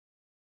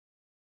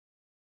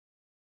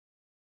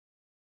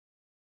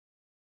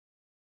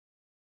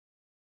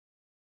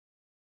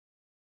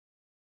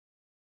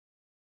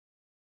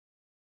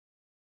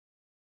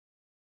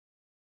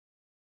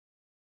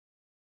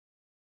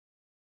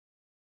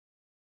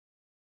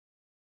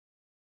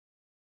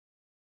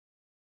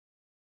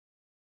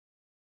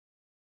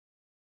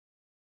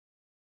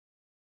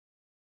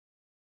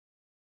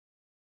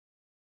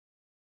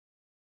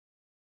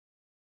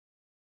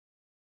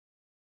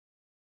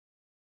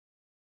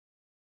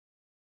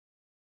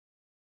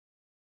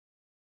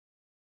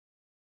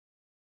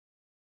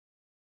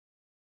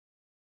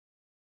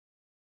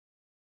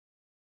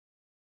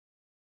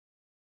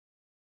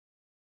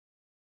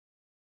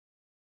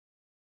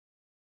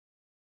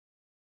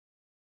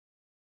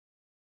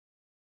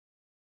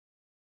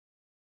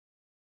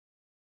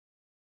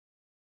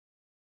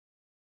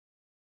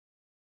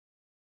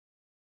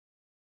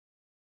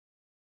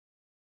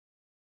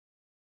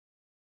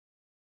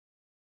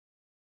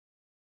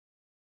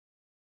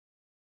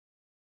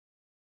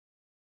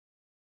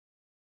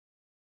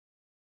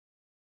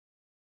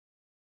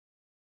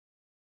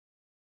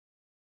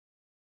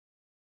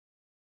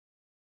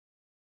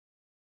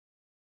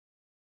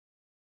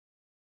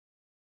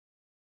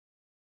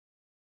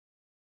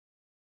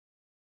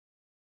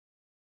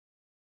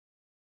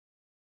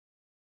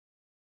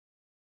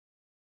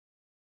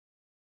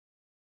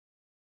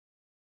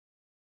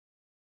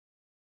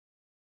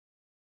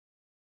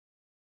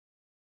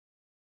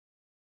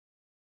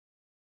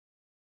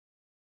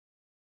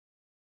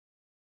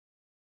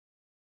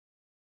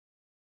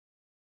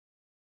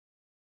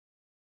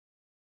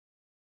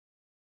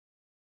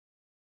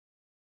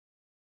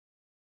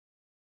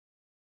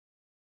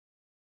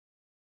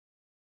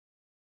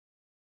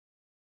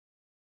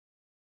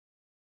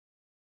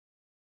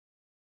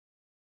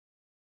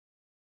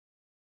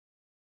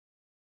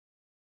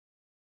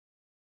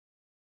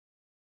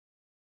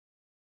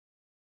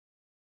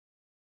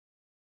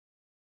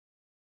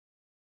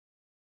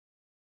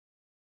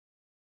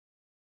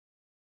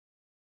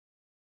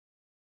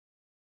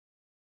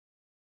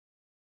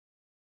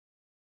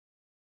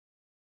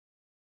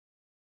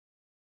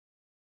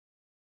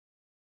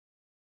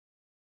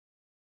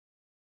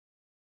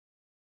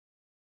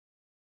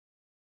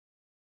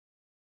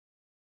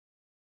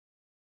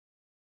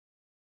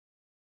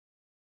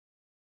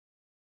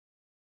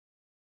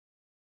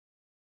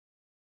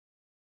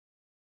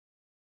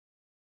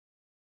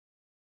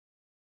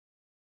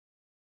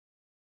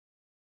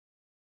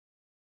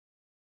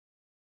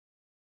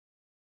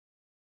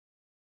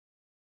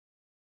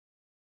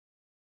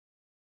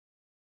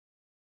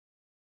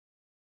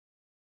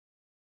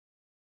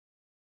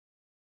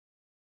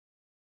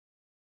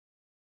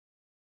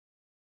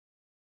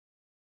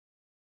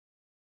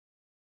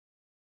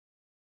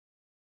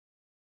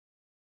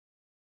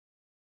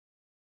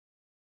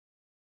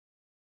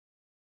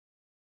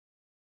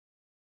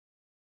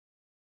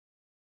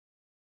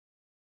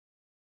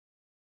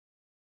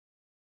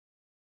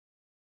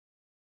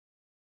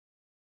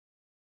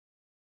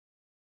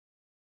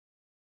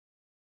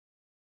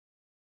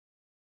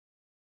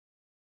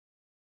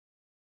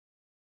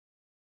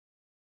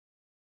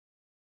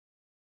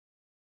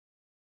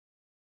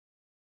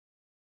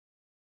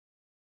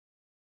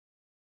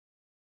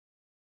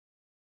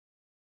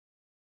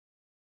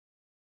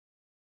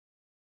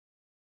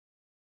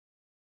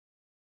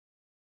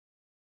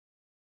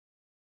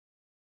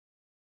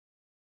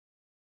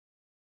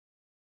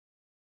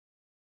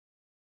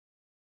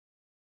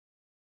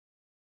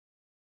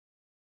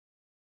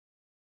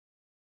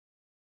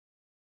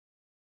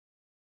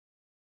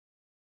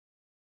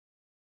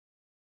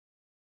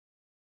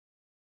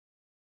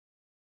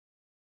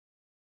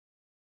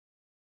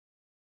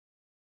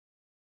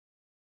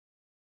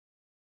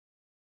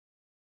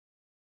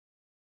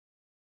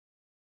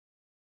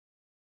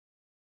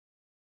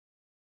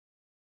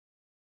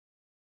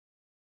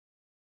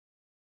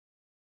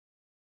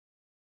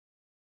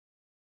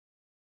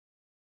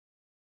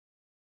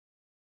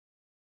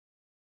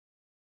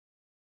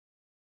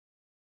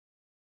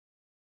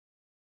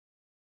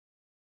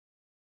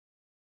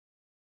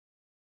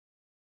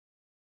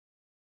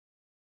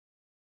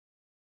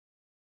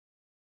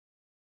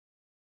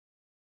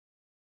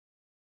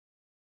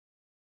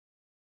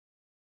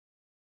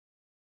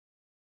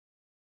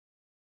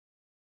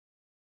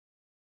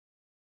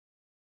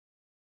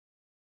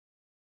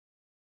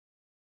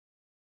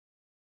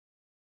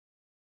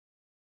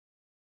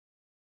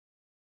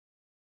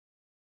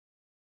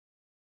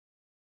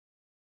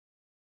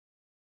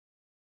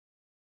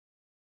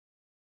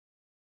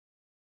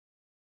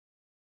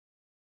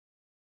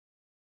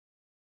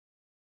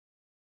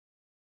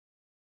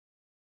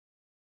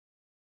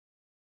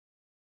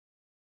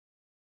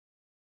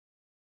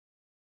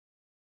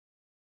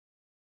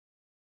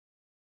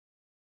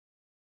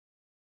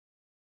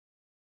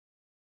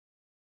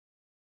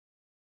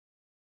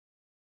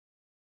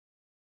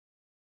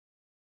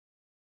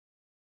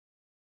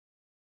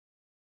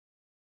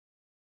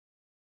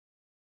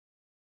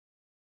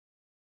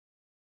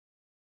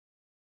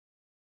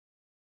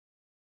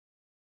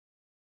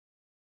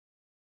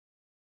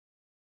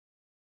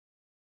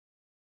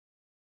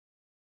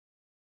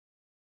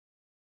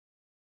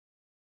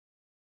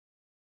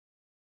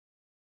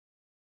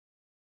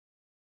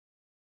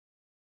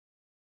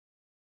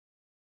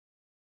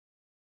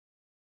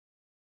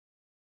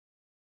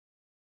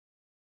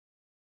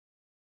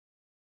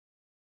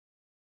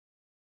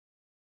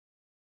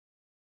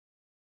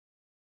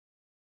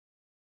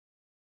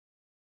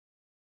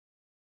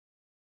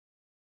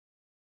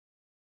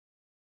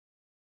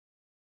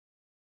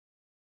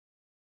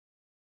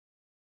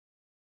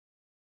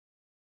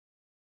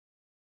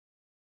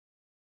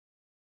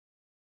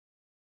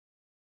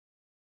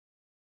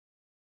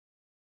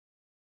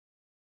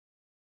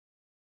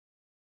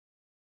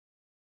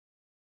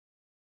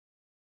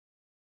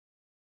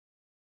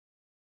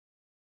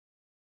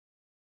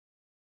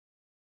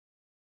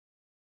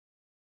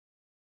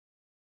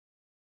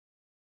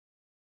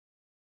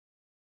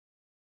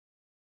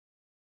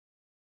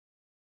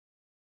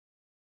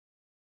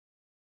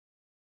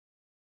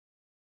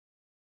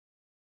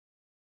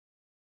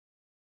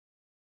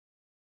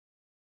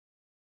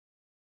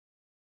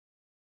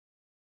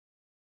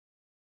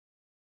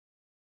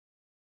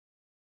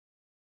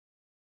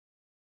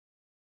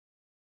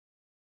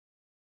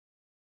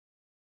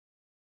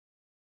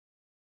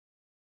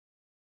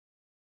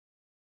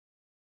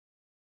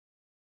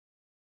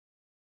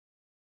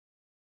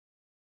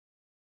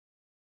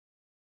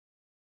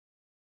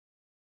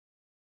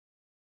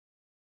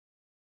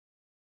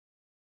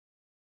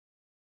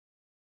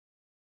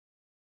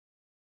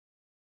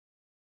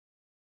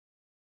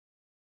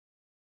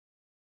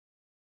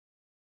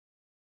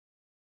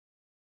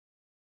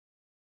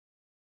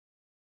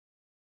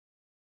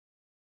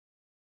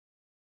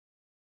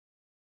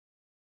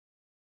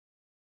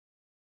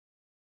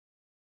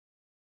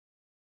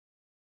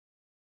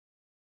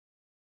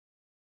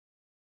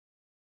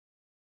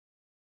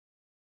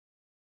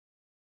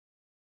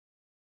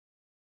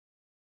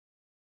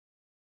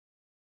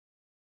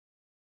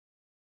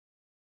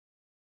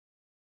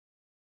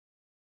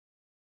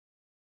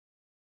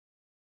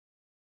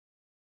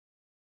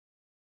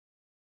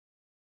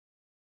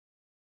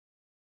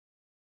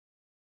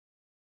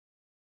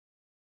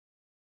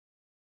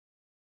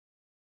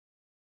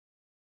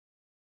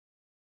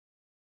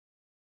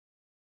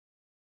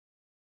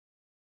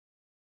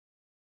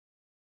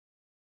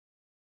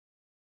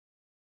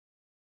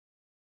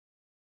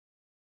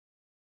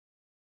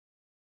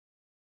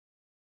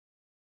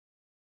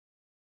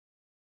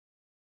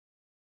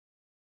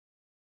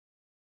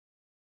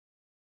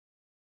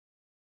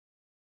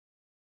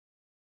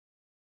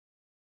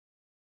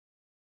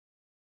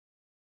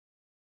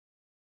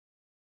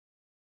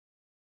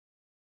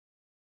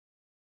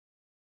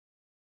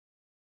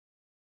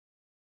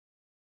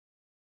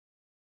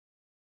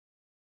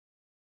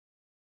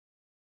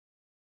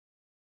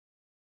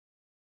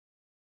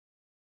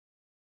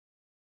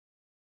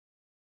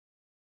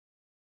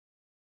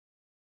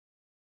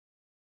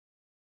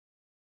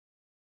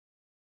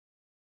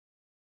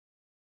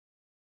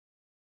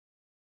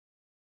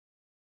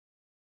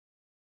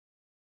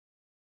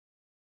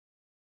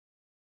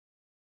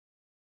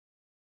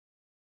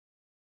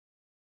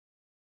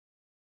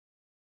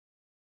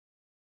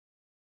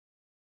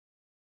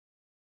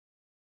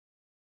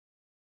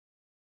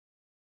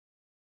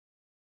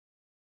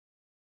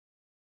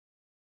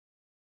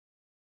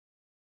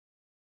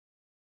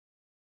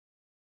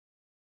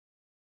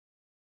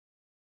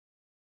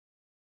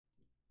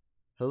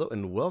Hello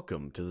and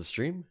welcome to the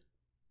stream.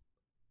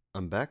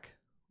 I'm back,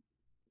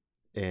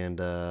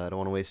 and I don't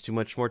want to waste too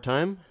much more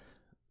time.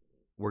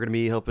 We're going to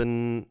be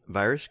helping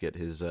Virus get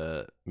his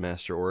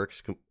Master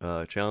Oryx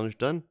challenge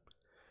done.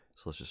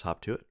 So let's just hop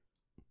to it.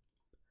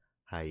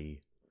 Hi.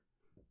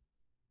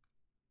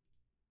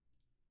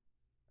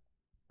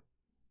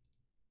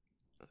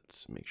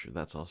 Let's make sure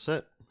that's all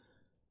set.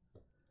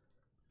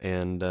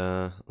 And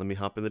let me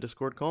hop in the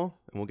Discord call,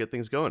 and we'll get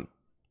things going.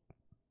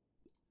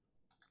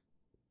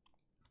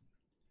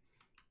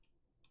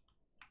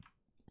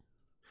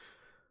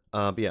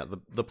 But yeah,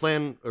 the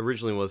plan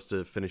originally was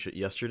to finish it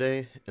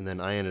yesterday, and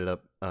then I ended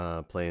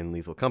up playing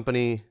Lethal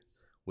Company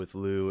with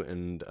Lou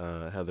and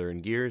Heather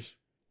and Gears.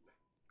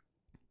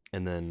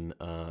 And then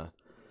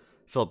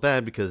felt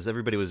bad because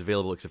everybody was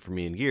available except for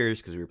me and Gears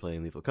because we were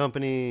playing Lethal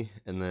Company.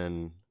 And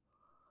then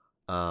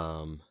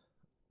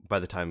by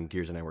the time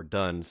Gears and I were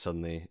done,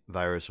 suddenly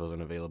Virus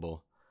wasn't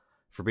available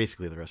for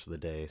basically the rest of the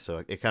day.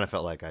 So it kind of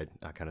felt like I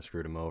kind of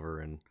screwed him over,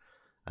 and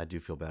I do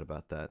feel bad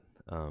about that.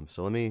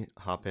 So let me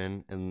hop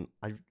in, and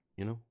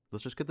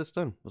let's just get this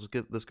done. Let's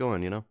get this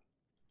going,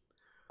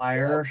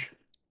 Fire.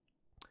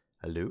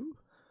 Hello?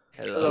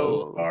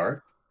 Hello,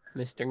 Art.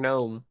 Mr.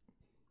 Gnome.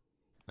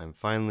 I'm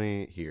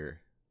finally here.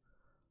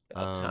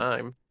 About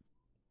time.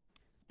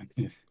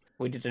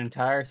 We did an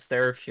entire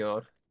serve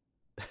shot.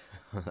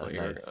 Oh,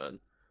 you're Nice. good.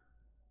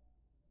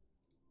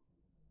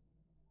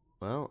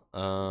 Well,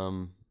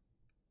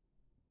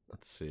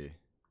 let's see.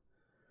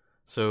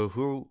 So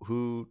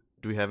who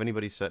do we have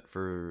anybody set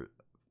for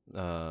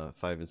 5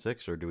 and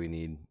 6, or do we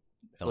need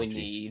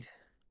LFG?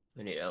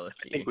 We need LFG.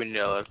 I think we need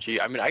LFG.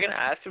 I mean, I can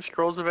ask if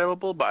Scroll's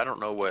available, but I don't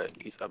know what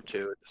he's up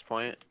to at this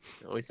point.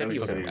 We said he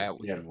was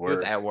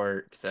at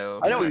work, so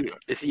I know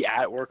is he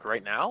at work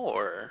right now,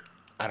 or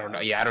I don't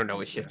know. Yeah, I don't know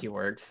what shift he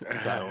works, so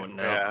I don't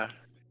know. Yeah,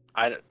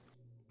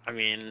 I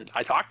mean,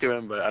 I talked to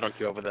him, but I don't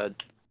keep up with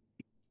that.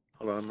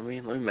 Hold on, let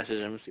me message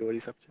him and see what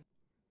he's up to.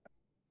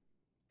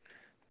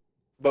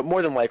 But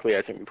more than likely,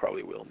 I think we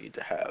probably will need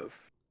to have.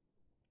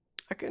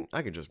 I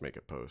can just make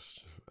a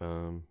post.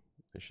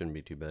 It shouldn't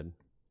be too bad.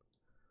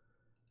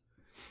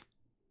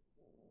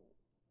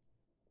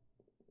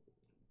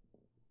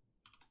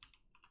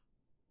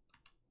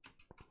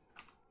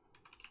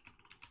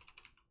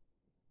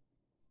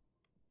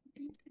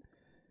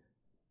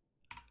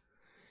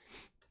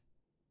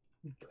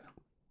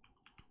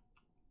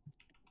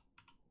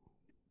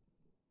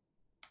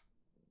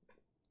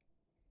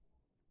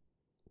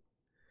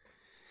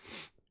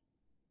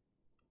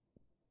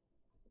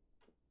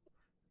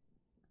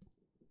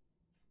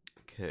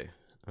 Okay.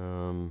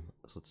 So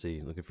let's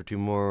see. Looking for 2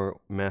 more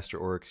Master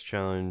Oryx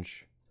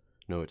challenge.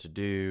 Know what to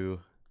do.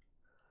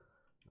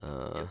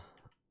 A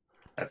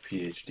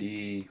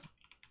PhD.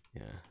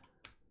 Yeah.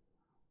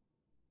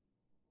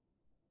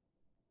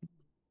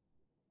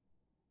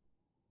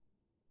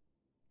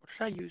 What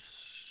should I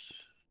use?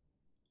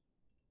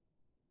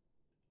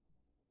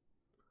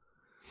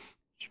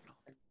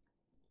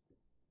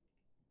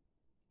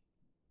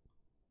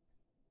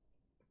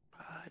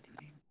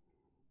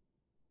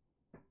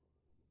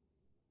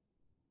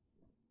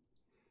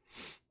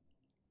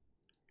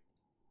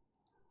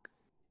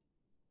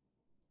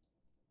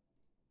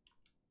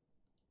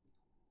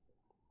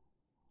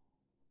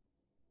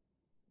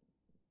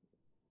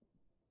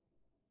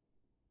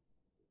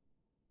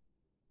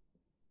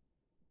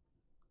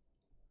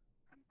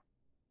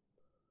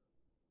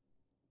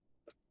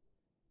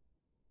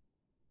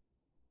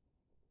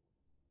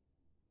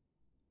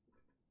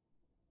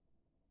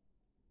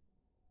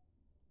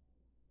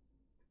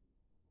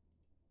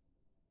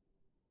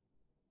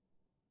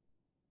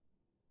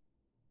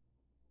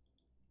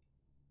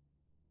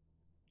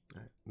 All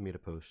right, made a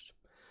post.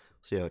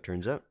 See how it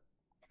turns out.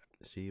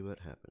 See what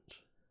happens.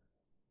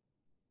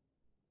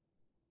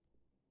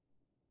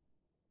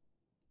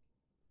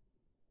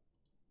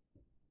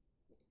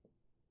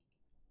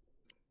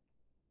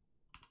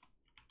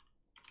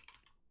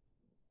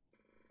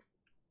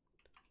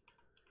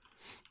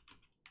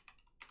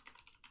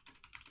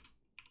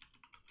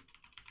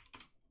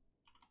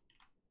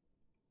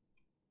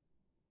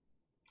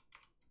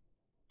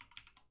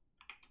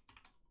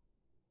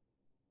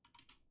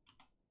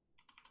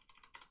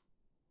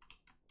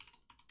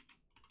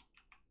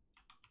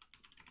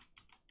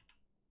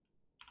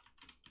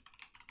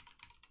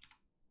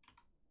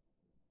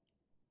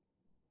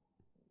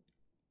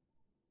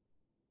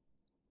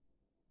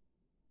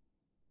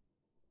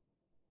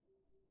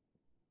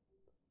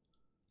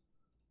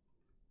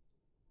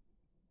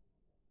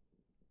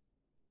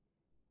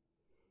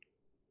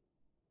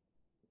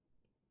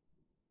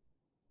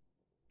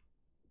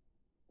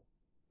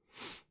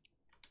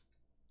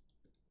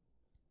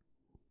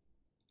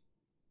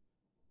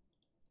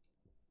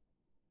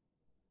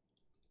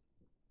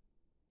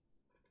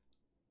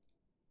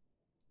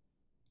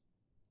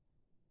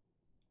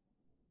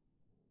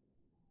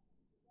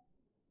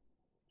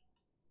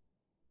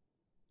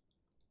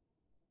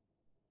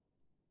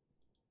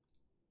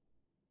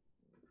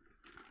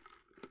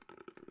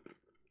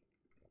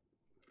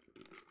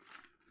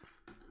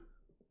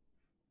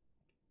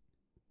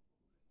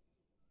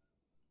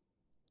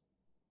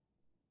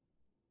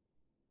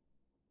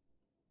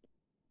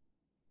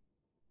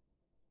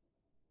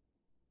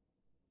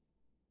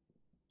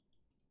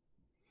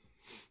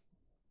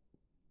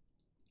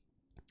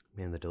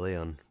 Man, the delay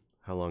on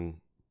how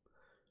long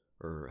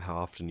or how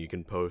often you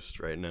can post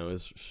right now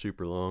is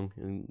super long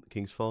in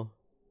King's Fall.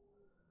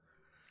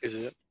 Is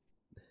it?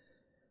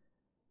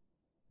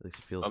 At least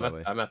it feels that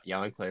way. I'm at the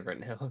Enclave right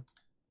now.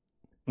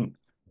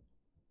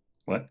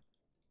 What?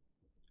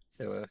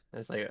 So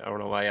it's like I don't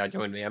know why y'all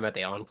joined me. I'm at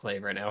the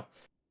Enclave right now.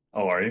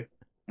 Oh, are you?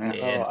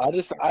 Yeah.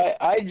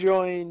 I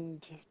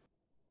joined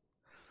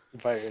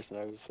Virus and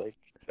I was like,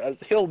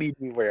 he'll lead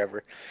me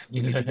wherever.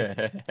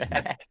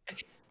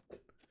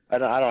 I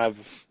don't have.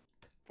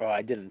 Well,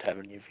 I didn't have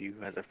any of you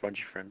as a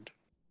Bungie friend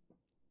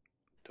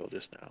till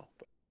just now.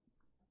 But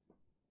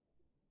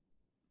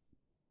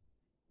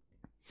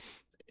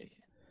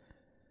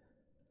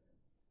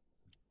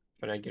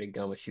When I get a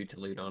gun with shoot to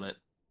loot on it.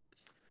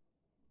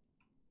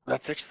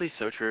 that's actually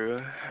so true.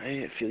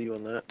 I feel you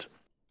on that.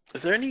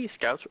 Is there any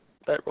scouts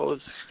that roll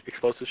as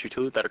explosive shoot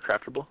to loot that are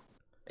craftable?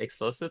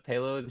 Explosive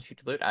payload and shoot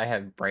to loot. I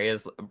have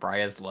Bria's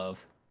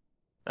love.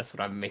 That's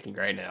what I'm making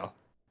right now.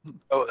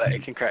 Oh,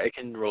 it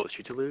can roll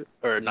shoot to loot,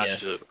 or not Yeah.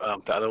 shoot to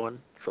loot, the other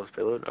one, explosive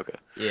payload. Okay,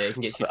 Yeah, you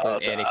can get shoot to I'll,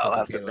 loot and I'll explosive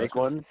have to payload. make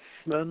one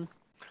then.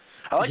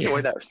 I like the Yeah.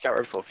 way that scout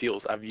rifle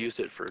feels. I've used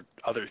it for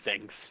other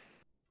things,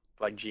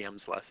 like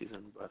GMs last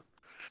season, but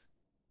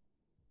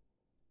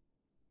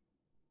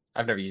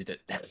I've never used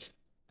it.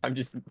 I'm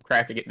just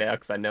crafting it now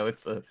because I know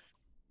it's a.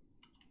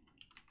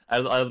 I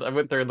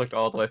went there and looked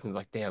all the way and was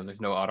like, damn, there's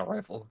no auto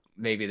rifle.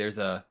 Maybe there's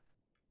a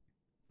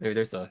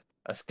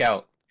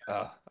scout.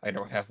 I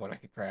don't have one I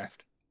could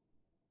craft.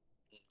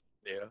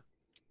 yeah.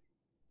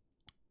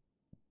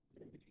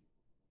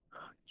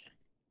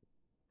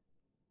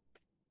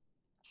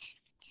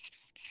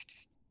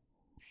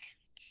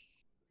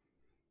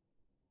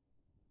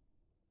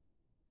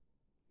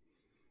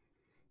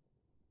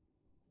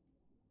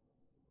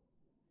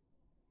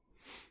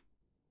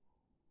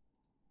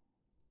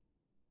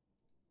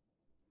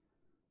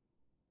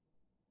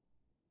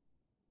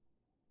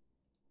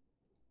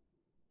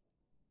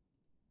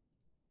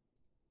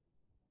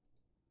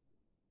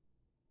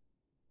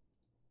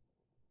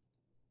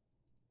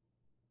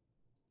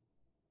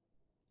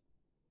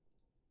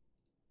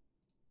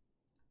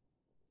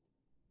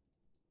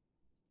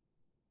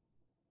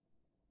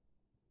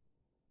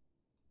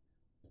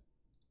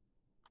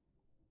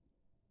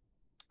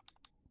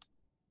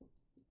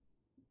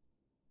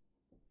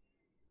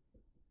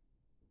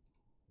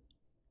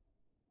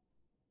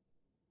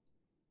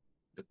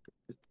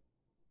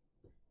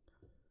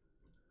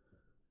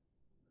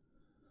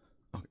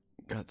 Oh,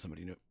 God,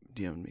 somebody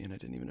DM'd me and I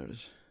didn't even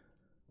notice.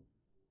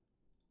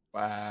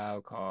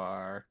 Wow,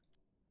 car.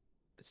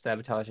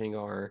 Sabotaging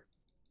our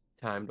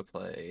time to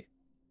play.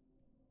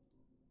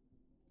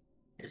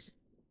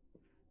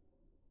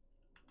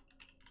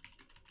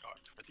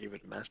 Even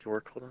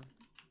masterwork. Hold on.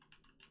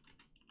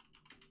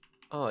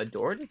 Oh,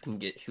 Adora can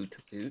get shoot to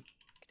loot.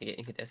 Can I get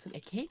incandescent? I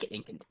can't get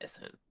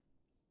incandescent.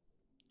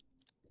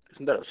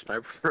 Isn't that a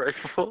sniper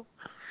rifle?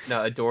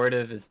 No,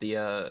 Adorative is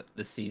the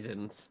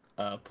season's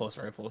pulse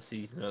rifle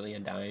season of the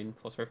Undying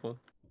pulse rifle.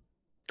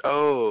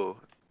 Oh,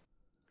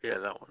 yeah,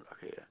 that one.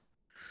 Okay, yeah.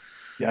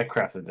 Yeah, I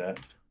crafted that.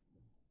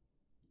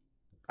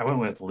 I went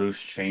with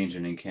loose change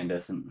and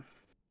incandescent.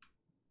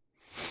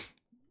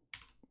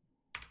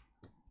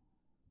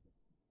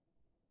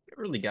 It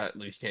really got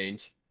loose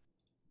change.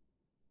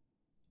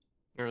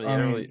 I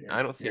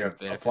don't see yeah, a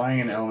benefit applying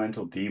from an it.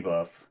 elemental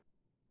debuff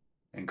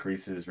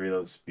increases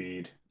reload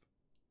speed,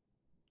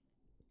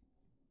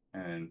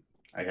 and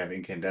I have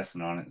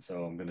incandescent on it,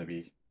 so I'm gonna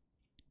be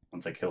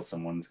once I kill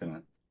someone, it's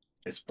gonna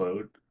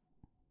explode,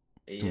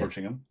 Yeah.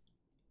 torching them,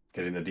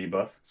 getting the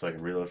debuff so I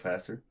can reload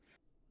faster.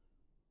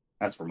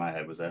 That's where my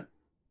head was at.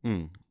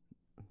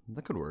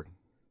 That could work.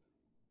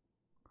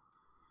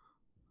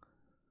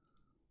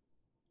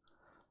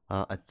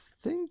 I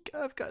think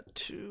I've got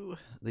two.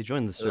 They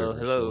joined the server, so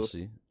hello. we'll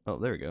see. Oh,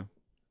 there we go.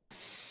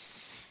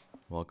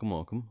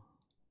 Welcome.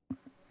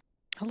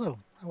 Hello,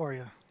 how are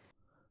you?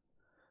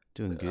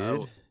 Doing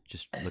good.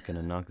 Just looking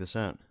to knock this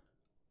out.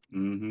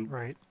 Mm-hmm.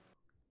 Right.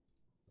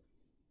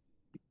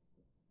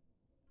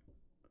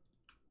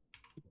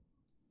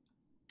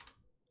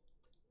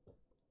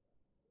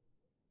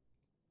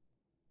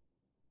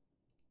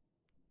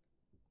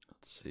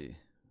 Let's see.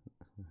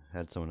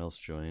 Had someone else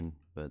join,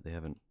 but they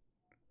haven't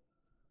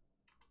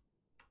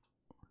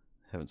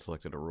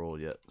selected a role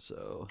yet,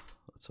 so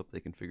let's hope they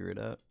can figure it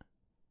out.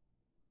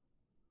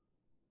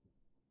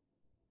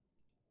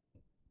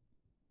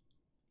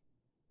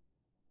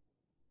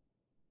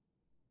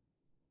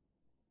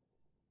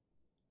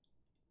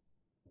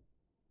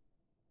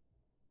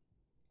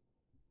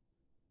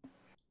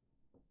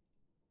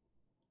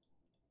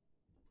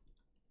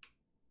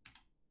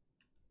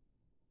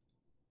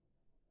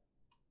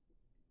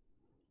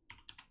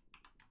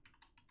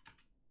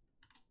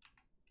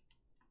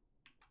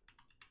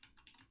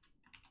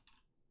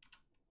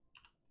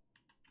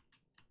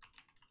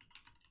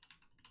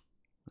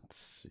 Let's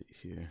see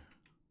here.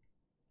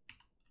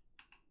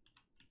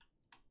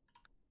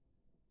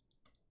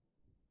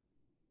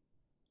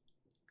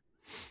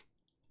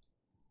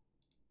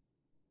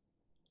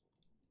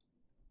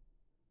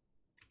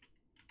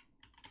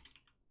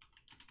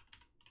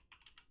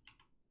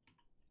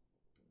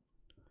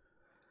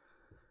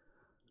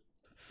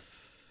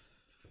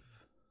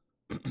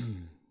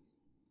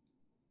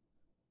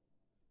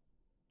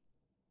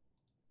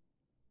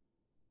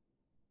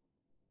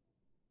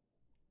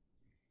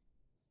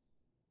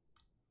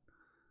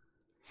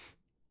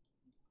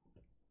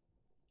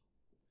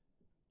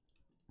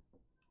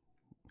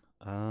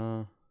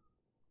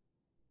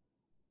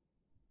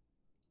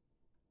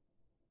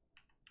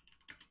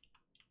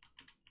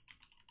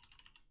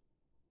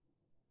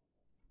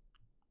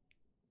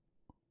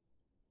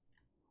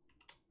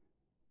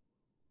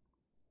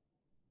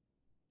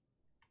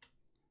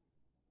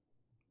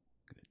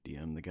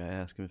 then the guy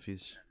ask him if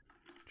he's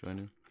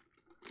joining.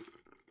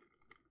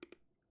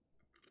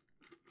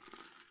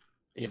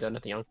 You done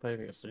at the Enclave?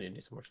 You still need to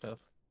do some more stuff.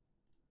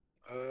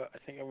 I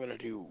think I'm gonna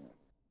do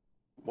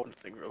one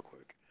thing real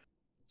quick.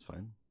 It's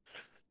fine.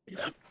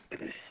 The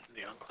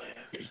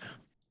Enclave.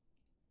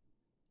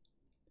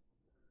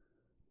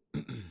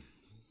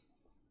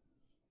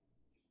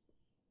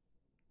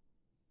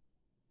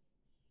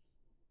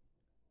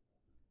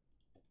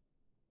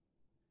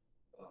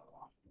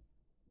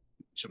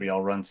 Should we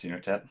all run sooner,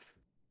 Tet?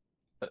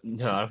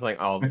 No, I don't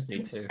think all of us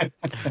need to.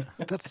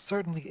 That's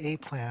certainly a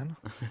plan.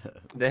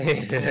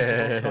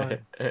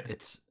 It's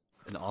It's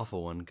an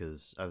awful one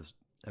because I was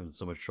having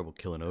so much trouble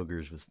killing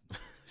ogres with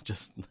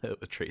just a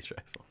trace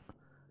rifle.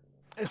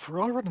 If we're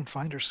all running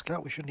Finder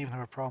Scout, we shouldn't even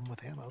have a problem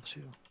with ammo,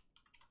 too.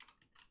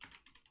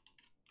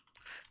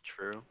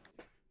 True.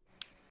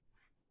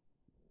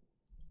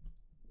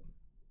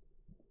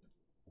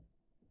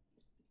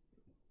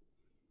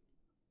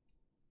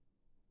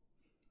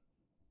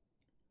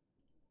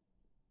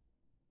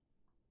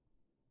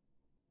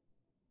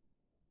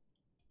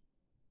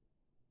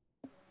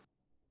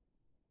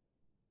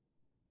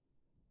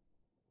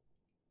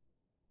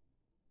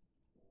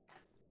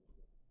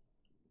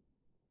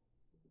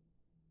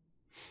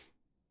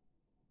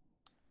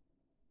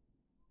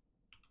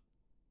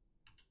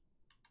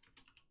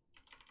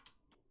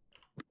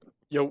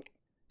 Yo,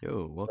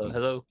 Yo, welcome.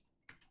 hello.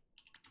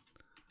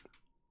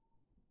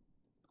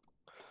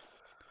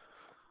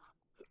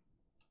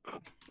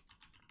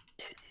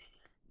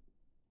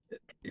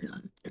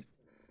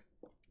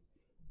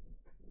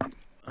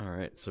 All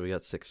right, so we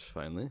got 6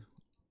 finally.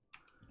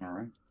 All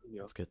right.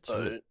 Let's get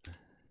to it.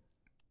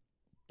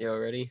 Y'all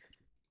ready?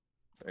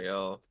 Are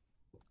y'all?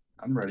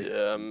 I'm ready.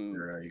 yeah, I'm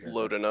Or, you guys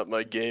loading up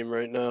my game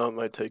right now. It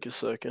might take a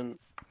second.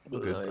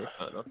 But Good. No, you're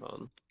fine, no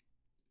problem.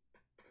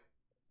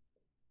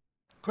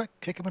 Quick,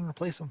 kick him and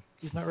replace him.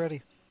 He's not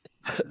ready.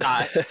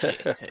 Nah,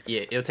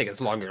 yeah, it'll take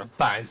us longer to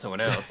find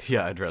someone else.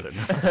 Yeah, I'd rather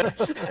not.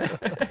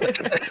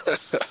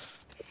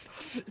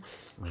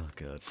 Oh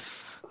god.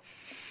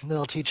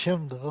 They'll teach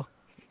him, though.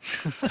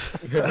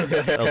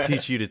 I'll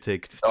teach you to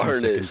take 2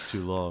 Darn it. seconds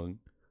too long.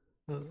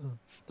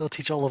 They'll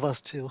teach all of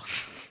us, too.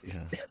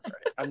 Yeah.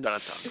 I'm done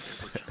talking.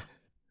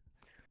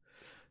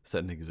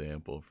 Set an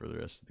example for the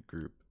rest of the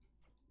group.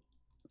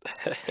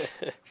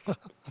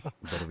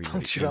 That'll be like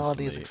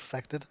Punctuality is instantly-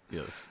 expected.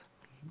 Yes.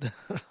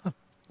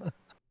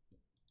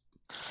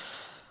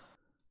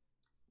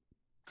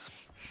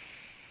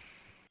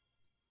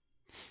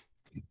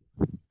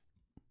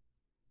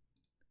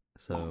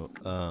 So,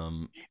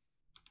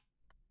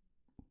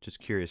 just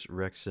curious,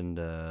 Rex and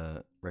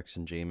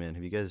J-Man,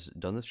 have you guys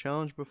done this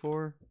challenge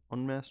before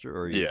on Master?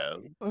 Or yeah,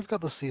 I've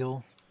got the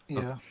seal.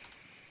 Yeah.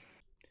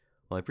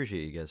 Well, I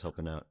appreciate you guys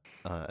helping out.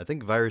 I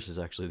think Virus is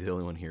actually the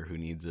only one here who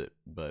needs it,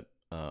 but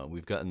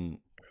we've gotten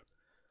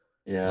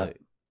Yeah.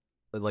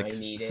 like I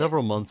need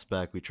several months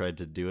back we tried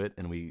to do it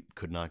and we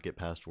could not get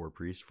past War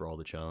Priest for all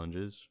the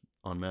challenges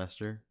on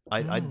Master.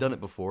 I'd done it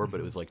before, but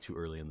it was like too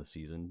early in the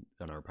season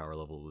and our power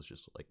level was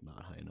just like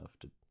not high enough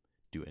to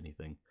do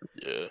anything.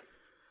 yeah.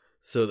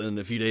 So then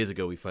a few days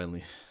ago we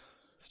finally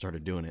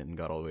started doing it and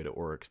got all the way to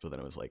Oryx, but then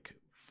it was like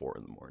 4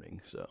 in the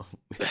morning, so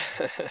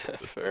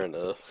Fair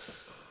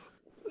enough.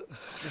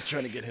 just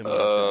trying to get him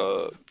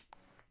What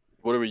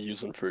are we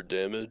using for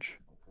damage?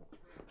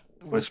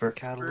 Whisper.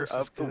 Catalyst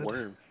Up is the good.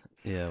 worm.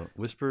 Yeah,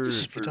 Whisper.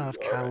 If you don't have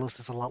Alright. Catalyst,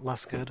 it's a lot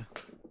less good.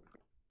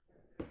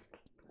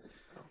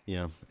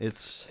 Yeah,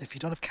 it's If you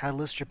don't have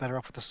Catalyst, you're better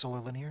off with the Solar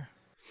Linear.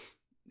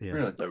 yeah.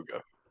 Really? There we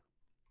go.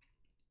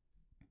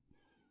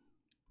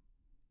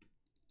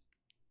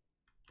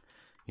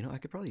 You know, I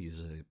could probably use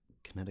a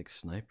kinetic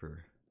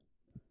sniper,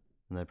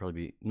 and that'd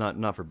probably be not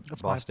for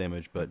That's boss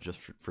damage, but just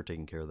for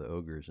taking care of the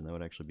ogres, and that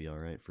would actually be all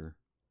right for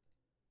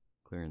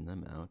clearing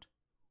them out.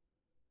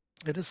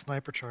 It is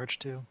sniper charge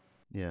too.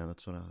 Yeah,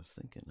 that's what I was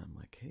thinking. I'm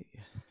like, hey,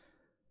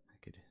 I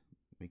could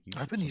make use.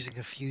 I've of been some- using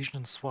a fusion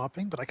and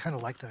swapping, but I kind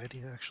of like that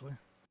idea actually.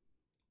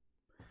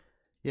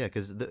 Yeah,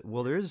 because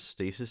well, there is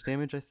stasis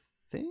damage, I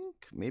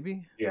think,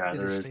 maybe. Yeah, It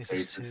there is is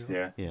stasis stasis. too.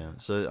 Yeah. Yeah,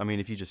 so I mean,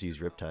 if you just use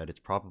Riptide, it's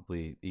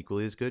probably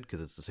equally as good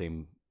because it's the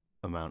same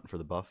amount for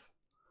the buff.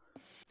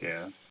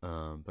 Yeah.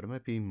 But it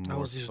might be more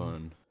was using-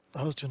 fun.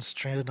 I was doing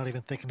stranded, not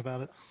even thinking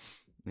about it.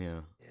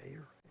 Yeah. Yeah,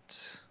 you're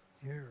right.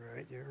 You're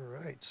right. You're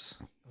right.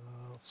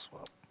 Let's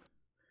swap.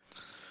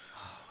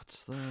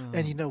 What's the?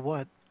 And you know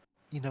what?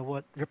 You know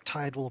what?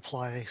 Riptide will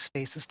apply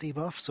stasis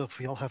debuff, so if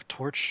we all have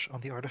Torch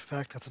on the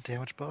artifact, that's a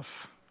damage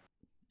buff.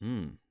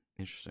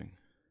 Interesting.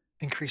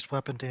 Increased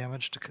weapon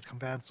damage to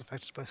combatants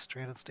affected by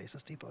stranded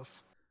stasis debuff.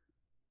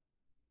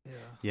 Yeah.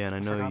 Yeah, and I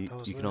I know forgot you, that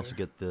was you can also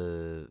there. get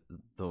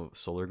the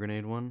solar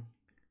grenade one.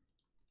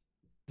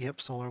 Yep,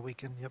 Solar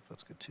Weaken. Yep,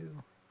 that's good too.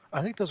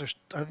 I think those are.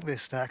 I think they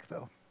stack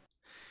though.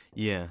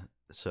 Yeah,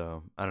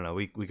 so I don't know.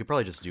 We could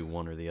probably just do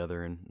one or the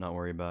other and not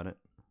worry about it.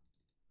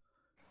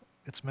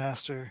 It's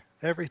Master.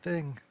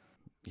 Everything.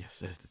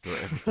 Yes, throw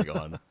everything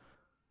on.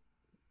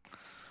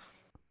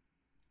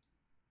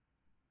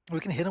 We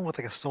can hit him with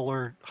like a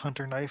Solar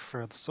Hunter knife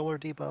for the Solar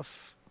debuff,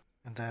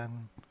 and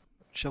then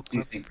Shell Do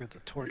you clip think- for the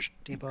torch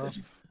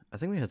debuff. I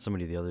think we had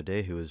somebody the other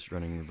day who was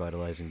running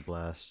Revitalizing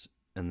Blast,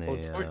 and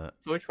they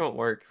Torch won't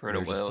work for they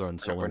a were just while. throwing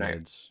solar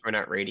nades. We're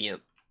not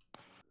radiant.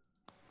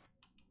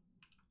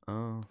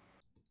 Oh,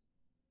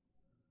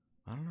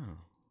 I don't know.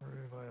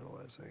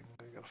 Revitalizing.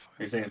 I gotta find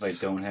You're saying if I this.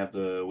 don't have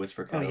the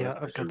Whisper Oh Catalyst, yeah,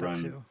 I I've should got that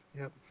run. too.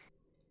 Yep.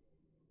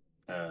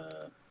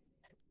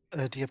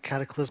 Do you have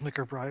Cataclysmic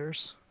or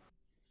Briars?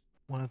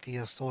 One of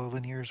the solar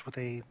linears with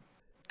a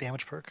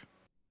damage perk.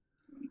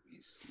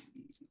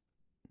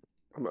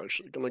 I'm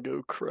actually gonna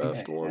go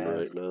craft I one have-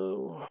 right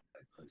now.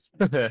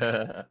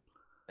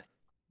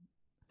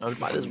 I'm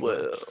Might as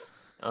well.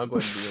 I'll go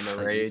ahead and be in the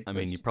Like, raid. I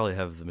mean, you probably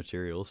have the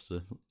materials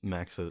to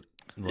max it,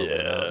 level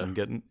it out, Yeah. and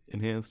get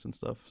enhanced and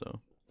stuff. So,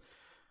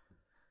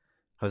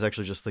 I was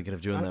actually just thinking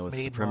of doing I that with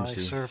made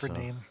Supremacy. my server so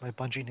name, my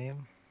Bungie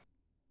name.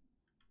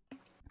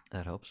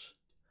 That helps.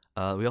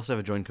 We also have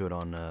a join code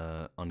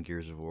on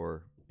Gears of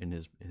War. In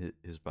his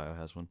bio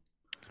has one.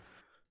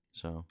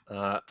 So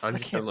I'm I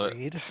just can't not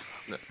read.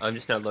 I'm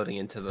just not loading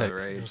into the Hey.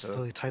 raid. Just So,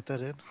 slowly type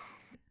that in.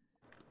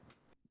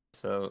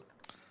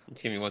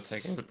 give me 1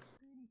 second.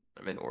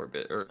 I'm in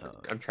orbit, or I'm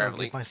I'll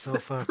traveling. give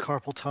myself a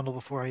carpal tunnel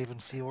before I even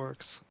see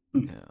orcs.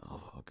 yeah,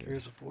 okay.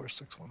 Gears of War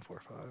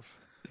 6145.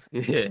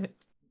 Yeah.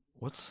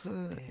 What's the?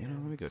 Let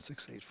me go.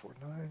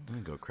 6849. Let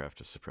me go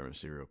craft a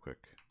Supremacy real quick.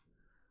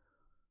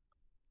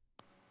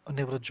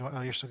 Unable to join.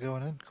 Oh, you're still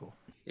going in? Cool.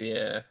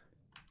 Yeah.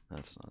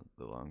 That's not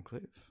the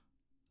Enclave.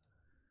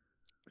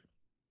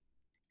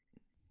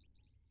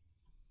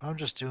 I'm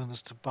just doing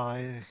this to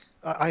buy.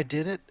 I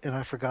did it, and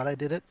I forgot I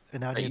did it,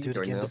 and now I Oh, need you to do it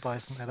can join again now. to buy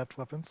some adept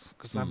weapons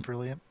because I'm Hmm.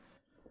 brilliant.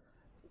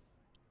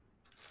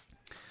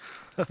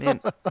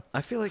 Man,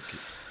 I feel like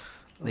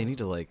they need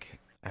to like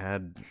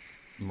add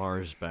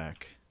Mars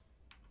back,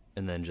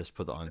 and then just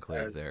put the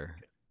Enclave there,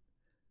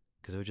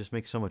 because it would just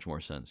make so much more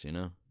sense, you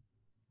know.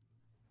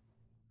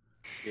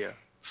 Yeah.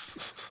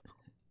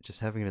 Just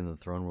having it in the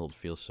Throne World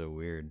feels so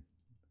weird.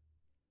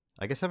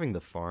 I guess having the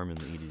farm in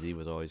the EDZ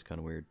was always kind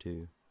of weird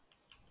too.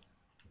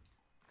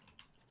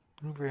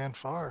 We ran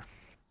far.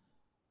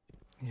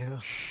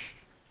 Yeah.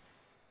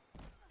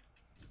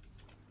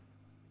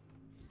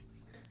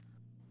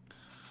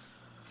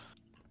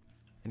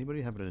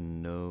 Anybody happen to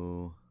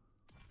know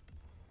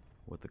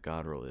what the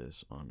god roll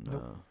is on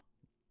Nope.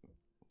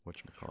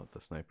 whatchamacallit,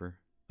 the sniper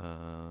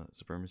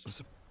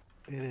Supremacy?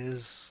 It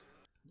is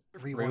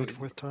rewind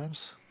 4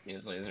 times. Yeah,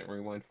 isn't it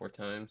rewind 4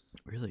 times?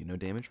 Really, no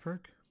damage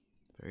perk?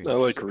 Very I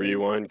like interesting.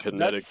 rewind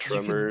kinetic That's- you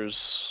can-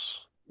 tremors.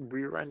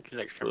 Rerun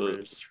Connect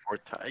Tremors for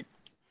time.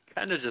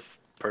 Kind of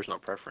just personal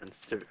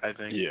preference, too, I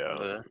think. Yeah.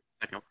 The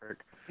second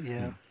perk.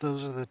 Yeah,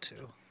 those are the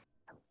two.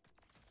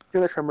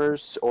 Connect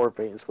Tremors or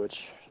Bait and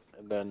Switch.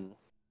 And then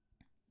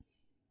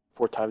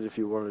 4 times if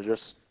you want to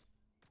just,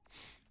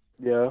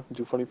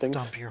 do funny things.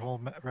 Dump your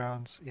whole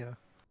rounds. Yeah.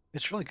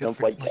 It's really good Dump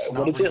for like, not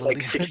what is it, reloading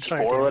like your entire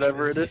 64 or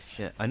whatever it damage is?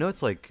 Yeah, I know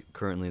it's like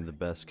currently the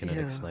best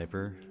kinetic Yeah.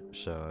 sniper,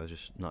 so I was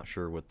just not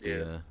sure what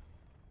the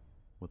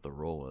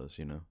roll was,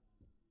 you know.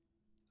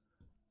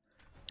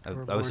 I Our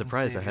was Lord and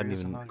surprised I Savior hadn't is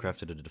even an ugly.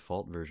 crafted a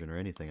default version or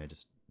anything.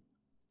 It's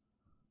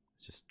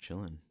just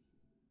chilling.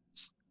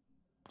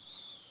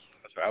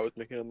 That's what I was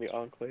making on the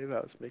Enclave. I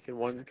was making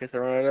one in case I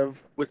run out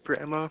of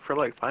Whisper ammo for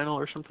like final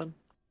or something.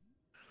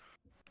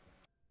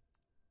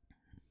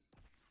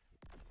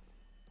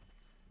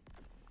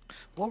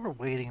 While we're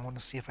waiting, I want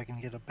to see if I can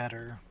get a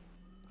better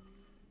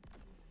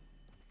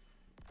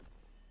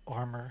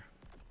armor.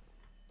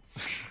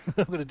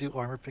 I'm gonna do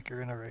armor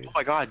picker in a raid. Oh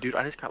my god, dude,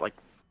 I just got like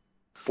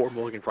 4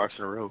 Mulligan procs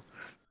in a row.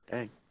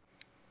 Dang.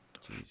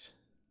 Jeez.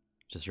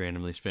 Just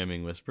randomly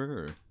spamming Whisper,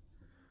 or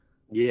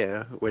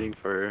Yeah, waiting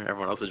for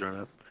everyone else's run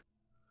up.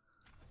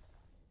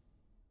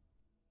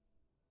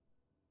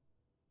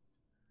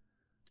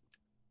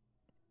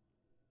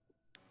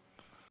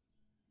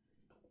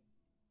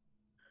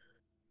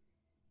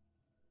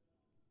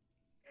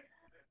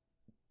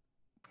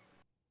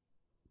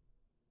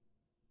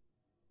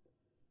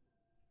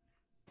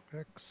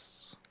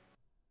 X.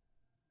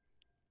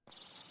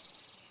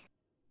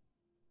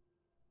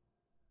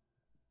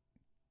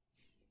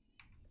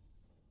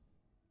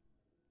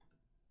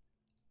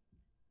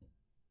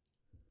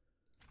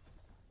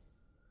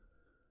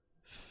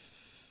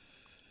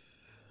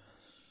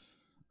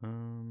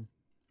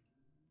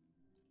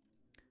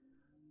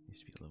 needs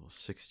to be level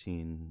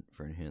 16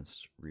 for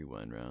enhanced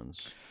rewind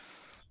rounds.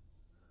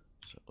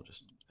 So I'll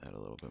just add a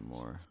little bit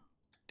more.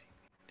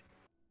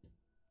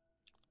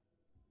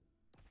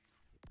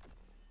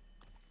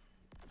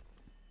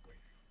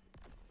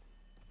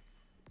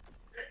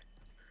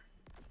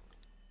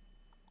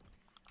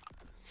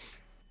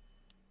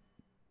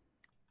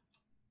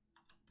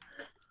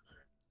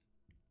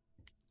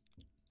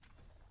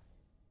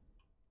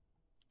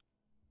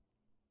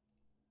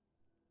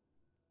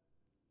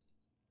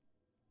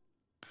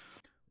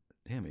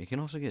 Damn, it can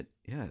also get,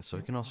 so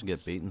it can also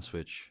get bait and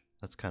switch.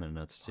 That's kind of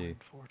nuts too.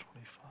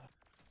 425.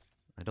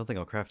 I don't think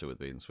I'll craft it with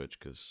bait and switch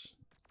because,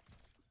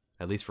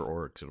 at least for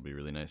orcs, it'll be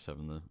really nice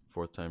having the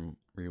 4th time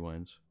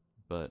rewinds.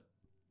 But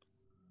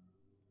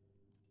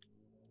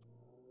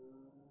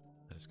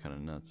That is kind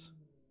of nuts.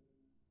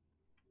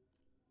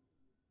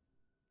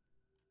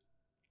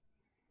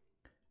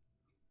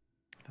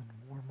 Then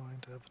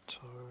Warmind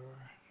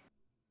Avatar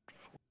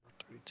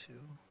 432.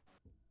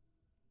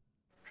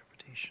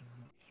 Reputation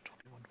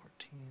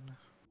 2114.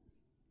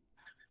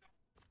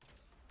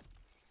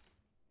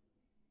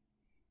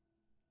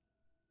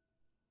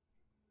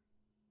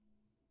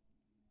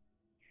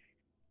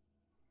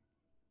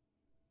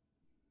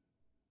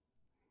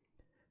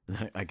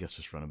 I guess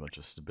just run a bunch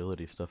of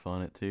stability stuff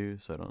on it too,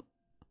 so I don't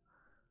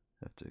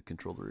have to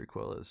control the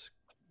recoil as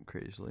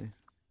crazily.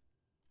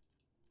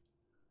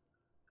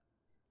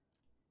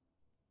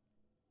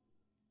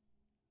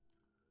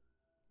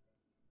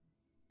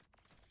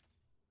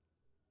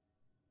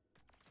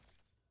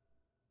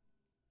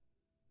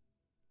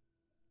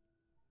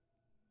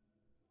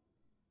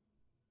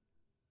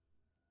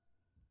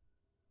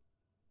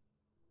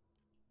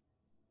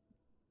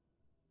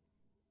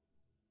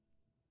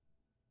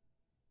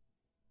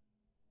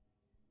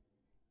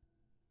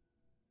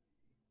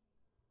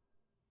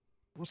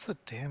 What's the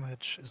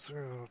damage? Is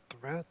there a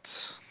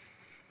threat?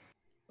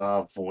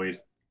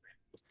 Void.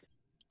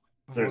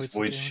 There's Void's the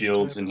void damage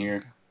shields type? in here.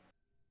 Okay.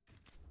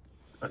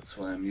 That's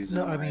what I'm using.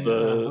 No, I my- mean,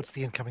 The- what's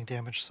the incoming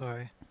damage?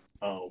 Sorry.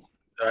 Oh,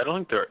 I don't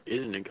think there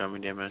is an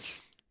incoming damage.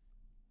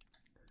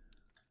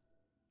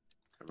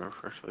 If I remember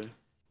correctly.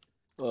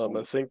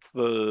 I think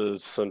the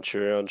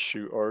Centurion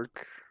shoot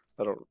arc.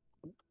 I don't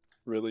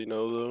really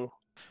know though.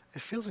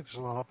 It feels like there's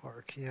a lot of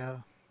arc, yeah.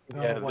 I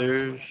don't Yeah, know why I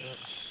feel like that.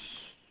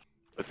 there's.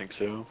 I think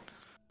so.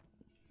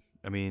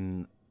 I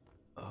mean,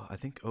 I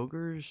think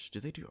ogres, do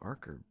they do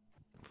arc or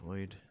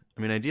void?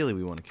 I mean, ideally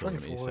we want to kill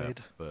them Probably ASAP,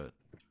 void. but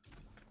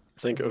I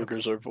think Yep.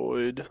 ogres are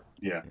void.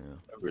 yeah. yeah.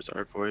 Ogres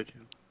are void.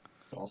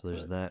 So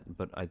there's that,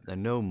 but I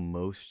know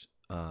most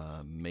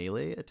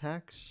melee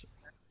attacks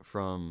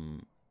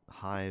from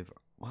Hive,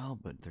 well,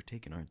 but they're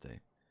taken, aren't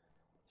they?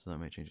 So that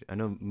might change it. I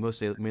know most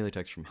melee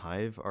attacks from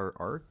Hive are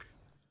arc,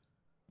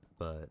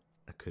 but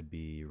I could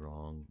be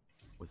wrong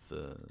with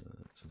the,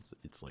 since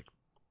it's like,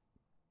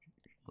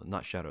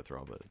 not Shadow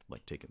Thrall, but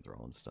like Taken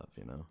Thrall and stuff,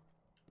 you know?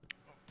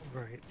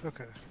 Right,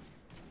 okay.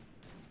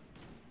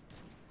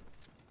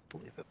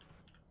 Believe it.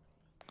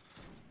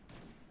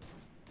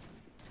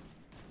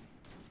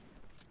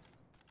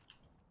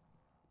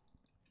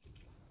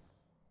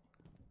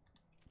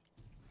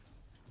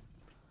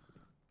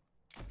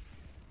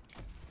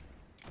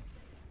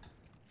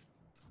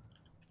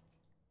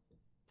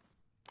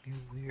 You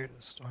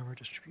weirdest armor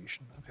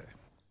distribution, okay.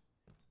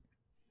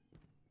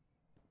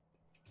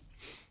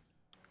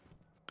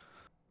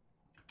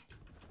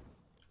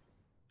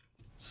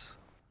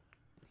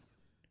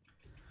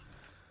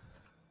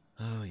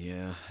 Oh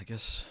yeah, I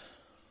guess.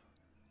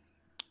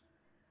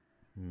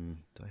 Do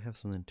I have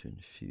something to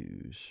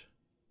infuse?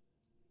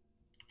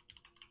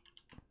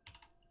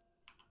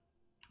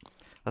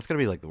 That's gonna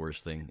be like the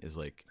worst thing. Is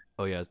like,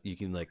 oh yeah, you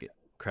can like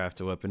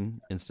craft a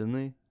weapon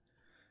instantly,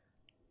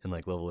 and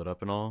like level it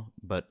up and all,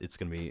 but it's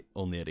gonna be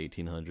only at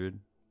 1800.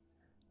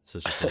 So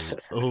it's just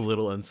a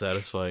little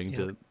unsatisfying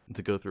Yeah.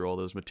 to go through all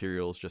those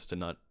materials just to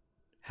not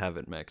have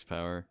it max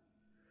power.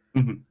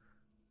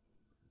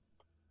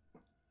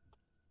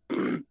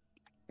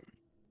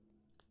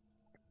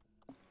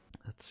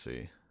 Let's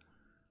see.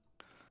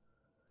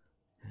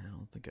 Yeah, I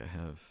don't think I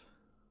have.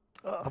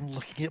 I'm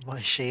looking at my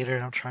shader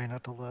and I'm trying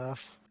not to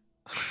laugh.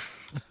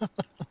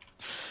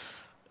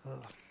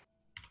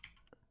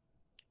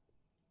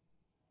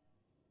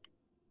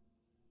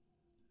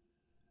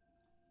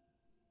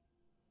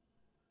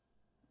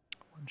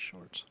 One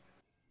short.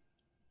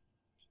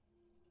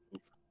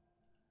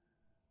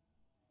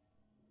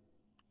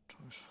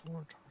 Times 4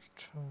 times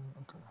 10,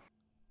 okay.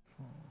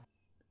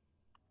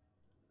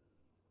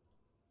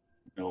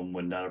 No one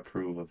would not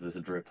approve of this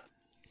drip.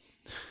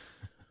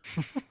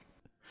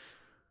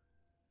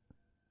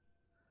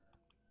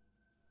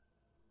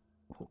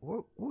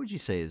 What would you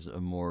say is a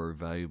more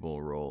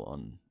valuable role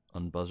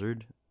on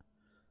Buzzard?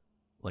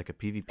 Like a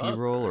PvP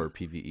role or a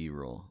PvE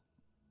role?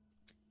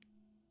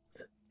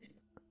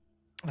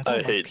 don't I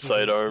like hate PvE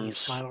sidearms.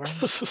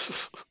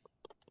 sidearms.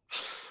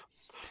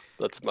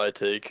 That's my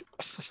take.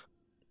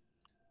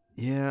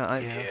 Yeah,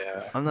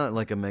 Yeah. I'm not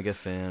like a mega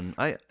fan.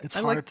 It's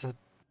I hard like to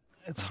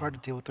it's hard to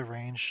deal with the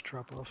range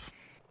drop off.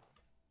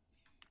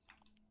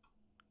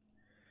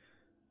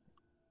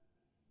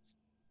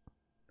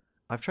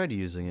 I've tried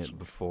using it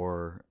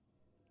before.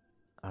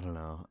 I don't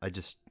know. I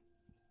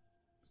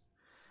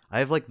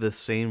have like the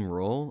same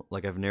role.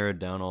 Like I've narrowed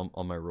down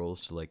all my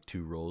roles to like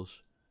 2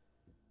 roles.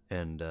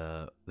 And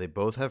they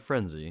both have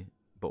frenzy,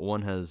 but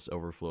one has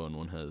overflow and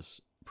one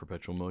has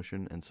perpetual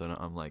motion. And so now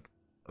I'm like,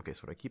 okay,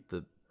 so would I keep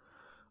the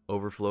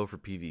overflow for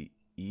PvE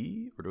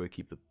or do I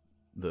keep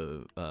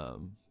the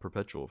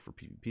perpetual for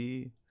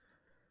PvP?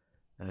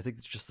 And I think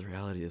it's just the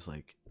reality is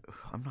like,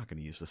 I'm not going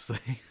to use this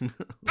thing. I'm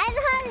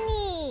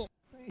hungry.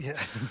 Yeah,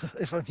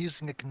 if I'm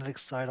using a kinetic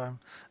sidearm,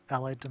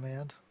 allied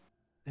demand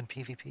in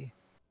PvP.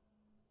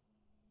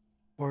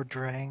 Or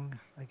Drang,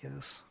 I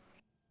guess.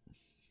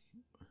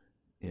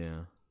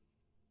 Yeah.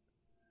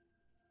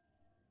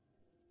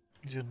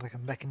 You doing like a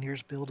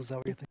Mechaneers build? Is that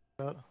what you're thinking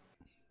about?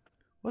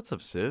 What's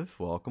up, Civ?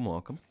 Welcome,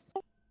 welcome.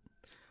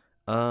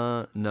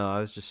 No, I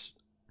was just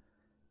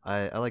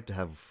I like to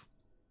have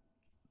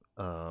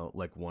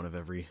like one of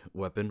every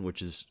weapon,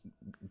 which is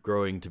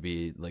growing to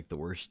be like the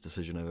worst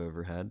decision I've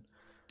ever had.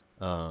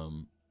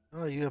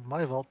 Oh, you have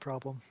my vault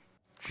problem.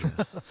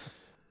 Yeah.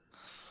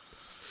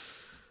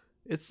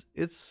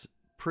 It's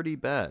pretty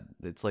bad.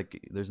 It's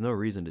like there's no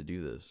reason to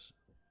do this.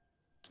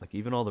 Like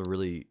even all the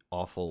really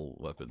awful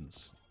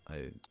weapons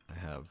I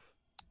have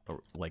are,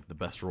 like the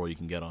best roll you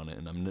can get on it,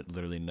 and I'm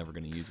literally never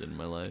going to use it in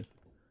my life.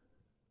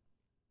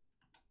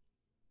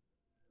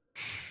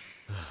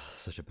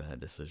 Such a bad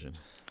decision.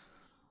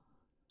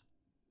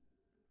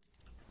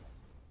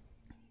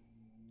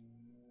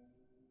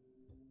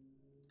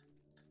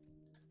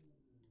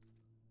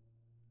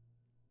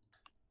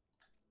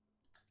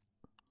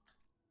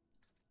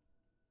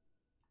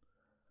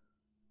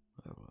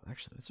 Oh,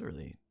 actually, that's a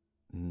really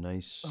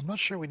nice. I'm not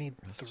sure we need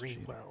Rest 3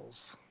 sheet.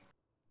 wells.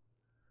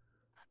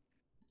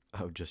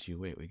 Oh, just you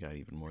wait. We got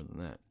even more than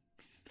that.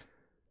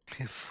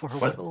 We have 4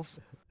 What? wells.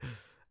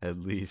 At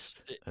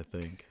least, I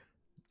think.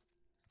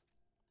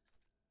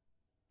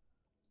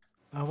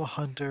 I'm a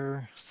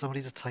hunter.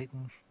 Somebody's a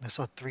titan. I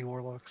saw 3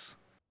 warlocks.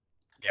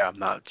 Yeah, I'm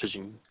not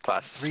judging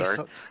classes. 3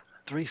 Sorry.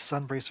 3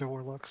 sunbracer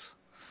warlocks.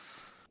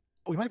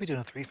 We might be doing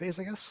a 3-phase,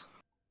 I guess.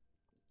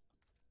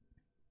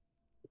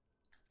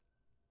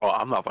 Well,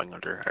 I'm not playing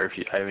Hunter. I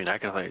refuse. I mean, I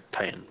can play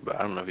Titan, but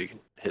I don't know if you can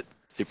hit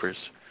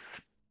supers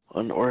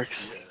on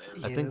Oryx.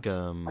 I Yeah, think it's-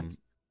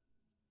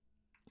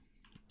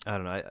 I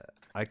don't know.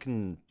 I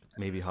can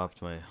maybe hop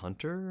to my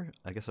hunter.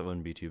 I guess that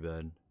wouldn't be too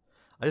bad.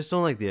 I just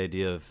don't like the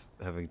idea of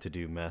having to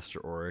do Master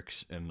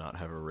Oryx and not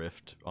have a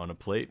rift on a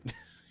plate.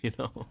 You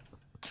know.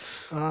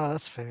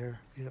 that's fair.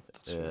 Yep,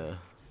 that's Yeah. fair.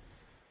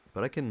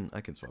 But I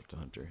can swap to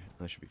hunter.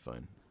 That should be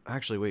fine.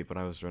 Actually, wait. But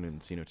I was running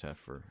Cenotaph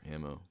for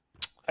ammo.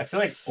 I feel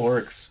like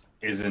Oryx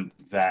isn't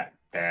that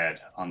bad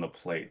on the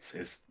plates.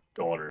 It's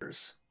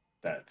daughters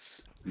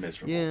that's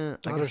miserable. Yeah,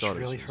 I Daughters guess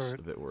daughters really is hurt,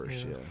 a bit worse.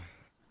 yeah.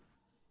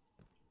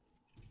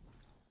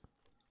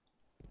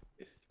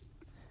 Yeah.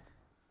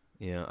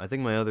 Yeah, I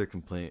think my other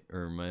complaint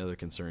or my other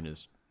concern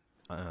is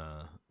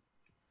the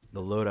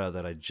loadout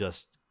that I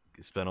just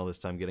spent all this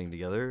time getting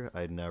together.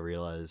 I now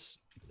realize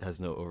has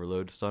no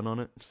overload stun on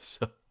it.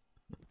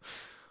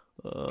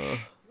 So,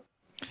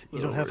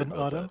 You don't have an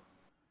auto?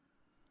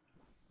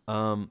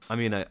 I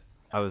mean,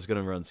 I was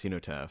gonna run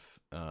Cenotaph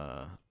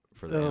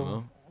for the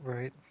ammo,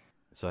 right.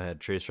 so I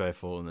had Trace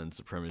Rifle and then don't-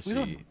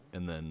 Supremacy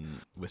and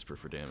then Whisper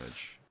for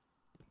damage.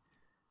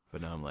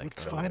 But now I'm like,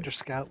 With oh, Finder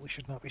Scout, we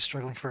should not be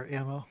struggling for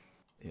ammo.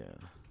 yeah.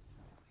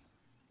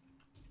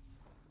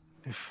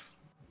 If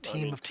I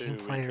team mean, of too, team we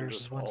can players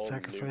just is one all nuke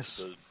sacrifice.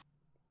 We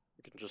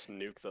can just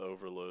nuke the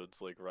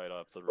overloads like right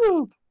off the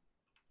rip.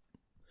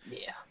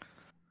 Yeah.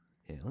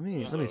 Yeah, let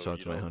me So, swap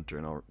you to my know- hunter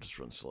and I'll just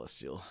run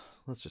Celestial.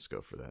 Let's just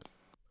go for that.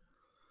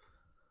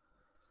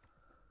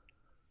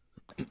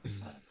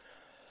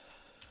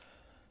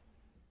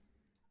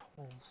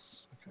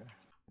 Pulse, okay.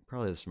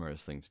 Probably the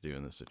smartest thing to do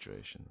in this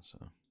situation, so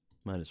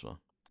might as well.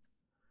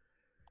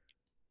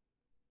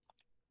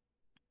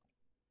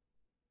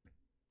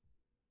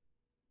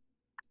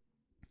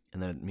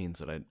 And then it means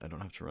that I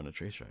don't have to run a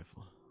Trace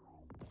Rifle.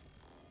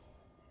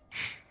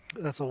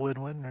 That's a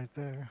win-win right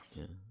there.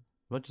 Yeah.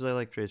 As much as I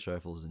like Trace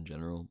Rifles in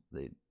general,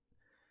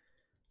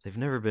 they've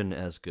never been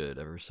as good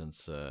ever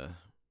since the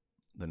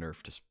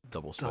nerf to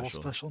double special.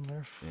 Double special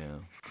nerf. Yeah.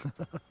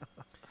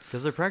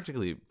 Because they're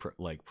practically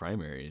like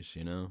primaries,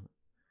 you know?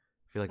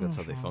 I feel like that's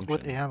how they Mhm, function.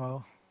 with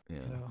ammo. Yeah.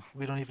 You know,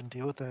 we don't even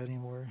deal with that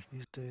anymore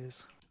these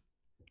days.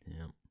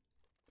 Yeah.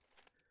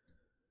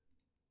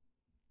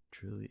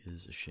 Truly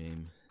is a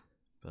shame.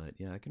 But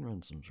yeah, I can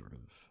run some sort of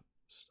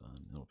stun.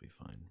 It'll be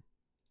fine.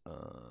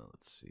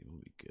 Let's see,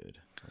 we'll be good.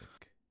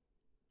 Like,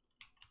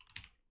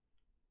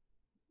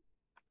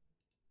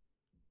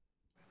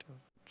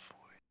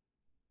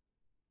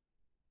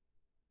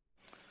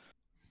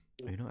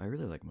 you know, I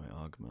really like my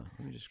Ogma.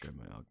 Let me just grab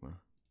my Ogma.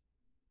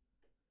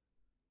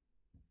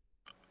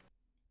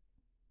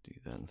 Do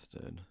that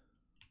instead.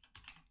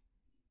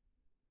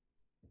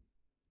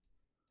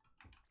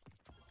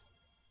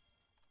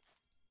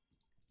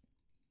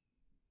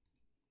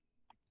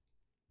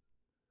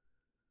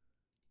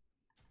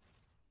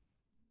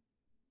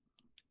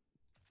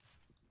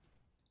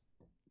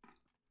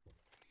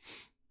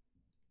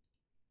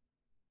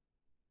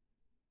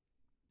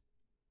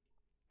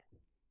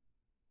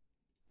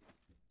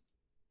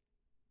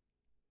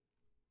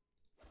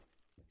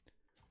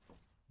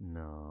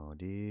 No,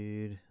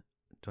 dude.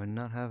 Do I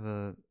not have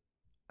a...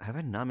 Have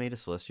I not made a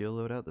Celestial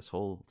loadout this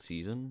whole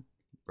season?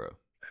 Bro.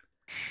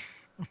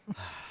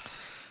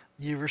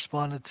 You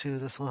responded to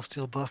the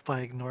Celestial buff by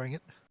ignoring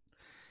it.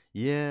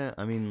 Yeah,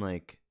 I mean,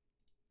 like...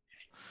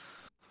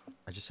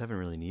 I just haven't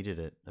really needed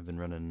it. I've been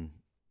running...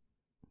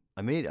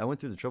 I went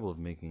through the trouble of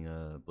making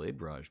a Blade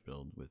Barrage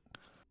build with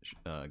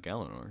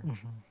Galanor.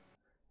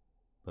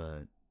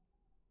 But...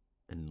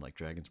 And, like,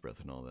 Dragon's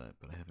Breath and all that.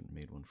 But I haven't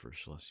made one for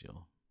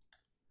Celestial.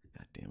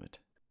 God damn it.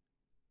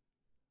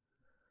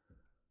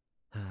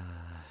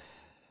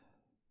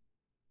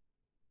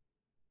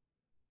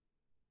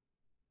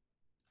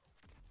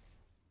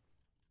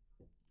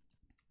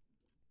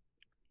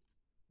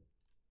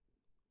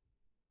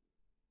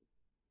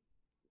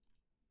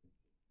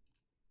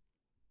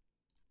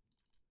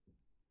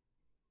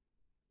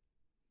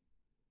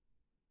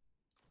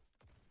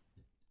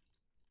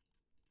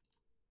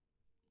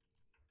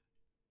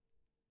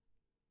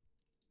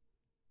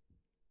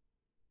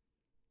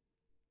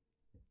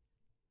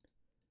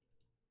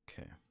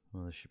 Okay,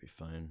 well, this should be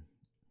fine.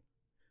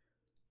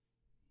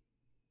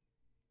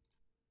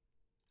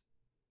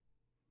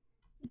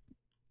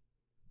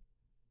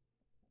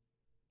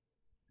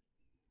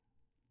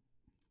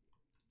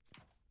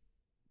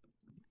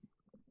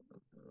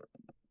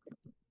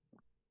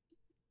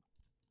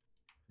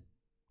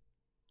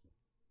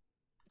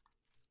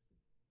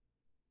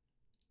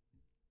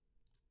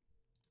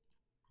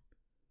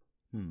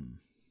 Hmm.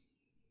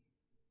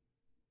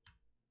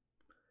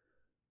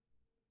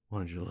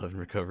 111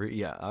 recovery.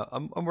 Yeah,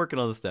 I'm working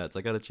on the stats.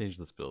 I gotta change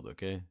this build,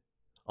 okay?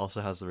 Also,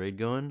 how's the raid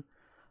going?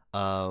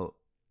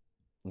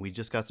 We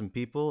just got some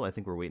people. I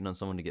think we're waiting on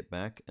someone to get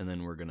back, and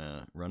then we're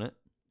gonna run it.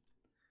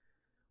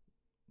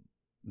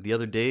 The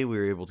other day, we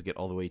were able to get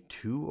all the way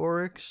to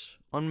Oryx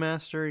on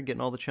Master,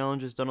 getting all the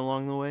challenges done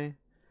along the way.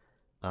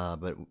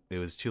 But it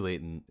was too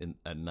late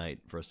at night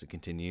for us to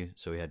continue,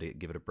 so we had to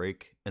give it a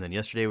break. And then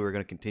yesterday, we were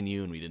gonna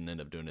continue, and we didn't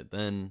end up doing it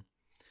then.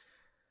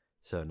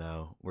 So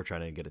now we're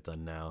trying to get it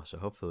done now. So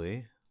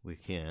hopefully we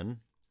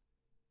can.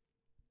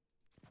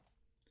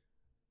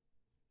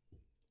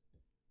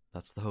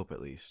 That's the hope, at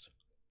least.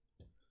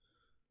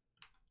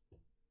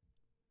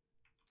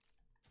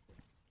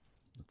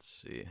 Let's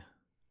see.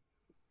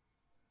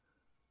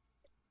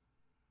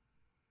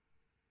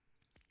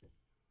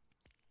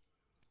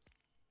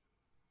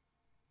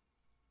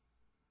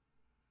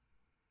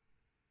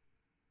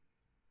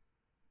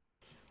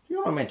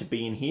 You're not meant to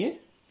be in here.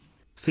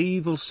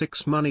 Thievel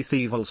 6 money,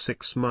 Thievel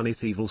 6 money,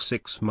 Thievel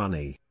 6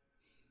 money.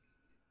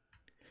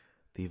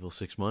 Thievel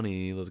 6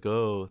 money, let's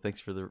go. Thanks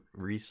for the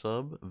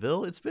resub.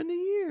 Vil, it's been a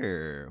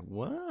year.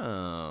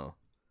 Wow.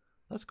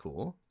 That's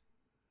cool.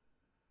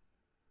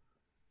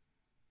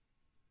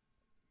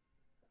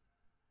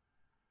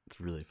 It's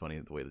really funny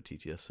the way the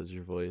TTS says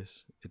your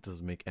voice. It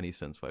doesn't make any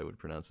sense why I would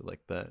pronounce it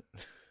like that.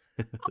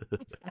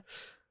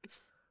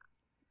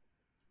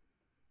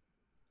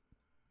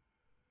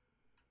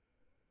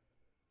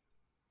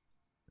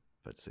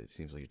 But it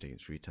seems like you're taking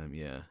free time.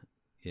 Yeah.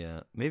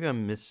 Yeah. Maybe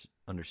I'm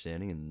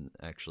misunderstanding and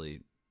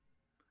actually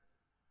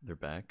they're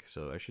back,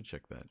 so I should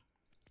check that.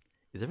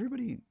 Is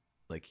everybody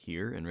like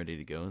here and ready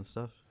to go and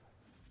stuff?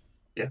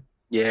 Yeah.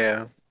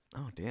 Yeah.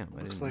 Oh damn,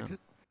 I Looks didn't like know. it.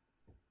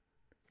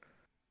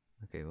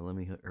 Okay, well let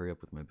me hurry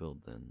up with my build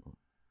then.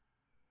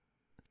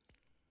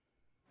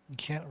 You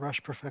can't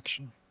rush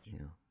perfection.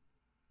 Yeah.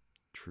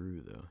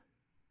 True though.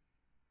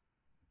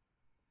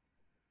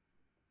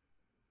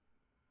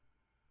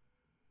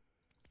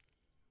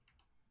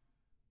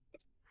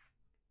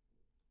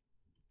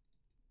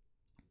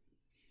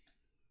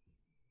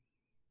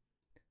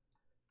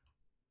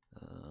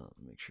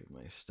 Make sure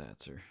my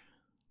stats are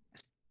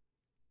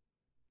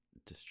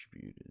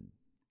distributed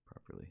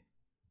properly.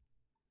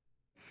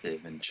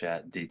 Dave in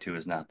chat, D2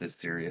 is not this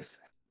serious.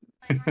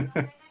 Turn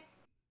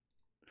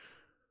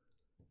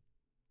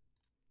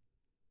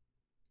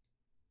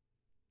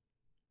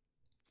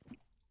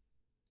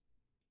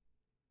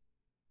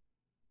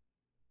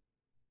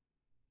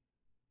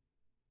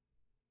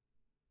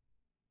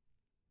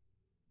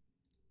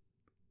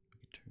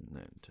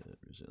that into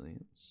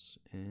resilience,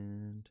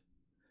 and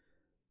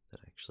that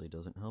actually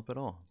doesn't help at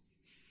all.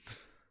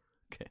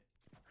 Okay.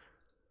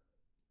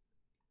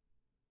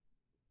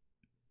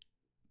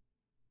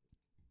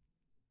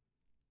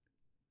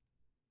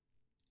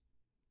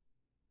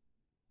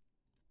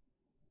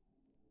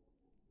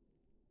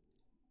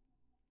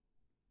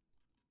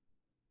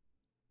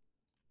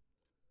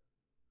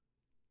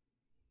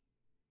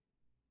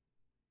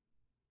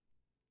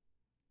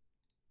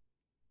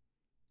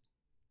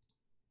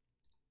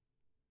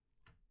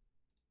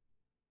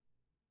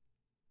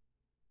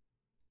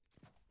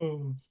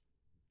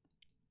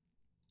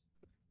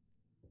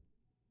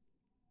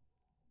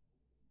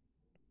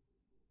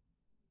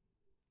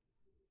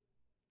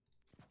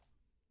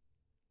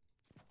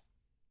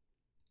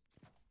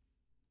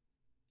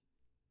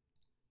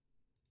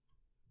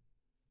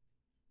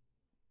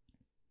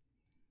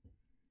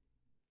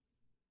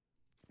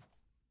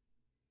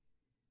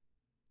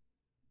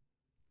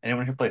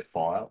 Anyone who played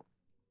Fallout?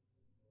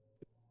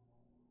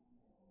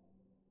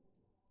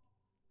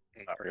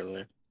 Not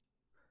really.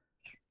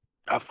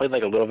 I've played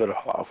like a little bit of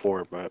Fallout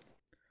 4, but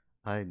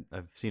I've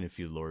seen a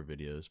few lore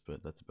videos,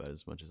 but that's about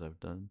as much as I've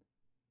done.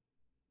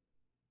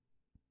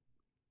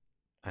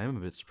 I am a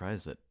bit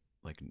surprised that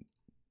like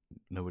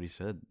nobody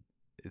said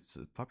it's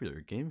a popular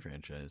game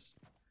franchise.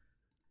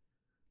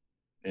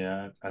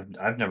 Yeah,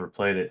 I've never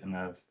played it, and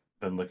I've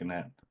been looking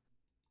at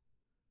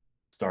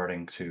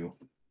starting to.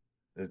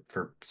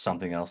 for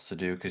something else to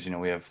do because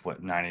we have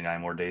what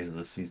 99 more days of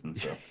the season.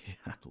 So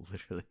Yeah,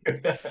 literally.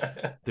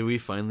 Did we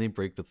finally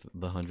break the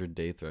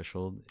 100-day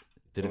threshold?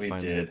 Did it We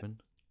finally did. happen?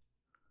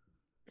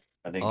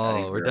 I think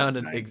We're down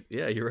to nine.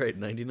 yeah, you're right,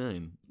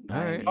 99. All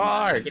right.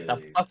 Car, get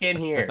the fuck in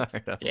here. All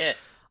right, Shit.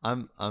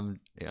 I'm on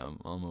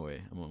my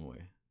way. I'm on my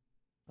way.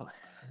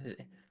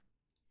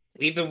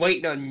 We've been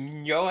waiting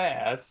on your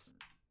ass.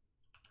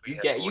 You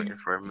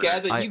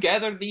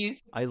gather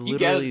these. I You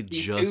gathered literally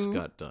these just two?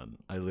 got done.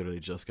 I literally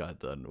just got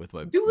done with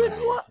my Doing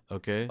build. what?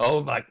 Okay.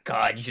 Oh my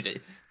god,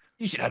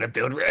 you should have a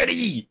build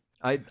ready.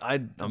 I'm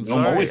Gnome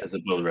sorry. always has a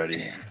build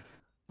ready.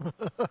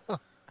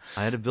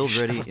 I had a build You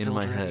should ready have a in build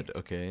my ready. head.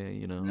 Okay,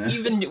 you know.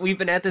 We've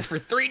been at this for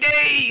 3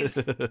 days.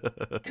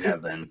 Yeah,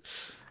 then.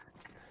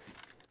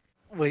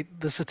 Wait,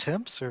 this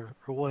attempts or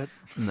what?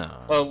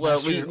 No. Well,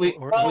 Master we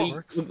or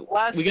works.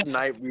 Last We got-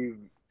 night we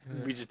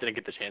just didn't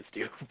get the chance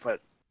to,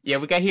 but Yeah,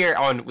 we got here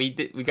on we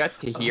got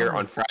to here Oh.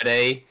 on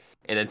Friday,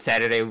 and then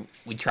Saturday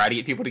we tried to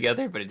get people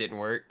together, but it didn't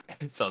work.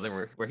 So then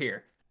we're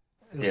here.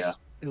 It was, Yeah.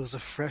 It was a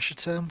fresh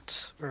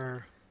attempt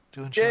or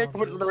doing yeah, challenges?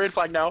 put it on the red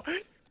flag now.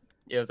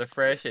 Yeah, it was a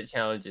fresh at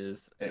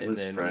challenges, It and was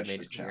then fresh we made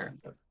as it here.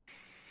 challenge.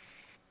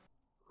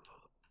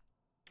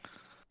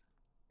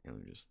 Yeah,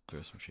 let me just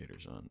throw some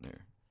shaders on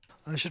there.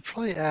 I should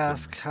probably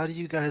ask, how do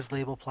you guys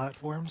label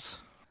platforms?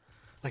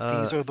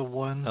 Like these are the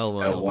ones,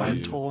 L1,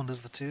 L1. Toland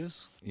is the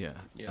twos? Yeah.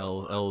 Yeah.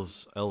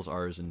 L's,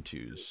 R's, and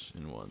 2s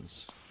and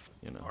 1s.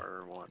 You know.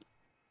 R1.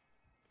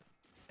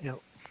 Yep.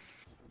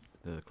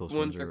 The close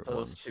Ones ones are are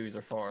close, 1s. twos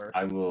are far.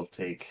 I will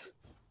take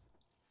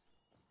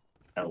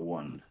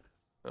L1.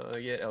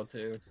 Get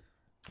L2.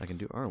 I can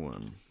do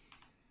R1.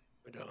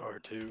 I got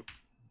R2.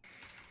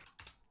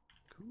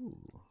 Cool.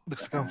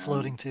 Looks like I'm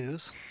floating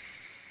twos.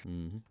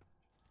 hmm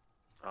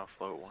I'll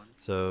float one.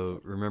 So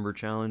remember,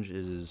 challenge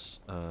is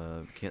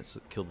can't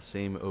kill the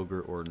same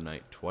ogre or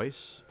knight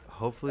twice.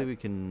 Hopefully we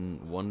can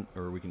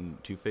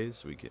two phase.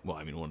 So we can. Well,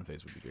 I mean one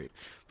phase would be great,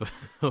 but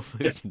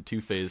hopefully we can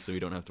two phase so we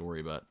don't have to worry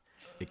about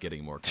it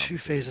getting more complicated. Two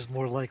phases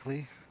more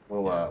likely.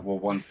 We'll Yeah.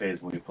 one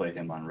phase when we play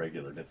him on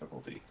regular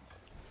difficulty.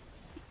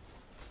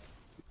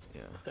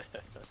 Yeah.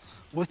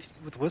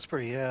 With Whisper,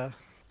 yeah.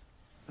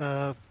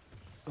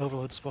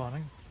 Overload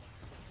spawning.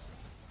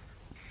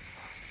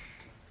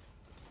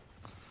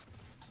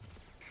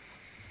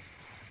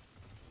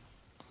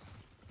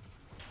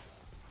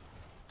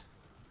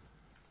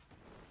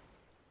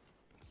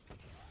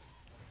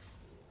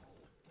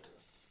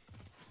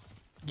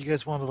 You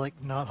guys want to like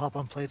not hop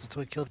on plates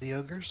until we kill the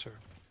ogres, or?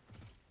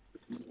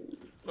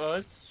 Well,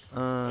 it's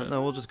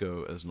No, we'll just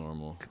go as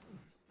normal.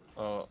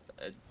 well,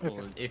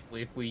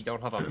 if we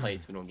don't have our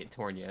plates, we don't get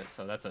torn yet.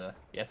 So that's a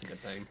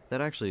good thing.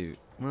 That actually,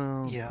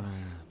 well, Yeah.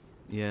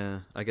 Yeah,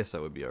 I guess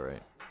that would be all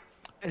right.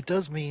 It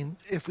does mean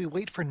if we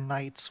wait for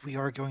knights, we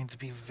are going to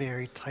be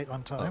very tight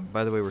on time.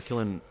 By the way, we're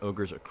killing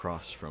ogres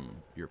across from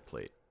your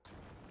plate.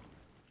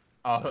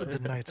 Oh, The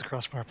knights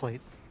across from our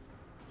plate.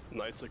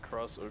 Knights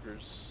across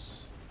ogres.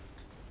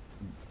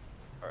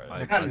 I-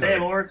 Alright. God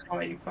damn, orcs!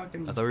 Why you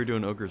fucking? I thought we were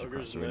doing ogres Ogres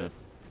across the arena. net.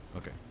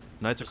 Okay.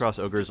 Knights Just- across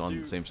ogres just on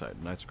do- the same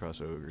side. Knights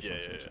across ogres Yeah, on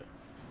the yeah, same yeah.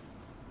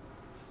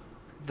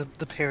 side.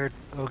 The paired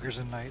ogres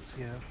and knights,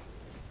 yeah.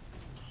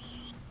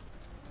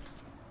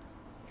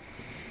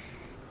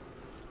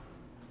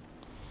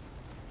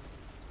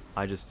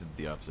 I just did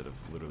the opposite of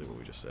literally what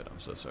we just said. I'm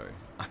so sorry.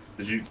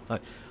 Did you?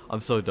 I'm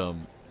so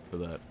dumb for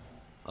that.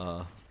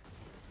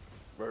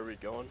 Where are we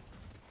going?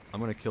 I'm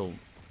gonna kill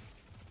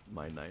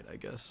my knight, I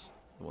guess.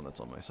 The one that's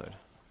on my side.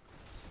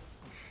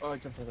 oh, I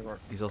jumped on the rock.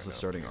 He's also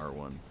starting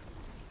R1.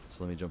 So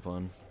let me jump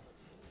on.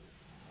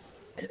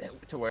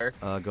 To where?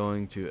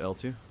 Going to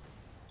L2.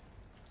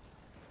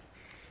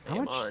 How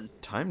Am much on.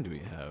 time do we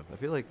have? I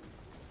feel like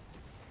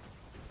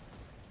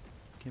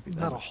can't be that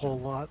Not a much whole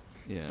time. lot.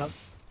 Yeah. About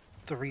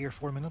 3 or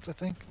 4 minutes, I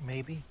think,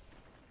 maybe.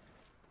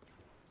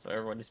 So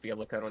everyone just be able to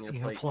look out on your You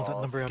can plate. pull that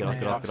number out Get of off, my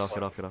get off, ass. get off,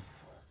 get off, get off.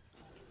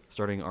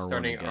 Starting R1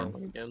 Starting again.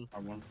 R1 again.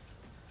 R1.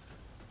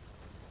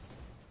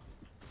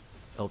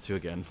 L2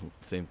 again.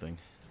 Same thing.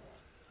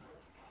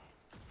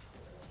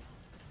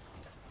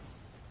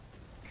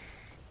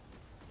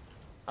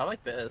 I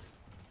like this.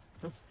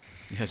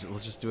 Yeah,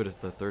 let's just do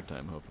it the third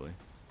time, hopefully.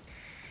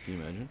 Can you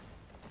imagine?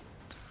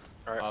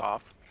 Alright, Up.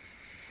 off.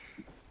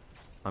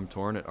 I'm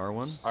torn at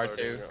R1.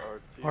 R2.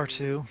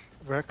 R2,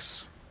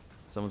 Rex.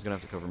 Someone's gonna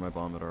have to cover my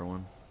bomb at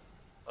R1.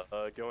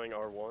 Going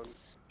R1.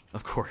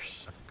 Of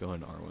course.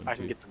 Going R1. I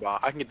can too. get the bomb.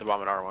 I can get the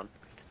bomb at R1.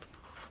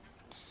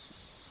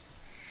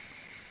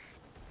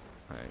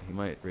 Alright, he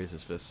might raise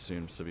his fist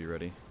soon, so be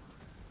ready.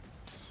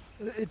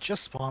 It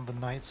just spawned the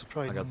knight, so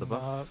probably I got the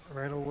buff. not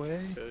right away.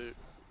 Okay.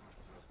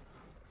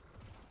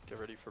 Get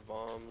ready for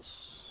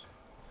bombs.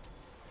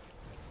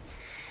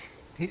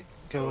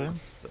 Go in.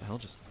 What the hell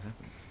just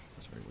happened?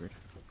 That's very weird.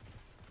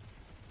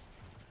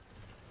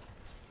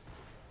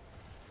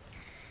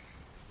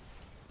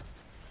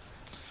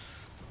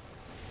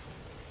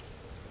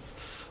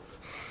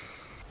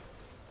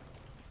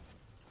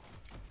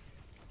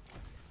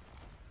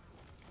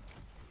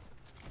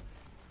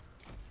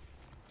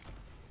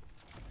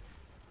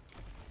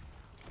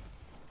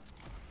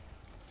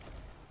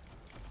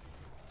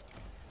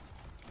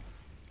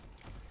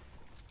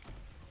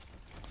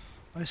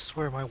 I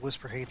swear my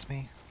whisper hates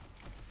me.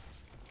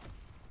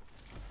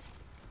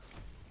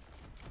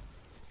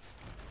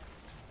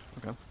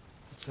 Okay.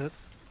 That's it.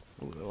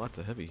 Ooh, lots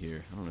of heavy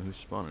here. I don't know who's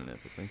spawning it,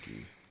 but thank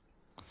you.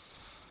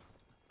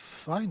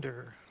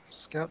 Finder.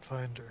 Scout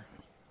finder.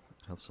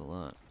 Helps a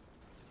lot.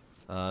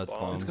 It's Bombs.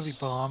 bombs. It's gonna be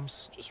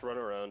bombs. Just run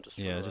around. Just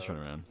Yeah, run just around.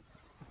 run around.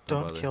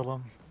 Don't bother. kill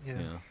them. Yeah.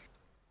 Yeah.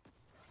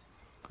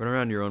 Run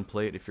around your own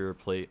plate if you're a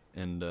plate,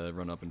 and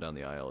run up and down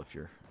the aisle if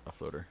you're a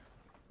floater.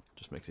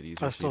 Just makes it easier. I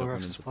so you still don't run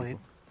rest into plate.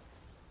 people.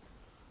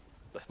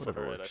 That's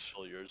Whatever alright. I works.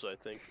 stole yours, I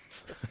think.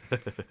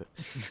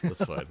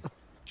 That's fine.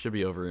 Should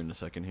be over in a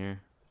second here.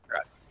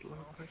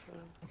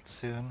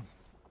 Soon.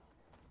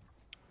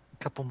 A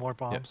couple more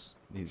bombs.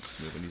 He's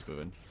moving. He's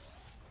moving.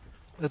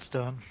 It's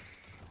done.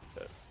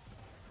 Okay.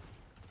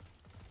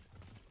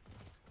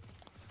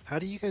 How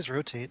do you guys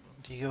rotate?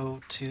 Do you go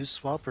to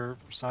swap or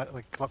side,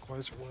 like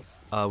clockwise or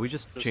what? We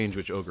just change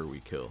which ogre we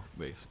kill,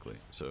 basically.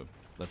 So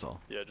that's all.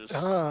 Yeah, just.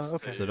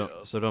 Okay.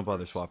 So don't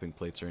bother swapping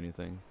plates or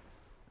anything.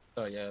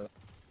 Oh yeah.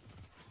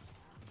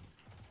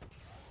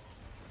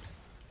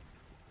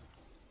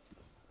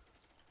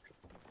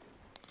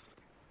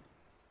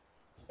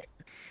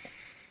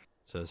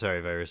 So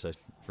sorry, Virus,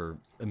 for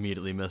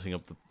immediately messing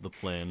up the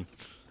plan.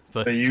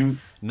 But So you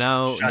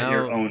now shot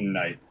your own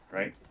knight,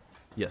 right?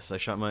 Yes, I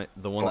shot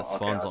the one Well, that okay,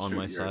 spawns I'll on shoot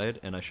my yours. side,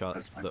 and I shot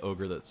That's fine. the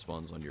ogre that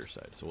spawns on your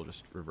side. So we'll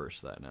just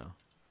reverse that now.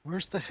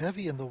 Where's the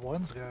heavy and the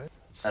ones, guys?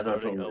 I thought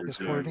Starting what we were Is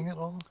doing. hoarding it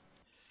all?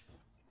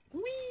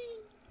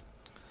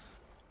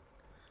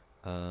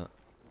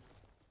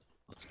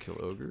 Let's kill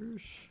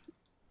ogres.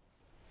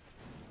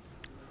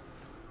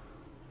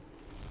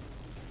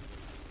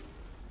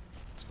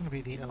 It's gonna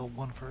be the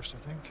L1 first, I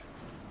think.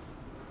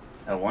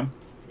 L1?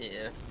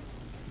 Yeah.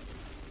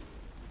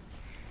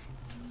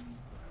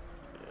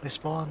 They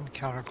spawn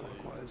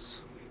counterclockwise.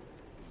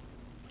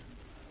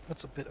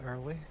 That's a bit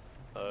early.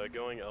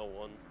 Going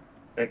L1.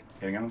 Okay,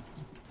 getting on.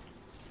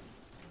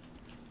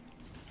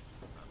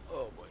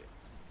 Oh boy.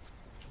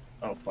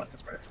 Oh, fuck,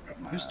 that's right. I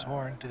forgot my- Who's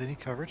torn? Do they need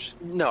coverage?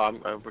 No,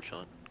 we're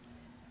chilling.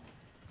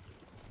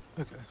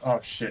 Okay. Oh,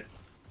 shit.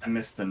 I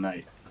missed the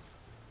knight.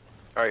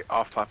 Alright,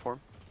 off platform.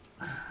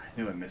 I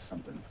knew I missed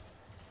something.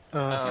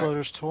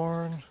 Floater's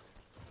torn.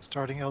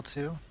 Starting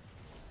L2.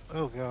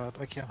 Oh god,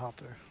 I can't hop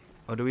there.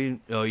 Oh, do we?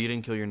 Oh, you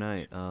didn't kill your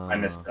knight. I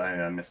missed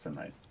the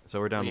knight. So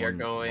we're down We are one.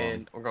 going.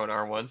 bomb. We're going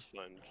R1s. It's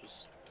fine.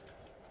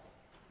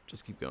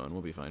 Just keep going.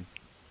 We'll be fine.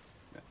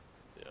 Yeah.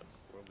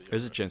 We'll be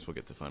There's a alright. chance we'll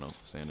get to final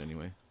stand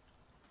anyway.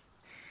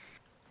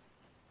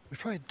 We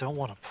probably don't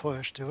want to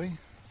push, do we?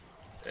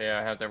 Yeah,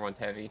 I have everyone's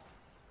heavy.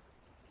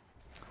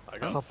 I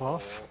got Hop full.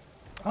 off.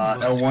 I'm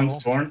mostly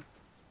L1's full.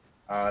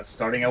 torn.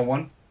 Starting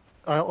L1.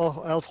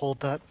 I'll hold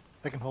that.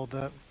 I can hold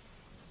that.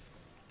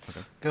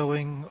 Okay.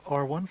 Going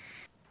R1.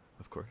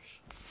 Of course.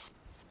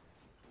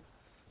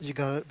 You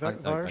got it, I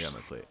Virus? got my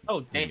plate. Oh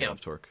You can get damn!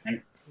 off torque.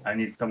 I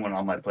need someone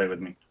on my play with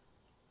me.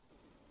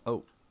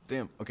 Oh,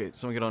 damn. Okay,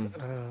 someone get on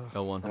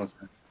L1.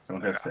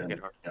 Someone I has can to. get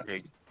Yeah.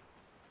 okay.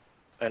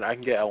 And I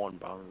can get L1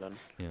 bomb then.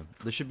 Yeah,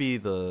 this should be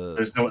the.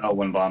 There's no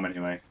L1 bomb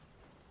anyway.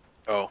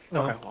 Oh,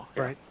 Oh, okay. Well,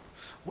 yeah. right.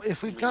 Well,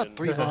 if we've We got can-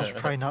 3 bombs,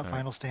 probably not Alright.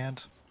 final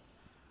stand.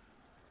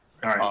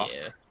 Alright,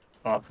 Yeah.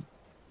 up.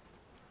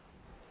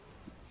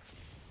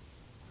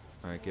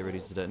 All right, get ready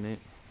to detonate.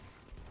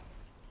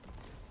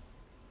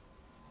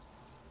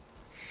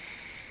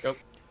 Go.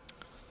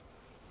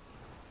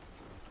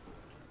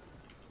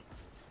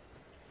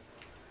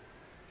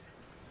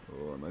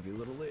 Oh, I might be a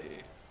little late.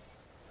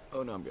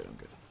 Oh no, I'm good. I'm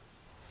good.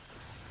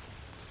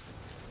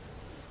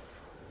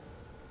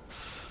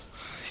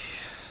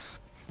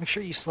 Make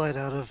sure you slide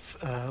out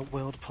of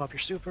Will to pop your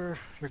super,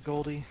 your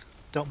Goldie.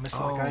 Don't miss it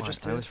like I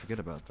just I always did. forget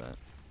about that.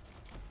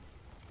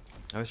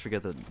 I always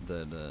forget that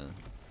the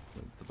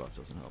buff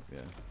doesn't help.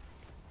 Yeah.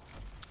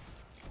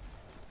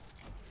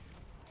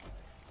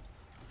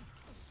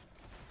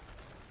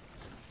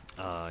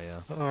 Yeah.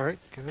 Alright,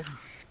 good.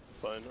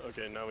 Fine.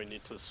 Okay, now we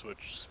need to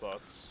switch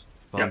spots.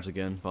 Bombs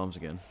again. Bombs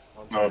again.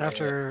 Oh,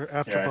 After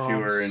yeah, bombs, if you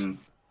were in.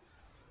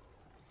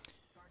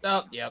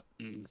 Oh, yep.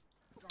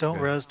 don't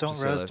Okay, res, don't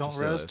just res, alive, don't just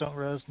res, alive. don't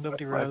res,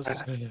 nobody That's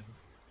res. my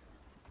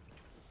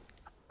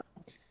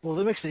Well,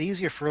 that makes it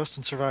easier for us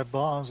to survive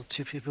bombs with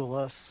 2 people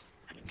less.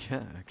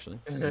 Yeah, actually.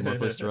 More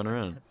place to run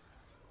around.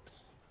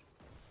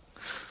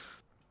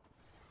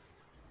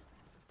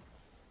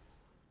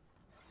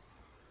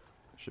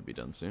 Should be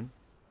done soon.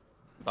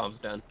 Bomb's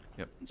done.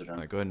 Yep.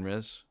 Alright, go ahead and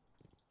res.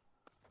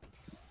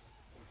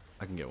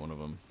 I can get one of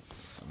them.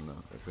 I don't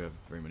know if we have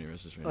very many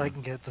reses right I now.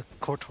 can get the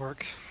core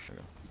torque. There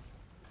we go.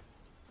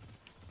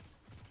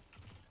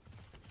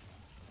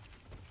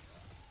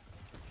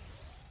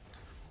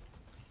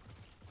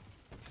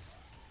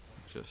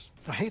 Just,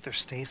 I hate their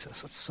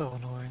stasis. That's so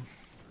annoying.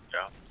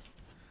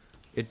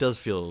 it does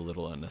feel a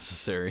little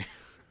unnecessary.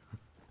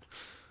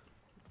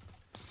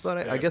 But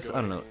I Yeah, guess, I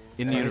don't know.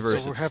 In the Alright, so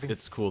universe, we're having-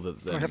 it's cool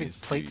that the we're having enemies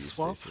do plate use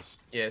swap? stasis.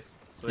 Yes.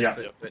 Switch, Yeah.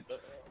 switch, switch.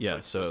 Yeah,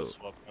 Like, so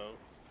swap out.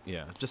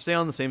 yeah, just stay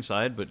on the same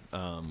side, but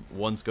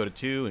ones go to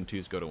 2 and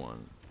 2s go to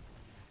 1.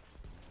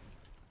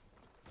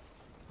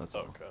 That's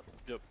all. Okay.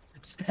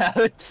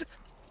 Savage.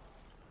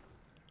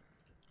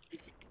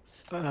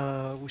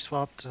 We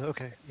swapped.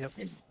 Okay, yep.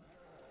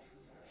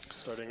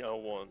 Starting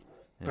L1.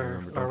 Yeah, Or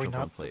remember, are don't we jump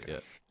on not? plate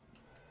yet.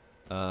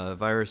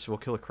 Virus, we'll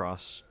kill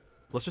across.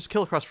 Let's just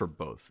kill across for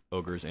both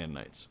ogres and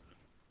knights.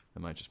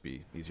 It might just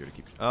be easier to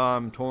keep.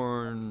 I'm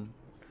torn.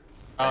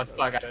 Oh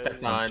fuck! I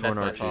stepped on. That's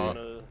torn my R2. fault.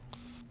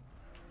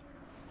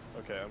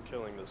 Okay, I'm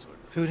killing this one.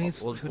 Who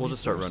needs? We'll who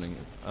just start needs running.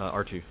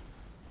 R2.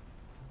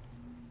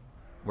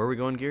 Where are we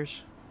going,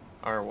 Gears?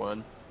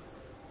 R1.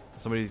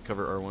 Somebody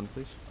cover R1,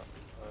 please.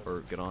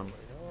 Or get on.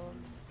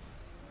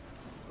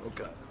 Oh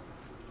god.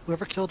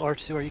 Whoever killed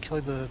R2, are you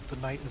killing the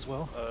knight as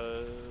well?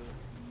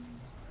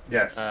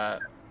 Yes. Uh,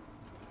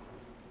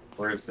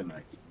 Where is the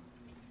knight?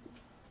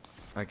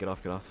 Alright, get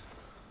off, get off.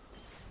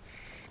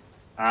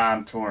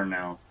 I'm torn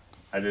now.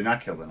 I did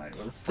not kill the knight.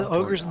 Where The fuck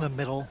ogre's was in the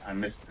middle. I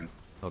missed him.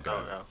 Oh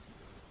god. Oh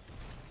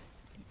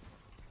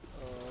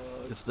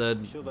It's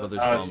dead, Kill but that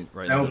there's a thing.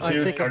 bomb right L2. in I the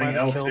middle. think I starting might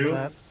have killed L2?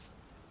 that.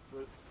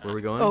 Where are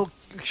we going? Oh,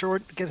 sure,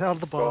 get out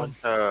of the bomb.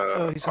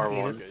 Oh, he's gonna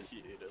eat R1. it. Okay, he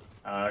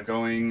ate it.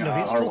 Going No,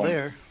 he's still R1.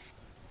 there.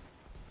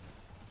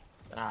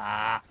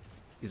 ah.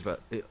 He's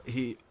about.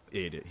 He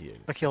ate it. He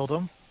ate I killed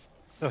him.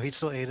 Oh, he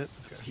still ate it.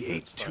 it. He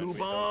ate That's fine, two we don't-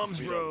 bombs,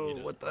 we don't bro. need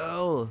it. What the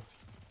hell?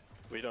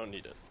 We don't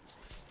need it.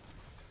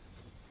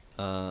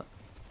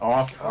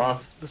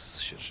 Off. This is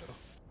a shit show.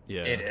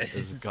 Yeah, It This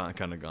is. is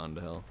kind of gone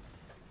to hell.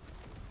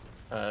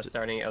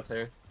 Starting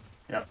L2.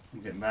 Yep,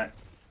 I'm getting back.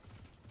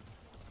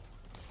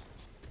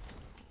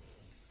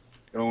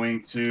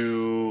 Going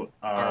to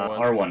R1.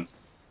 R1.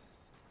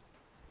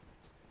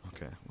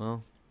 Okay,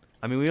 well,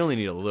 I mean, we only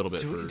need a little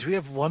bit Do for. we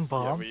have one Yeah,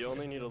 bomb? we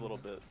only need a little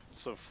bit.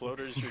 So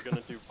floaters, you're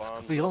gonna do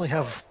bombs. We on only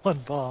have top. one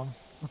bomb.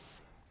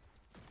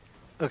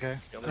 Okay.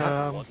 You only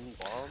have one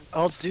bomb.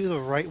 I'll do the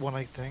right one,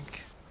 I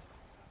think.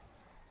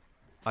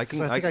 I 'Cause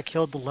can. I think I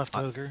killed the left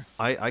ogre.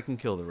 I can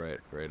kill the right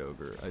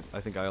ogre.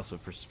 I think I also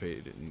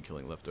participated in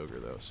killing left ogre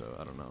though, so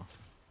I don't know.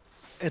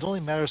 It only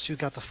matters who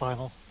got the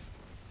final.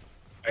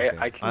 Okay.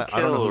 I can I don't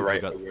know kill who the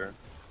right got- ogre.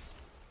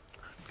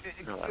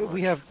 Not that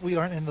We much. we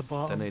aren't in the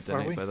bomb. Detonate, are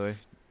we? detonate. By the way.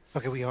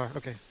 Okay, we are.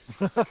 Okay.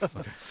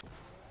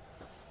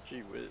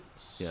 Gee whiz.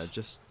 Yeah,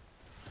 just.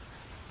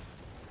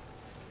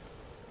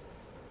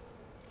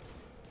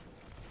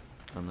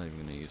 I'm not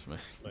even gonna use my.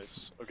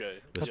 Nice. Okay.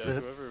 That's yeah,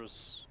 it. whoever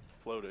was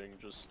floating,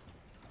 just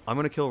I'm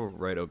gonna kill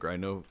right ogre. I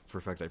know for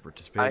a fact I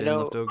participated I in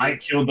know- left ogre. I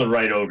killed the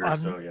right ogre, I'm-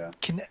 so yeah.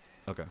 Can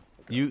Okay.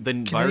 You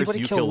then Can virus. anybody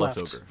You kill kill left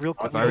left? ogre. Real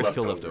quick. Virus left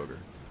kill left ogre.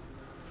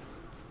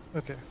 ogre.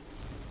 Okay.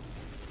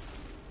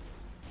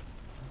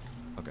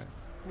 Okay.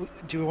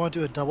 Do we want to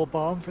do a double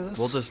bomb for this?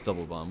 We'll just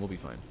double bomb. We'll be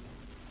fine.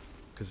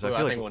 Because Ooh, I I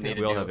feel think we'll need like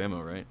to we all do have it.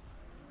 ammo, right?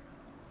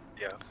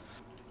 Yeah.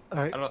 All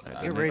right. I don't.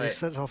 Get ready to wait.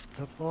 set off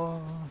the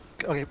bomb.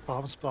 Okay,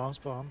 bombs, bombs,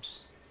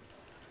 bombs.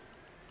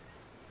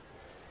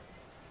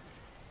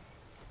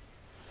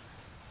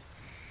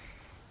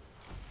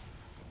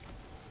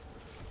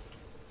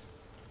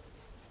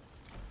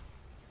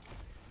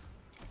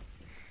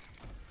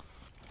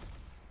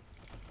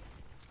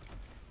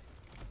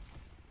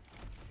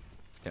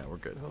 Yeah, we're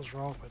good. What the hell's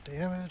wrong with my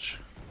damage?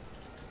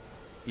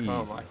 Easy.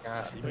 Oh my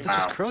god. If this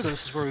was Crota,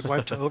 this is where we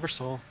wiped to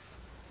Oversoul.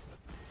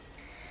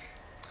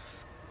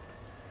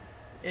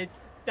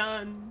 It's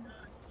done.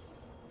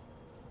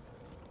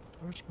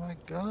 Where's my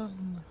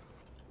gun?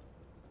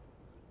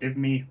 Give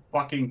me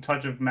fucking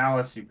touch of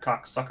malice, you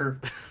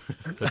cocksucker.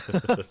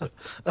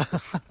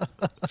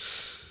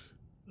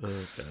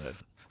 Oh god.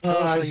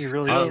 Oh, so you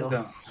really I'll-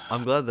 feel.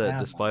 I'm glad that Yeah.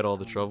 despite all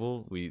the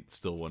trouble, we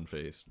still won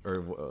phase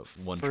or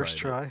one First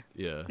try. try.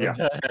 Yeah. Yeah.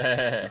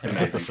 The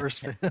Amazing.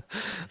 first. It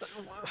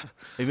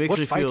makes What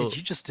me fight feel. did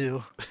you just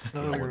do?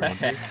 No, Like, we're- one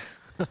phase?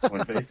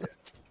 One face.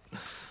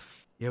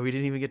 Yeah, we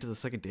didn't even get to the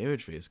second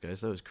damage phase,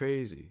 guys. That was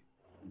crazy.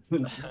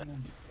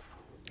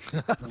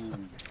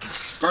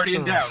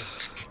 Guardian Oh. down.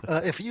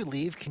 If you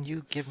leave, can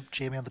you give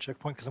Jamie on the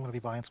checkpoint? Because I'm going to be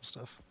buying some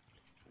stuff.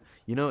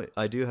 You know,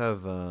 I do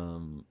have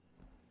the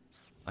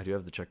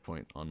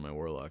checkpoint on my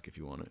warlock if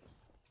you want it.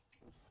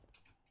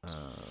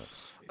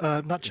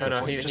 Not No,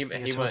 checkpoint, no, just the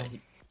he totem.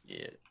 went.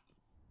 Yeah.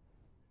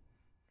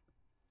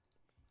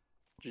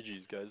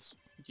 GG's, guys.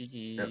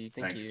 GG. Yep, thank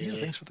thanks. you.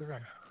 Yeah, thanks for the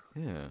run.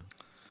 Yeah.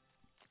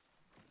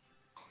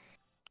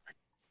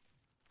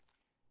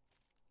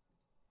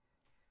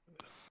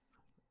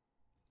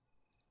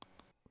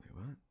 Wait,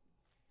 what? I'm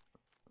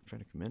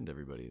trying to commend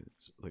everybody.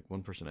 There's, like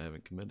one person I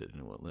haven't commended and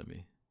it won't let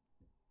me.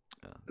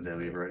 Did they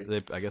leave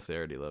already? I guess they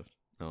already left.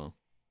 Oh.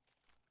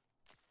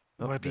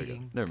 Am I there you go.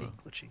 being, Never being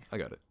mind. glitchy? I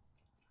got it.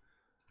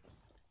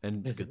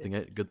 And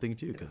good thing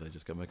too, because I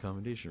just got my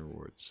commendation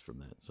rewards from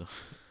that. So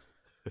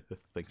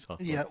thanks,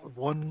 Hawthorne. Yeah,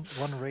 one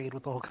raid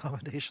with all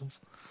commendations.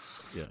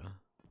 Yeah.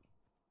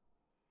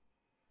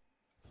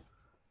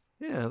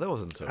 Yeah, that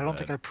wasn't so I don't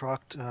bad. think I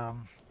procced.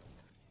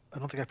 I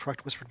don't think I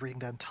procced Whispered Reading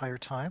that entire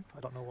time. I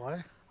don't know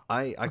why.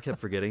 I kept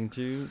forgetting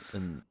to,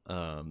 and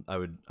I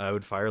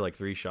would fire like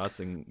 3 shots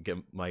and get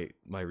my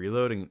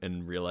reload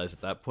and realize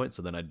at that point.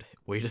 So then I'd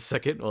wait a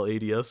second while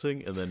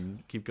ADSing and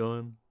then keep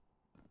going.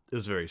 It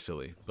was very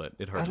silly, but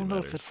it hardly I don't know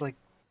mattered. if it's like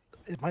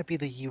it might be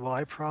the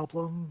UI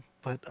problem,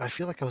 but I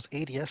feel like I was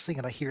ADSing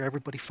and I hear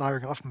everybody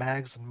firing off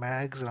mags,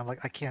 and I'm like,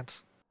 I can't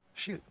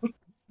shoot.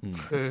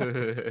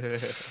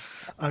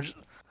 I'm just,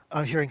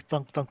 I'm hearing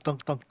thunk, thunk,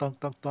 thunk, thunk, thunk,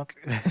 thunk, thunk.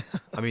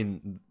 I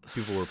mean,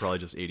 people were probably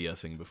just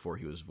ADSing before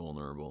he was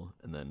vulnerable,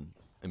 and then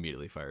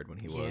immediately fired when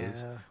he was,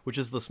 Yeah. which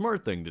is the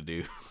smart thing to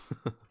do.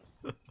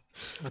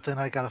 But then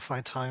I gotta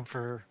find time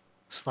for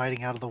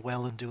sliding out of the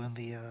well and doing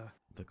the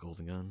The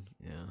golden gun,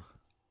 yeah.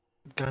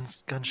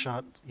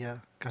 gunshot. Yeah,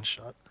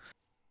 gunshot.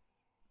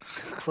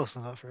 Close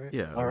enough, right?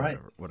 Yeah, All right.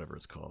 whatever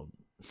it's called.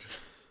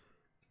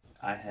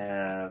 I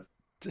have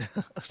So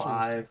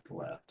 5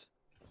 left.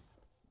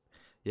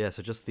 Yeah,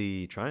 so just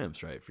the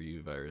triumphs, right, for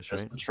you, Virus,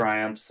 Just right? the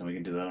triumphs, and we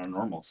can do that on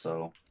normal.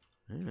 So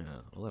Yeah,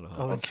 well, that'll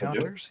Oh, help. Let's go do it.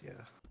 encounters? Yeah.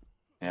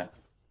 yeah,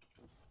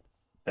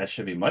 that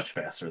should be much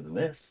faster than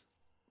this.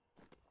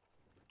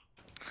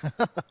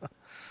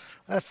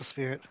 That's the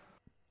spirit.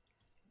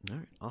 All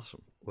right,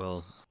 awesome.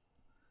 Well,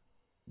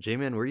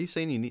 J-Man, were you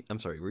saying you need? I'm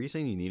sorry, were you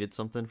saying you needed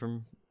something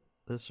from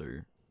this,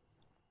 or?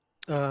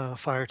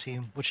 Fire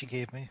team, which he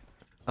gave me.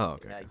 Oh,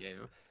 okay. Yeah, I gave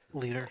him.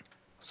 Leader.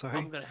 Sorry.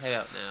 I'm gonna head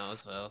out now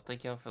as well.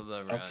 Thank y'all for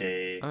the run.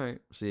 Okay. All right,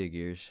 see you,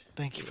 Gears.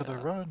 Thank you for the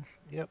Yeah. run.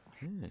 Yep.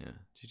 Yeah,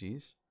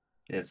 GG's.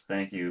 Yes,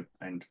 thank you.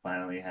 And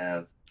finally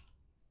have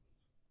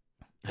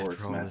Forest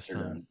After all this Master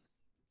time.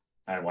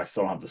 done. I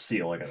still don't have the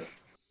seal.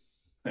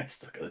 I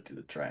still gotta do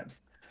the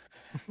triumphs.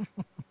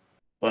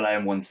 But I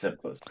am one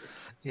step closer.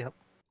 Yep.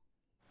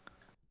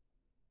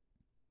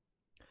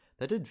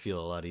 That did feel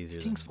a lot easier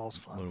King's than Fall's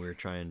fun. when we were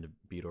trying to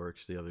beat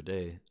orcs the other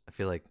day. I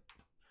feel like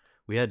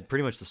we had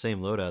pretty much the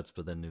same loadouts,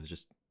 but then it was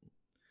just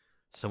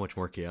so much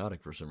more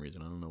chaotic for some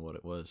reason. I don't know what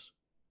it was.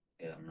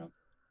 Yeah, I don't know.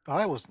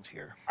 I wasn't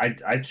here.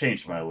 I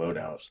changed my Well, that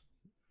loadout. helps.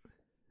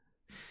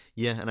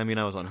 Yeah, and I mean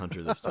I was on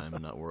Hunter this time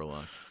and not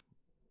Warlock,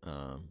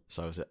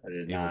 so I was I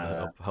did able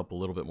not. to help a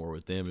little bit more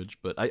with damage.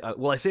 But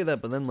I say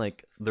that, but then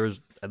like there's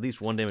at least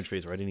one damage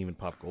phase where I didn't even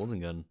pop Golden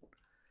Gun,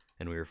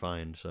 and we were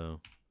fine. So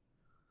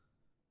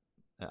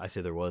I say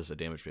there was a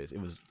damage phase.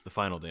 It was the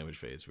final damage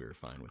phase. We were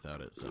fine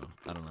without it. So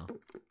I don't know.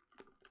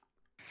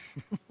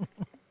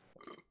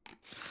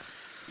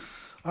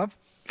 I'm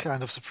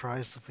kind of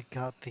surprised that we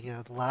got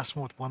the last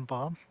one with one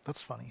bomb.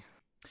 That's funny.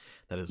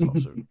 That is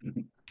also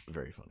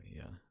very funny.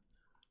 Yeah.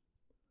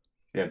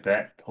 Yeah,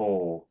 that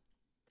whole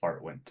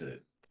part went to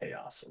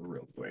chaos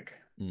real quick.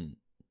 Mm.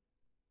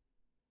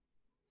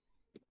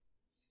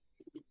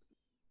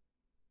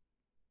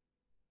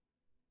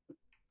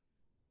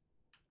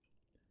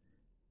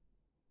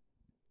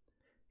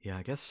 Yeah,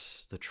 I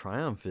guess the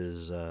triumph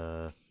is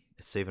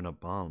it's saving up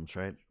bombs,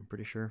 right? I'm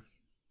pretty sure.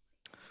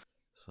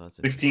 So that's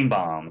 16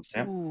 bombs.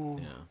 Yep. Ooh.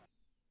 Yeah,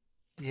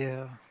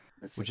 Yeah.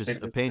 It's which the is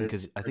same- a pain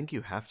it's- because I think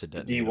you have to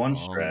the detonate a D1 bomb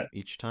strat.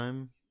 each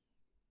time,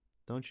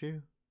 don't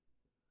you?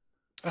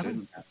 I don't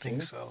Shouldn't have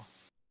think to. so.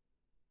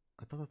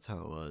 I thought that's how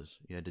it was.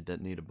 You had to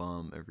detonate a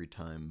bomb every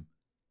time,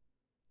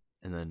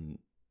 and then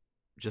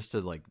just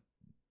to like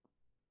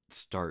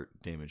start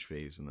damage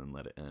phase and then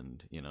let it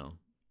end. You know,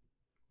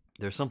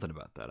 there's something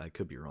about that. I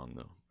could be wrong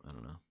though. I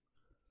don't know.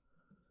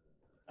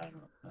 I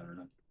don't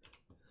know.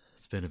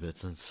 It's been a bit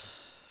since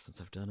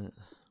I've done it.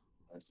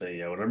 I say,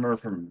 yeah, what I remember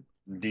from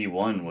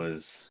D1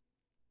 was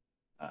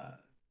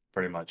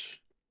pretty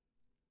much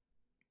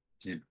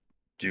you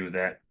do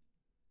that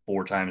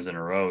 4 times in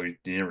a row. You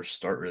never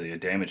start really a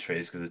damage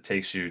phase because it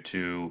takes you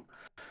to.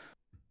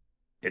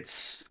 It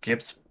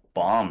skips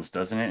bombs,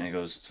 doesn't it? And it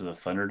goes to the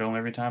Thunderdome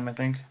every time, I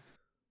think.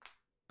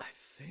 I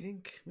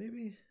think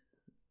maybe.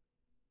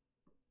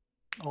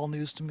 All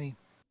news to me.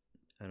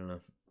 I don't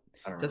know.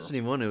 I don't remember. Destiny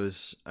 1, it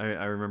was.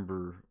 I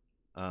remember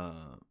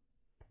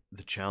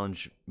the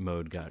challenge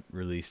mode got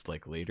released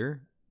like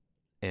later,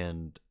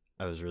 and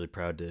I was really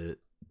proud to.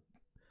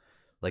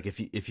 Like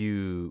if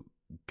you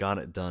got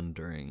it done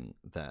during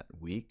that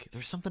week,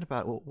 there's something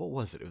about what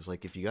was it? It was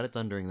like if you got it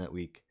done during that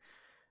week,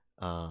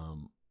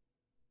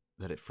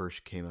 that it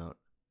first came out.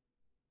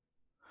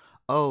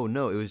 Oh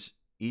no, it was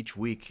each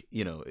week.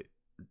 You know,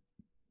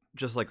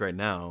 just like right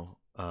now,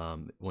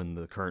 when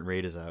the current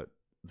raid is out,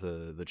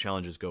 the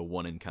challenges go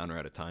one encounter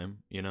at a time.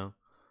 You know,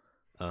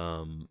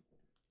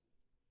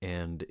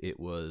 and it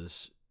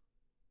was.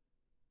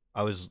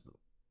 I was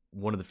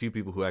one of the few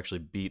people who actually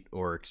beat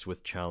orcs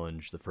with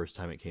challenge the first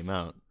time it came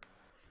out.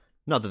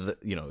 Not that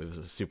it was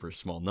a super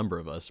small number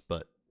of us,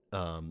 but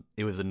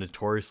it was a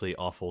notoriously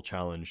awful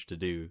challenge to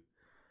do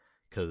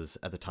because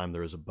at the time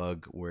there was a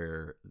bug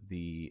where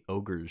the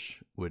ogres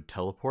would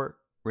teleport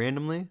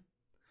randomly.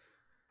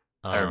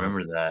 I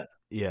remember that.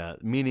 Yeah,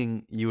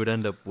 meaning you would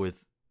end up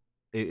with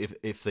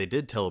if they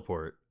did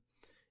teleport,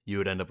 you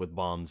would end up with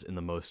bombs in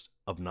the most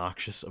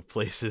obnoxious of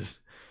places.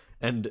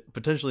 And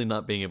potentially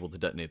not being able to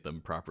detonate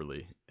them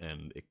properly,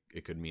 and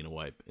it could mean a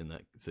wipe in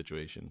that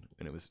situation.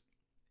 And it was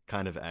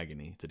kind of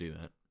agony to do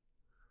that.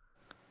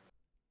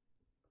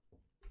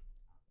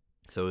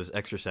 So it was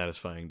extra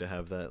satisfying to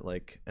have that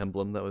like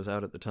emblem that was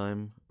out at the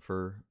time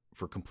for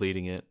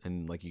completing it,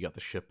 and like you got the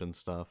ship and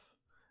stuff.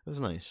 It was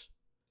nice.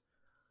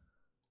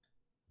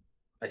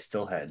 I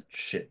still had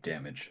shit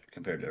damage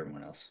compared to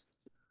everyone else.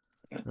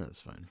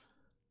 That's fine.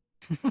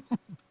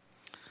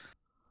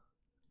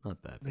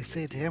 Not that. They big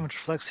say a deal. damage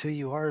reflects who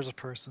you are as a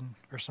person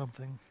or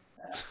something.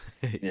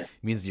 It Yeah.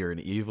 means you're an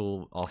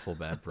evil, awful,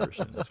 bad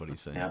person. That's what he's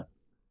saying. Yeah.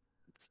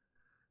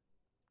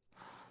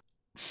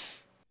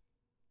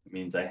 It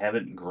means I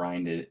haven't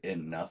grinded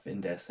enough in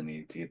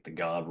Destiny to get the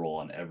god roll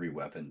on every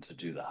weapon to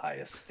do the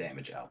highest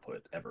damage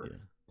output ever. Yeah.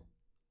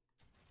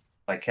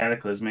 Like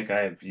Cataclysmic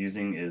I have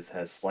using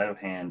has Sleight of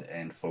Hand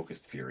and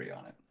Focused Fury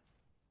on it.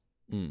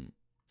 Mm.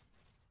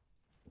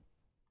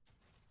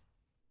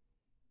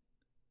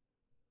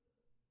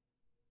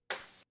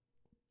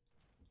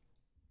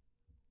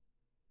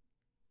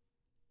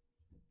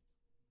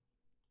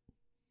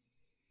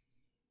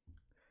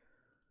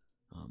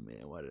 Oh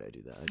man, why did I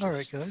do that? All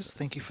right, guys.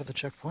 Thank you for the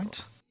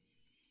checkpoint.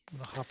 I'm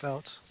gonna hop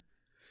out.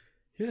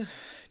 Yeah,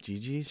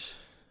 GG's.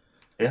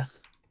 Yeah.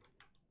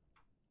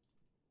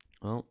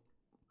 Well,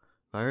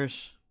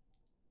 Virus.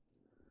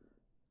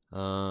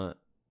 What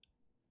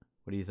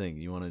do you think?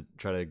 You want to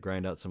try to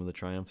grind out some of the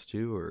triumphs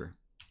too, or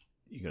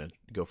you gonna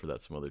go for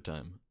that some other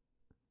time?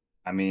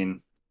 I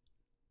mean,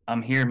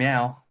 I'm here,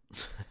 meow.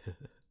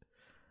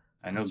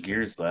 I know That's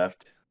Gears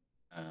left.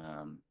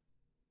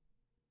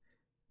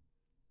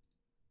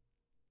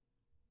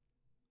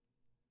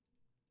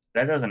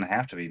 That doesn't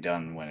have to be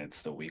done when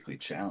it's the weekly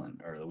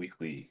challenge or the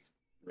weekly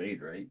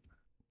raid, right?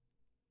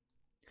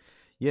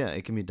 Yeah,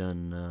 it can be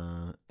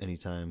done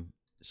anytime.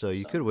 So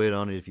you So- could wait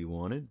on it if you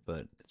wanted,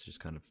 but it's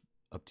just kind of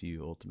up to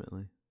you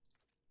ultimately.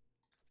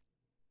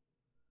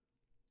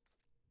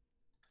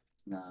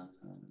 Nah,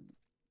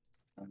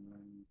 I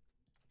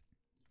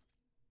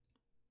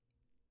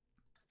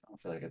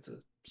don't feel like it's a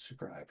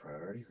super high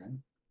priority, right?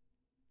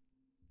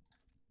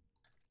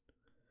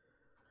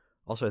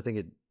 Also, I think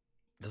it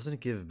doesn't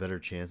it give better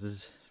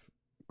chances,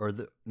 or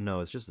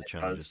no, it's just the It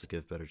challenges does. to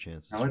give better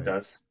chances. No, it right?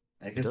 does.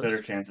 It gives does?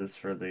 better chances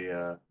for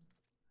the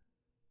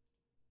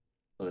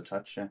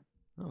touch. Yeah.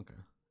 Oh, okay,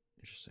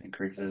 interesting.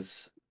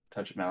 Increases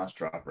touch malice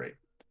drop rate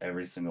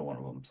every single one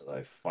of them. So I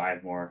have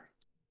 5 more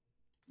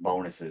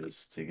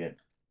bonuses to get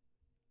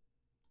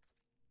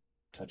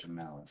touch of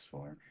malice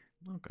for.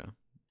 Okay.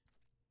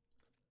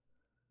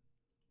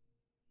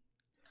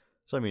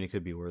 So I mean, it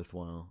could be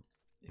worthwhile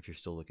if you're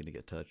still looking to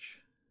get touch.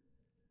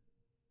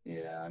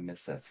 Yeah, I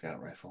missed that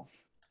scout rifle.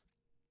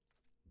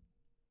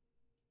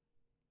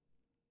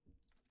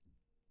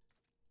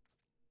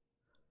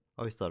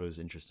 I always thought it was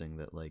interesting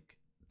that like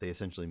they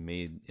essentially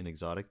made an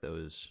exotic that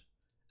was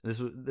this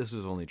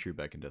was only true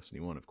back in Destiny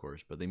 1, of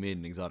course, but they made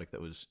an exotic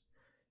that was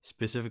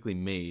specifically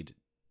made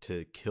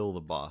to kill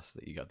the boss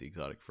that you got the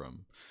exotic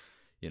from,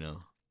 you know.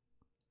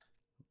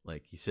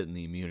 Like you sit in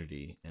the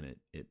immunity and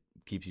it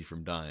keeps you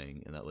from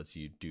dying, and that lets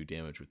you do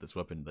damage with this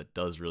weapon that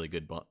does really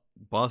good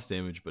boss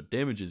damage but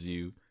damages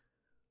you,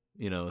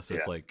 you know, so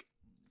it's like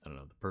I don't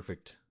know, the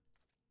perfect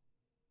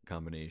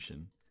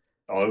combination.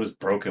 Oh, it was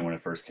broken when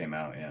it first came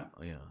out, yeah.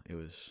 Oh, yeah, it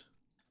was.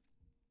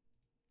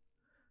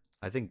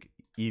 I think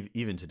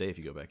even today, if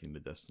you go back into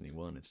Destiny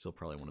 1, it's still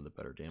probably one of the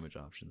better damage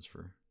options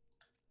for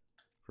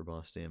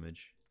boss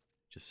damage.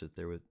 Just sit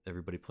there with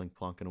everybody plink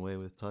plonking away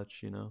with touch,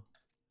 you know?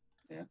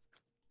 Yeah.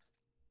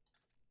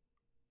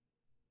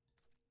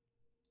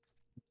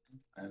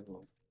 I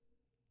will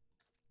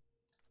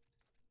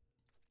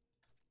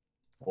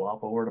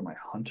flop over to my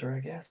hunter,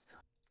 I guess.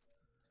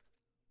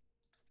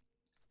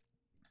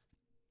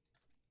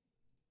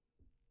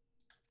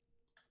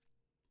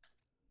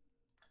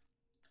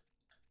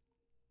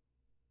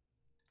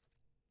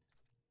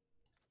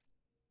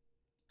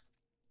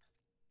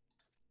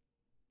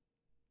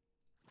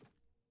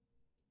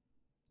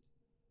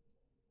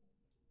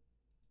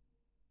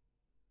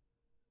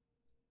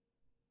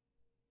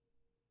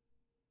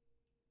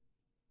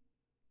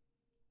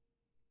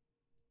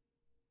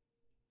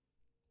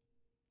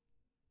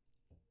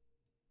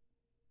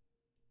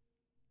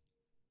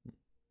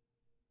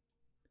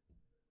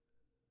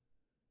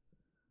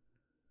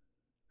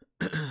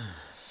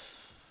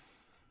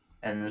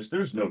 And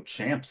there's no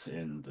champs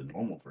in the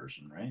normal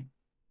version, right?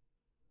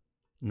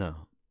 No,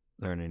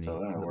 there aren't any. So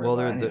I don't know Well,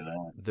 about any of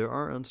that. there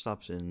are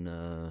unstops in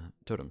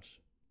totems,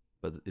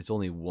 but it's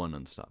only one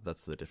unstop.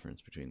 That's the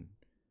difference between.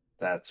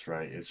 That's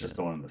right. It's just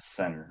the one in the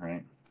center,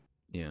 right?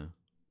 Yeah.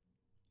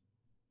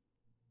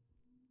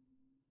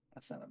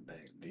 That's not a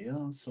big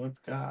deal. So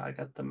I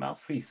got the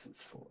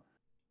malfeasance for.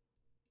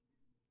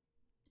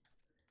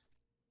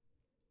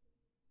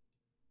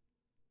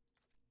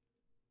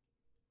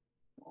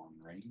 Long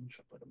range,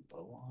 I'll put a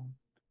bow on.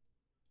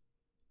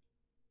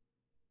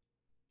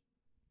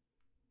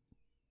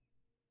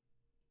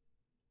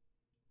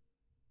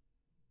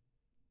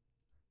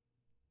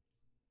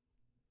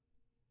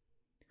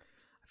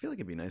 I feel like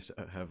it'd be nice to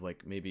have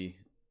like maybe.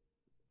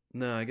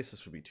 No, I guess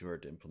this would be too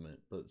hard to implement,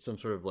 but some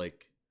sort of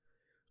like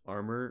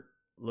armor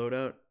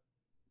loadout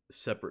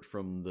separate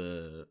from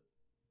the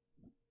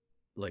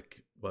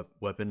like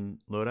weapon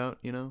loadout,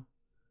 you know?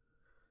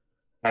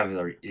 Have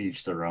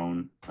each their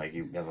own. Like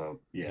you have a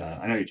Yeah.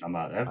 I know you're talking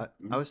about that.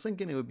 I was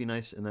thinking it would be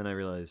nice, and then I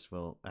realized,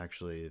 well,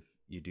 actually, if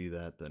you do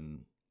that,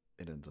 then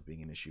it ends up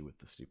being an issue with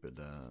the stupid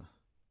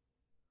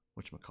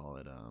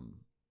whatchamacallit,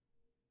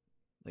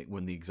 like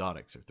when the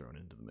exotics are thrown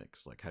into the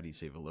mix. Like, how do you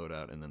save a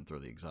loadout and then throw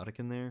the exotic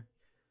in there?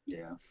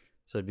 Yeah.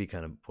 So it'd be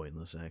kind of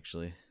pointless,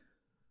 actually.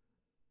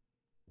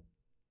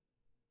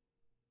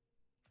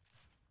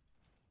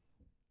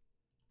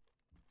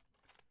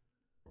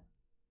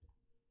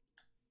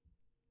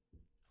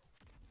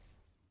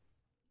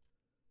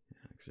 Yeah,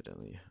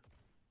 accidentally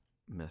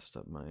messed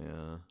up my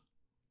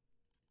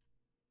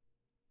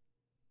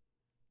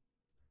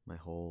my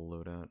whole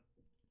loadout,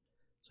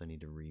 so I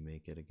need to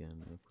remake it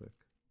again real quick.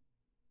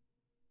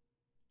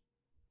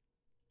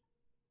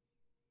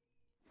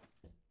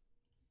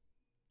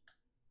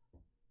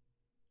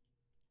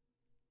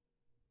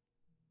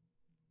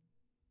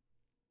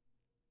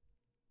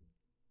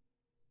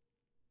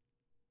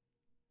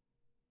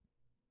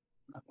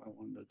 Not what I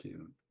wanted to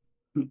do.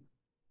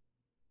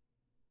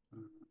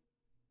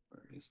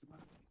 Where is my?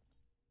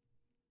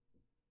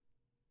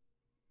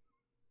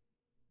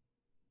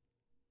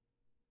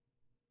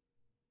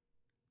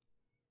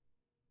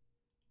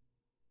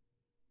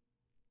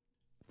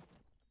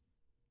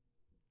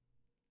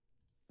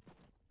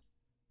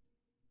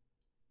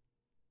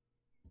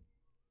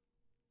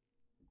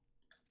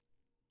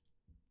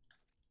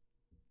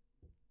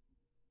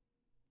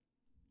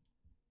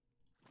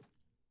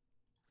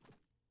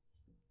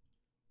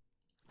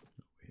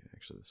 Wait,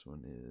 actually, this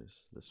one is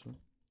this one.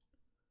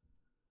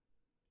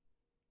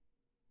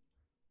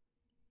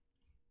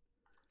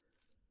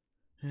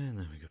 And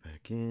then we go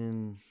back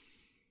in,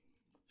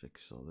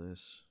 fix all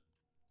this.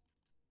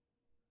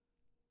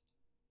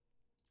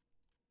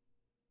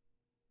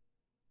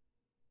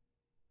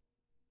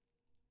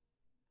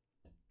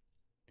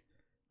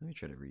 Let me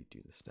try to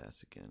redo the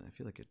stats again. I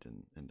feel like it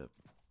didn't end up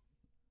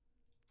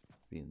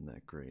being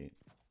that great.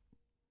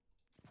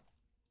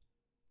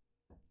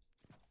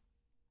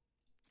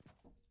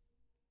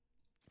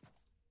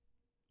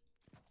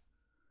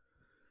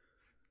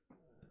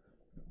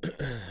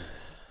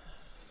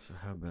 So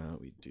how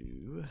about we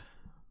do...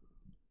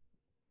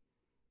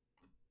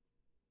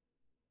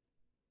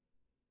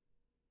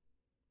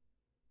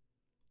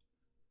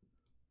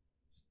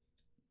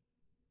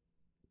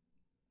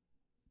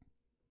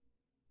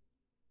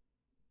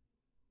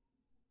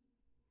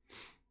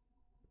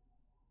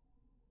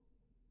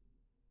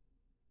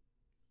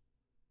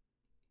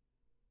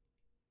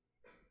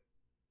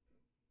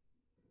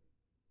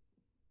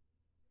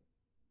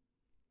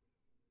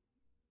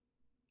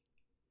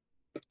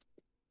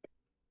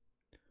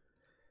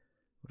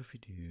 What if we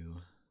do...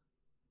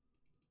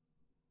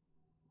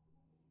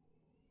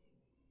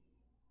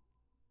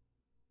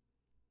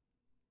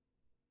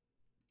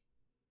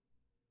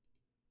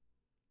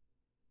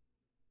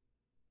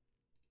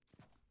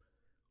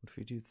 What if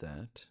we do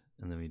that,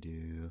 and then we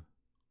do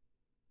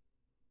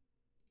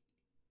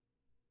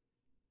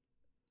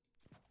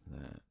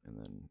that, and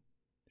then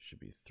should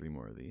be 3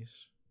 more of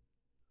these.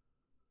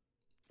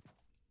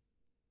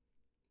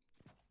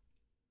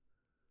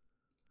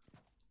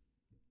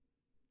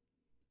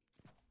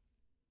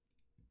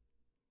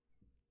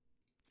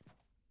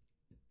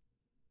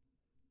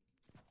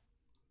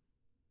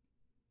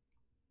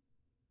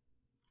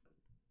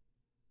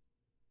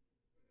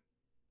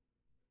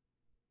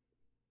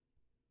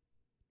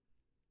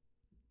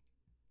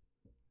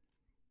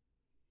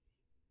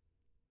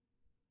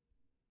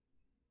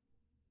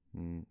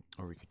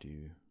 Or we could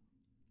do...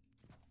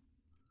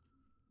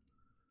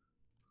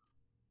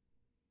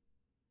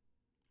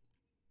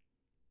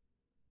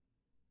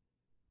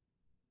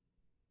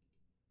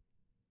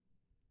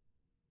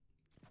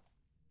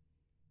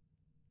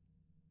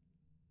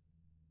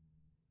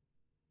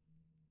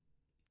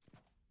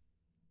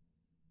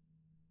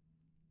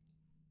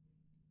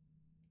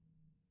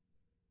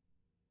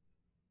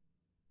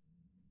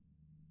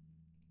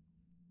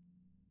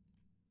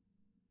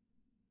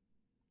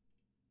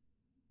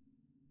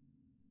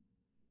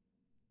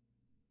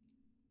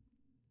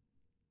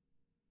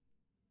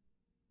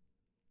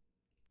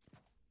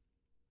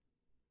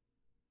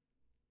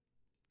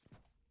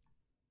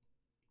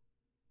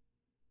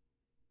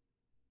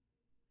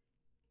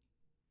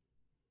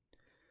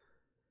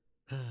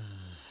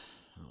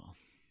 well,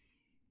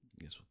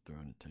 I guess we'll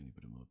throw in a tiny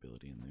bit of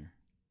mobility in there.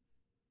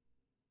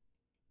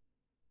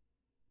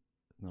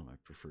 Not my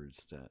preferred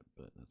stat,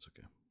 but that's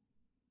okay.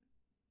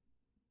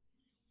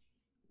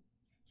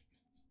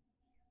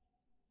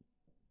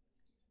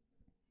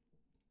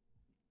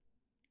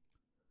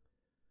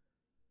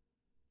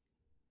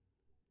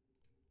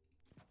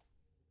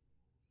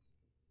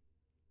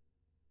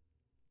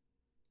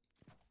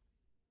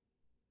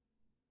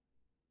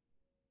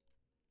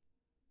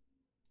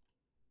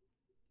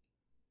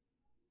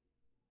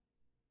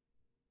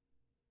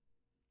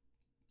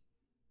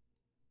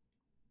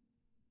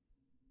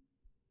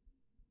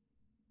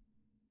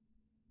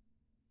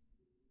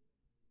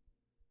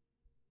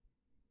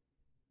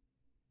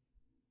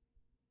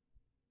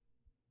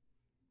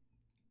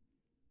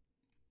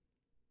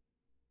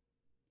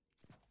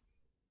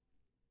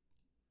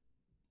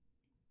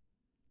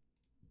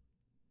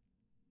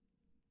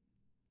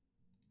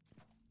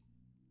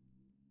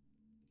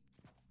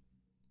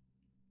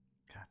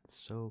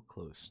 so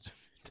close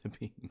to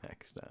being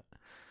maxed out.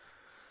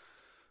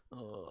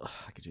 Oh,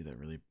 I could do that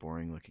really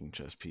boring looking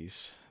chess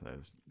piece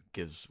that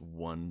gives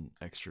 1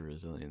 extra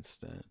resilience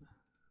stat.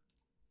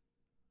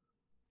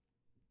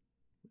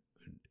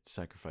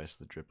 Sacrifice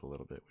the drip a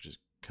little bit, which is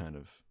kind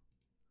of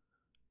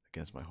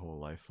against my whole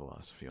life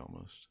philosophy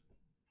almost.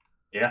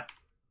 Yeah,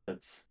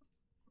 that's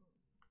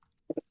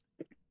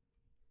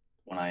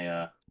when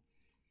I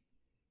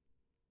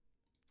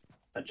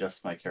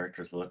adjust my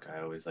character's look.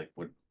 I always like,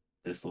 would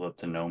this live up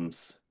to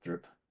Gnome's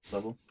drip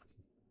level?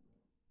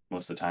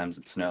 Most of the times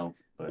it's no,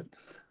 but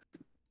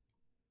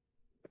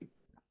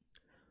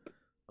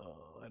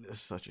Oh, that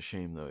is such a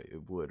shame though.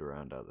 It would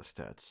round out the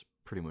stats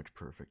pretty much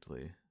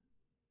perfectly.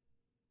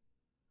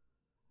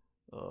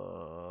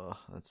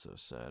 That's so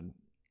sad.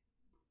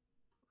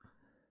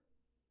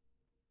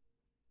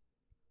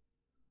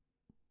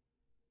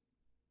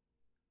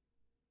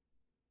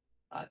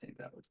 I think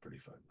that was pretty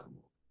fucking cool.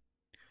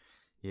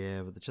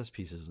 Yeah, but the chess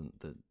piece isn't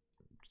the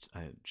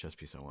chess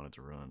piece I wanted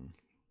to run.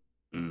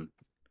 I'm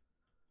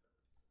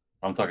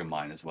talking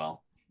mine as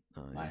well.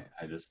 Yeah.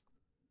 I just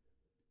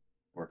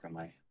work on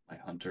my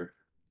hunter.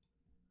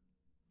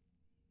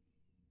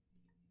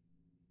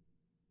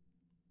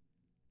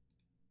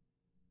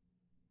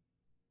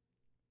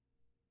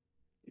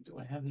 Do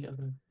I have the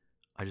other?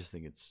 I just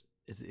think it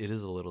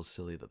is a little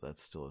silly that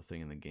that's still a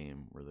thing in the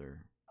game where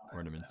there are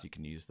ornaments you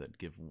can use that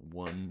give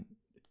 1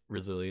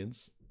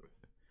 resilience.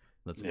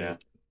 That's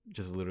it.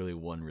 Just literally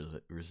 1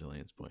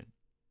 resilience point.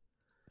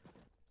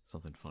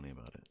 Something funny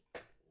about it.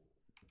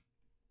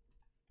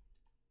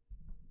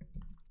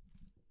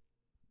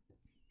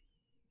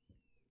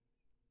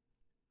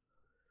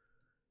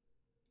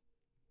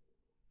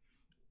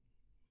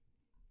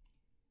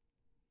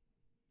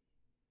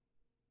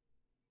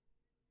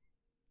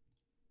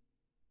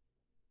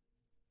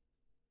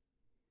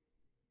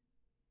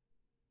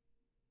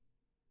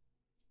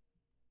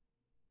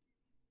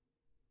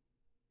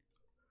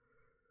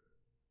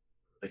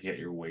 Like you get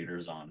your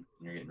waders on and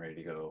you're getting ready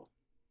to go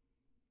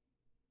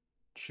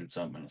shoot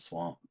something in a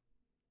swamp.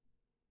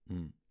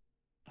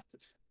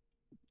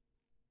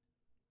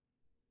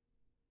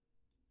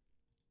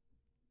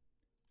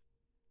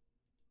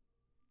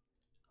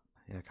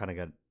 Yeah, I kind of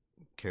got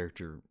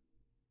character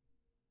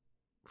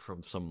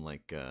from some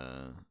like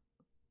I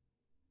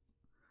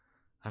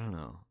don't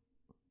know.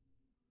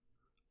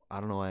 I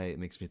don't know why it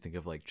makes me think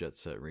of like Jet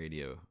Set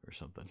Radio or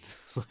something.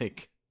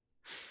 Like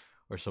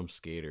or some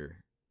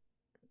skater.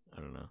 I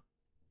don't know.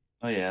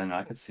 Oh yeah, no,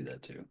 I could see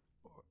that too.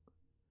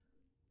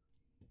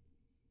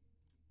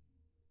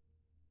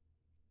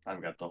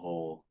 I've got the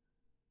whole.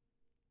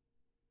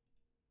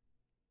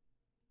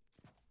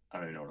 I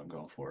don't even know what I'm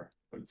going for,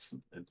 but it's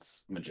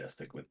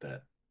majestic with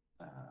that.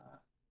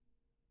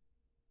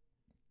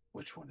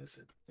 Which one is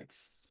it?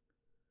 It's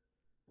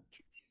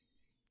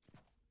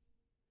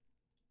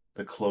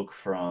the cloak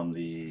from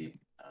the.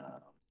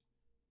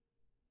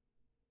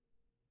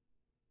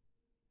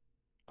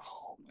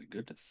 Oh my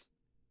goodness!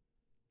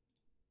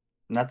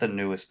 Not the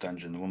newest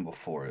dungeon, the one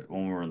before it,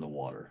 when we were in the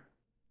water.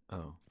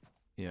 Oh,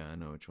 yeah, I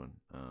know which one.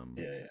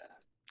 Yeah.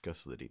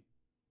 Ghost of the Deep.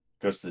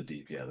 Ghost of the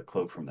Deep, yeah, the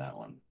cloak from that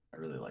one. I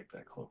really like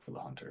that cloak for the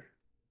hunter.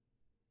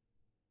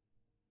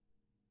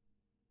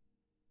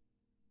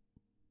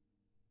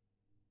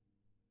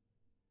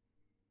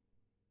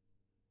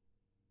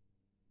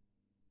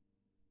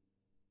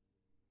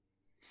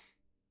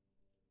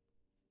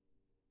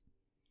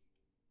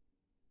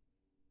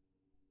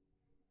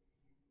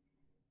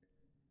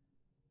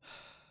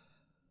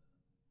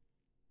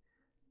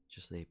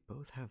 Just they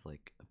both have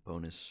like a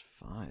bonus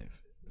 5.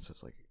 So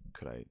it's like,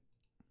 could I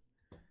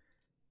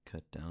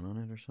cut down on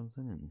it or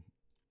something? And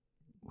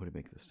would it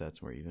make the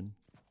stats more even?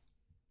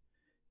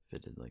 If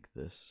it did like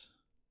this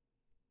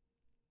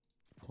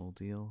whole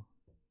deal?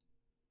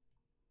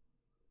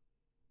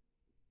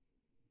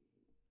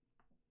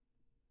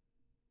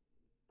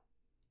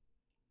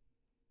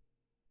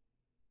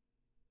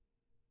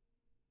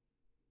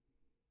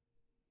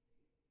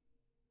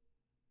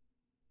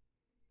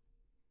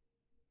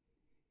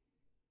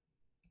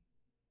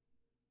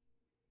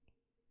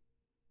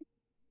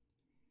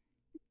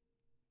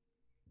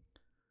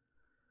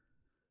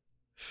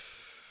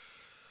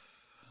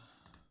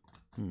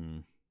 Hmm.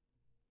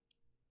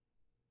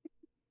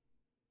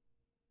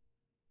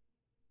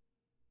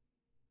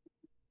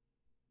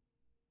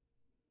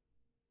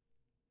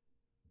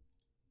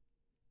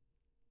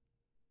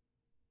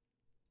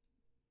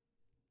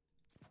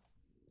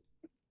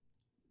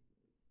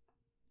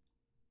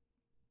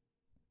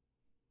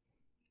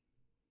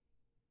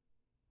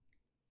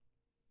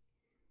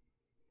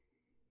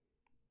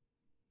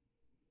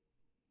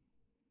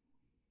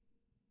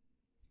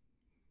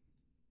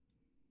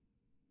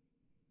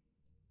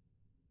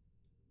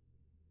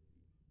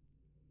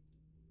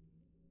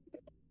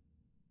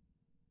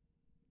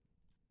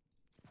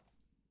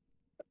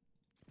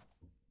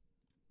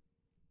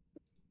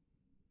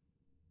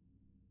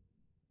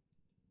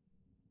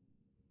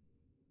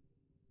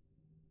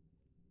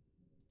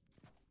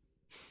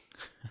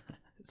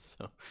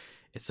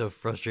 It's so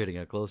frustrating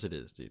how close it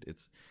is, dude.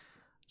 It's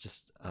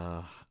just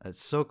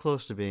it's so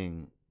close to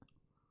being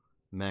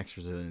max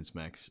resilience,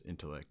 max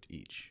intellect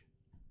each.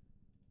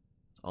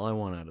 That's all I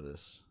want out of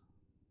this.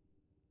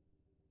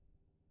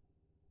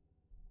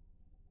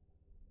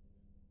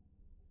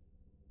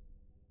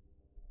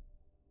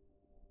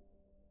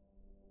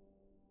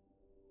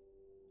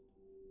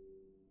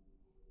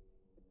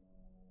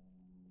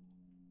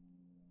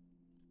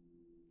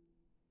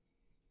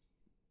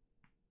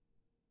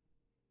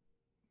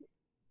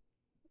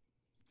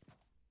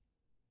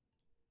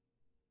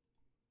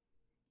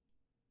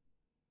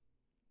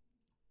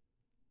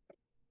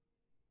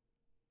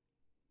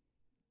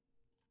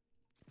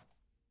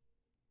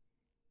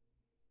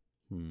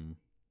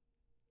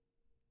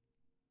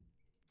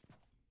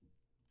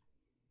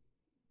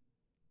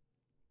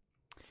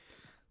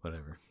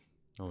 Whatever.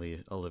 I'll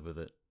live with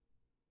it.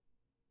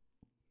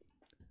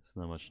 There's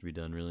not much to be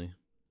done, really.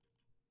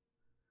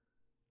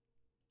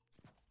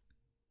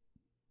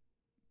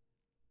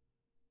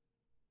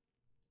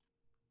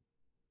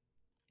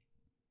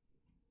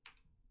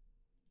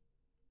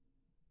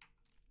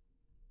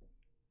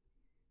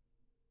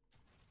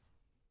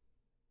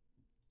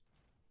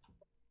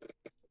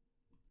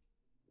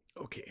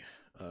 Okay.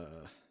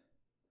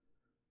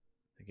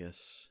 I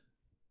guess.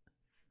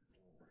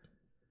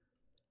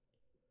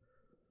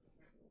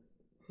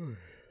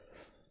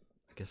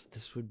 I guess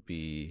this would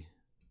be.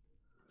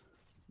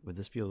 Would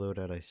this be a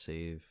loadout I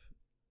save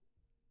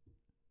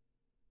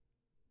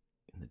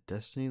in the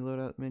Destiny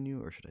loadout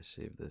menu, or should I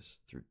save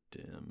this through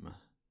Dim?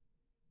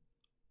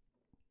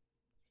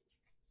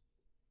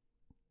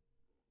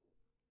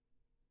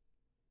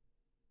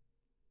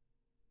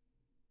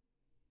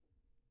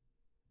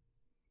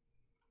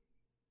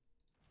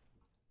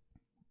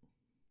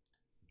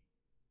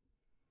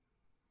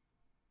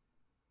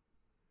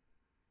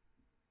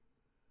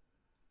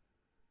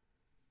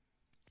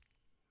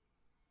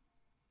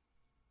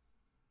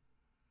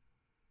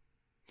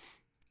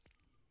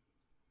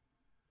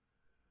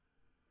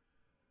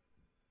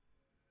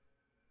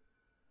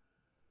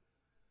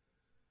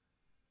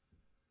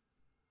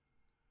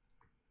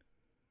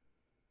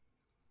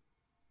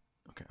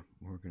 Okay,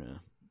 we're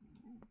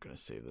gonna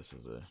save this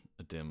as a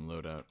Dim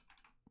loadout.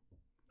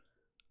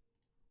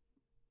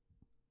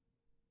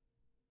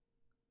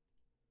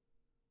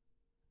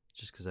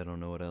 Just because I don't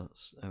know what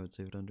else I would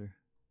save it under.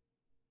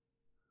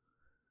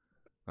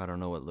 I don't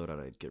know what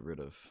loadout I'd get rid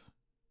of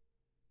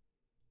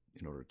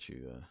in order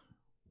to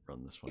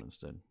run this one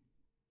instead.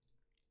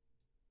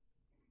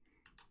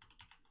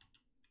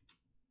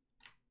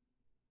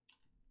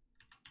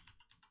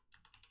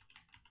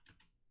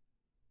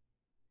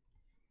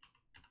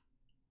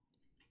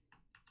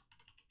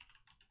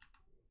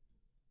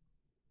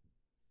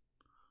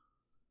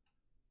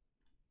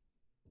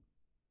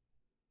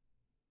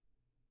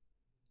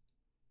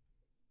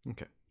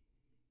 Okay.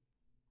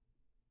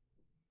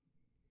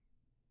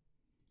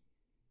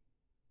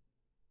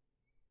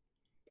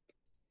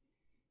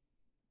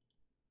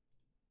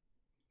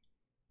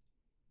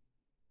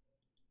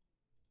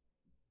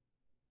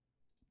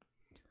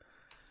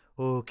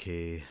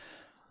 Okay.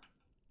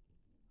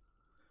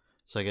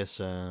 So I guess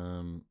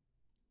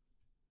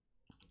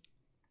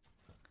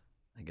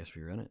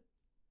we run it,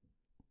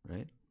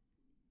 right?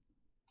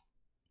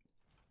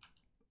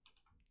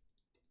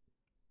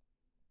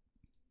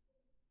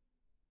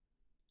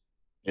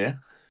 Yeah,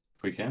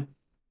 if we can.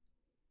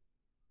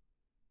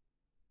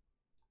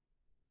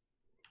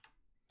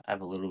 I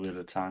have a little bit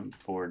of time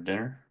for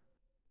dinner.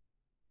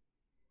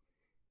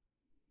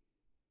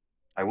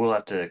 I will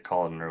have to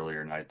call it an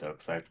earlier night though,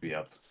 because I have to be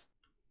up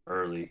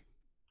early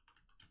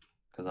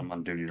because I'm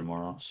on duty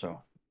tomorrow.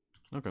 So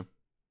Okay.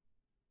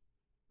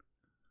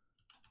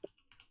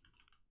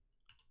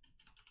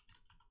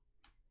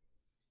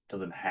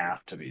 doesn't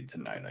have to be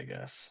tonight, I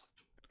guess.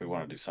 If we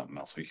want to do something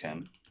else, we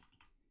can.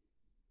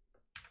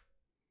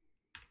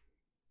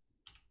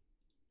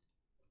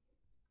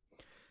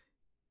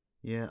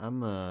 Yeah,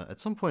 I'm at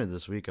some point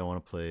this week I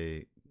want to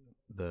play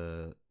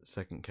the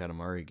second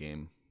Katamari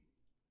game.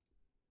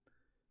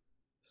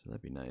 So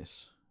that'd be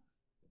nice.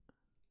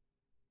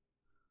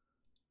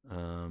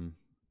 You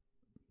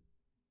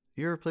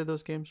ever played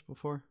those games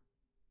before?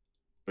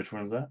 Which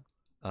one is that?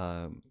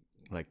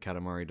 Like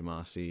Katamari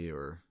Damacy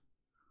or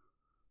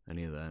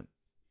any of that.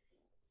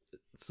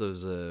 It's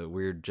those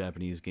weird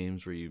Japanese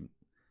games where you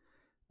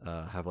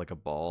have like a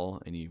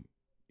ball and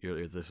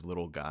you're this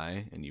little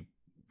guy and you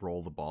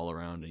roll the ball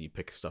around and you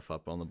pick stuff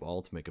up on the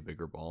ball to make a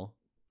bigger ball.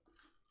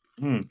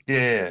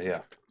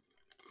 Yeah.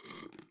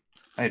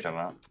 I know you're talking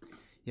about.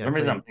 Yeah, For some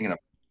reason I'm thinking of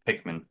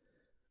Pikmin.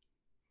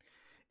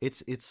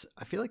 It's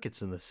I feel like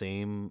it's in the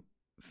same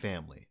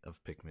family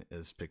of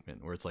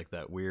Pikmin, where it's like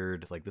that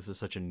weird, like this is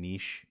such a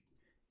niche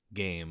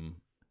game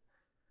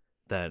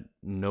that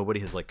nobody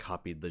has like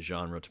copied the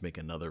genre to make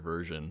another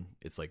version.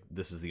 It's like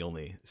this is the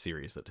only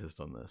series that has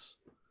done this.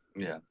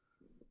 Yeah.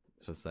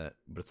 So it's that,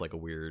 but it's like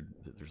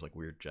there's like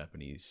weird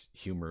Japanese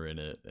humor in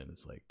it, and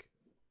it's like,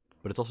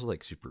 but it's also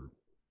like super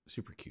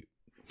cute.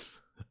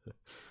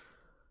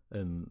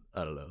 And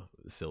I don't know,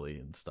 silly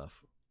and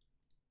stuff.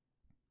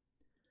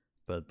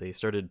 but they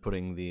started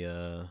putting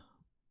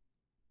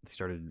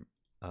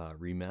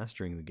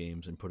remastering the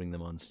games and putting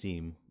them on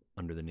Steam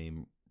under the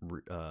name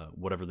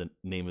whatever the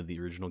name of the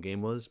original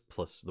game was,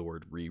 plus the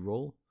word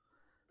reroll.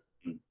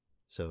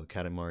 So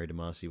Katamari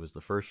Damacy was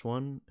the first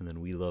one, and then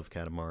We Love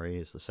Katamari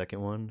is the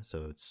second one.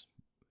 So it's,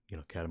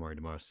 Katamari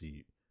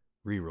Damacy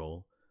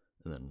reroll,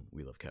 and then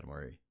We Love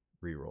Katamari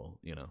reroll.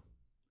 Yeah.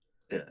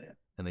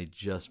 And they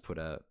just put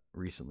out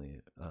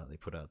recently. They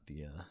put out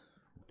the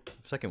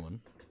second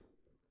one,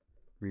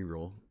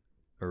 reroll,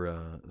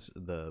 or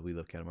the We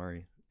Love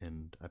Katamari,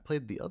 and I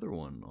played the other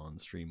one on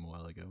stream a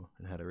while ago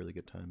and had a really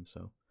good time.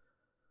 So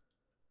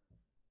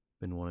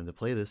been wanting to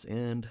play this,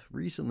 and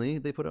recently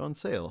they put it on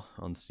sale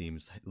on Steam.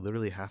 It's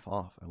literally half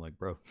off. I'm like,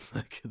 bro,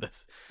 like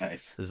that's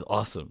Nice. This is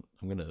awesome.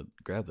 I'm gonna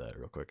grab that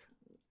real quick.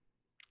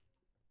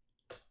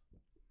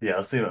 Yeah,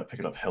 I'll see about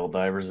picking up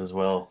Helldivers as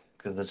well,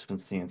 because I've just been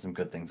seeing some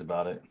good things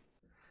about it.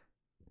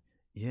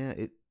 Yeah,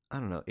 I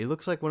don't know. It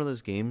looks like one of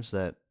those games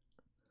that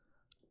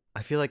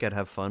I feel like I'd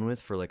have fun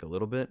with for like a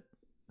little bit,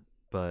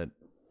 but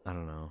I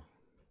don't know.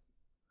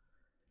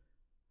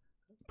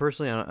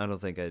 Personally, I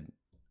don't think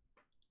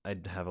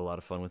I'd have a lot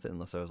of fun with it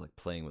unless I was like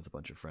playing with a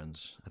bunch of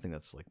friends. I think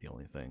that's like the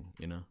only thing,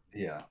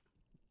 Yeah.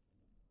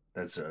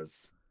 That's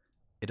just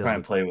It try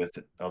and play with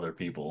other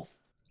people.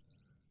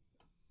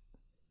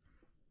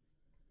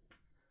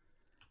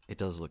 It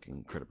does look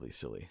incredibly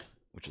silly,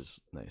 which is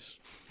nice.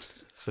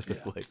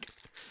 Yeah. Like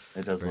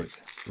It does look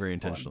very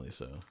intentionally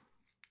so.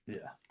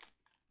 Yeah.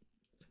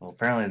 Well,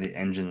 apparently the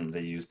engine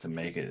they used to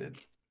make it's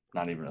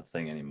not even a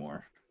thing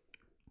anymore.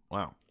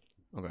 Wow.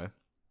 Okay.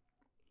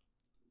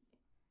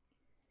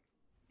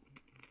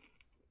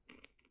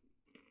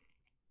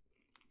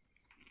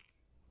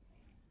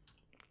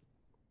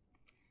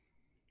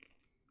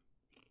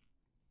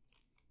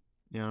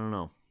 Yeah, I don't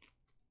know.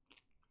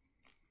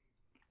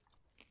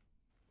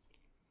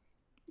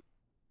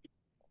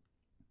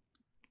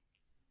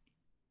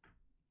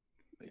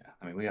 But yeah,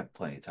 I mean, we have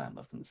plenty of time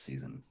left in the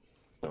season.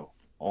 So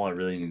all I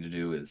really need to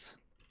do is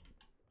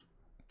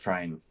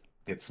try and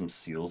get some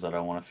seals that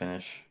I want to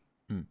finish.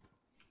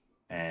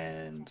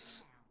 And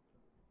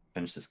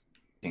finish this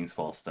King's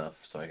Fall stuff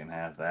so I can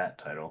have that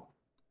title.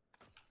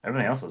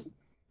 Everything else is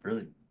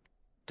really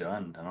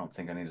done. I don't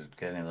think I need to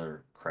get any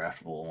other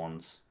craftable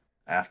ones.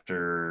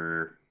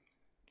 After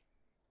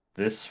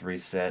this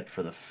reset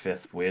for the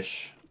fifth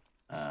wish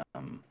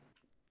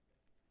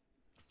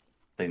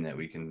thing that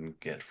we can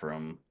get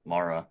from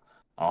Mara,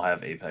 I'll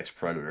have Apex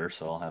Predator,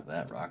 so I'll have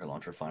that rocket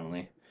launcher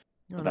finally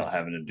without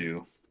having to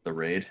do the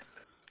raid.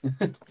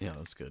 Yeah,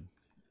 that's good.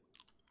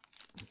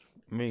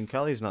 I mean,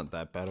 Kali's not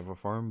that bad of a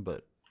farm,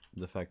 but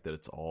the fact that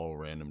it's all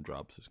random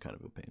drops is kind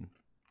of a pain.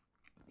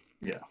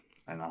 Yeah,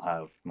 and I'll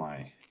have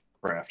my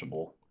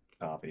craftable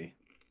copy.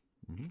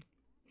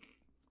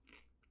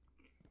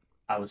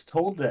 I was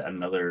told that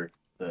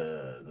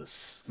the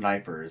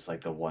sniper is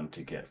like the one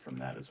to get from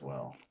that as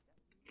well.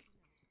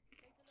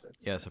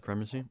 Yeah,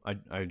 Supremacy.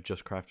 I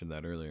just crafted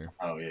that earlier.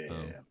 Oh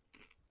yeah.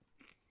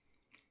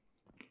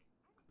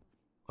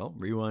 Well,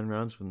 rewind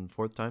rounds from the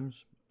fourth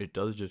times. It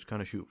does just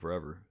kind of shoot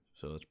forever,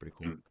 so that's pretty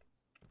cool.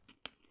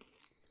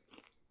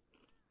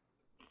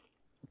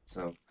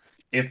 So,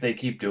 if they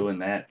keep doing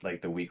that,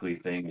 like the weekly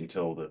thing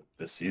until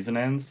the season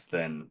ends,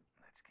 then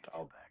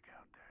I'll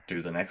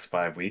do the next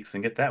 5 weeks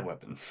and get that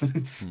weapon.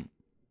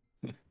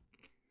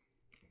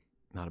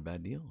 Not a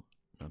bad deal.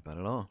 Not bad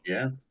at all.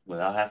 Yeah,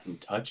 without having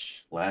to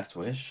touch Last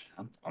Wish,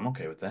 I'm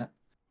okay with that.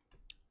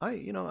 I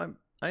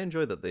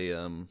enjoy that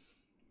they've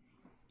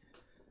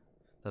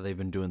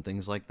been doing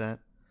things like that,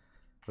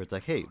 where it's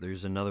like, hey,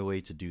 there's another way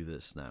to do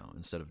this now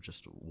instead of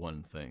just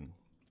one thing.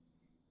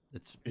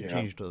 It's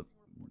changed a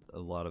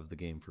lot of the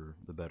game for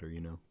the better,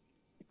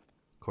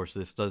 Of course,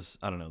 this does,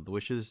 I don't know, the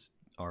wishes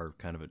are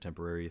kind of a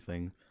temporary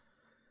thing.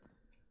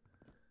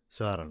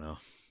 So, I don't know.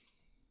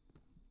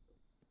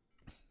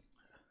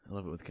 I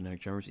love it with kinetic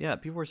tremors. Yeah,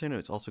 people were saying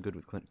it's also good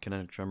with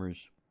kinetic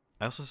tremors.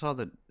 I also saw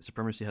that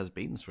Supremacy has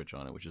bait and switch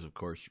on it, which is, of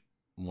course,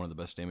 one of the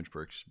best damage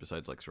perks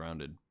besides, like,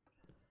 Surrounded.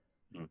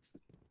 What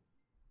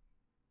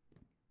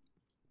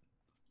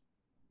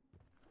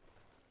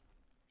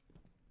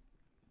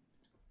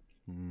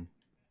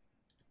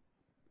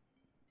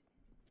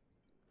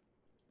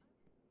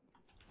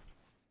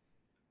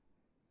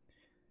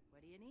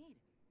do you need?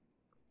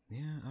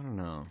 Yeah, I don't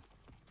know.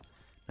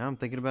 Now I'm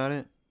thinking about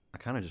it. I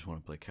kind of just want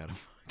to play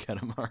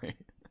Katamari.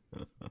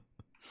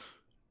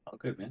 Oh,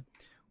 good, man.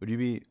 Would you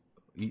be?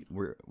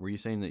 Were you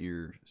saying that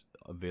you're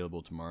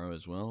available tomorrow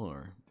as well,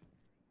 or?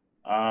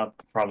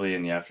 Probably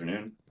in the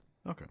afternoon.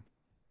 Okay.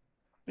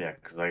 Yeah,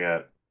 because I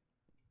got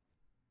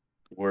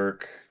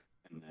work,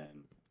 and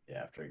then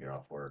after I get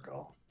off work,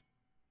 I'll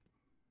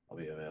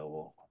be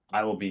available.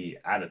 I will be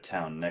out of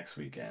town next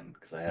weekend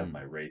because I have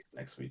my race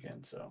next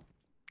weekend. So.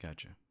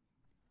 Gotcha.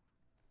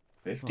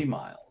 50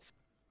 miles.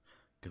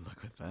 Good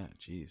luck with that.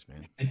 Jeez,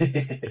 man.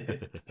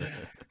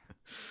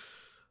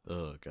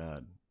 Oh,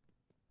 God.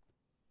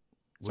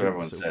 So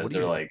everyone says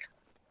they're like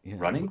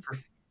running for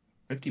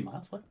 50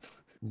 miles. What?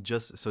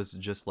 So it's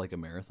just like a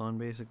marathon,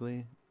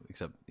 basically,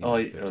 except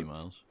 50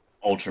 miles.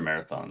 ultra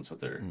marathons, what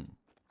they're Mm.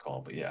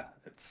 called. But yeah,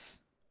 it's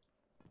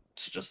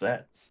just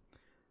that. It's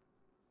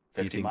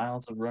Do you 50 think-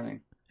 miles of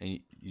running. And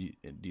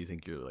do you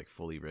think you're like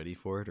fully ready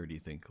for it, or do you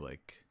think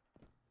like?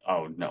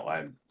 Oh no,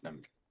 I'm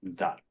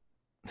not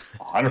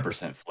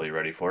 100% fully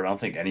ready for it. I don't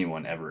think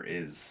anyone ever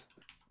is.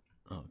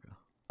 Oh, okay.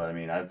 But I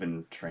mean, I've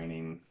been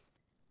training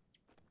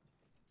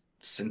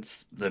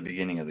since the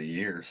beginning of the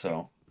year,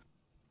 so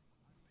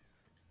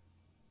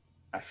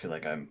I feel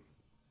like I'm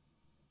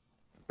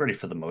ready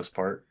for the most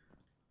part.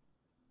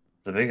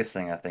 The biggest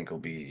thing I think will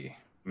be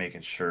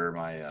making sure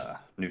my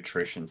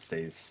nutrition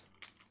stays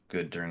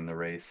good during the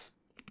race.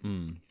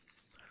 Hmm.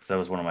 That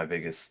was one of my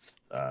biggest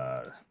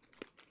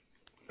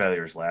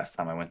failures last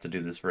time I went to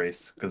do this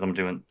race, because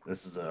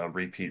this is a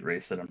repeat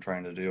race that I'm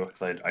trying to do,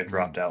 because I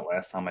dropped out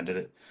last time I did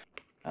it.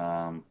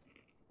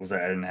 Was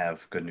that I didn't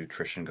have good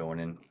nutrition going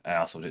in. I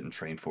also didn't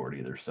train for it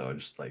either, so I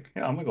just like,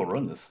 yeah, I'm gonna go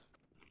run this.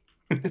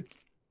 And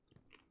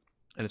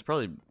it's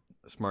probably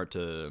smart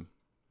to,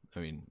 I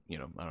mean, you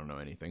know, I don't know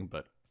anything,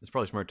 but it's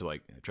probably smart to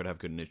like try to have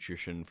good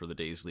nutrition for the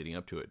days leading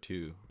up to it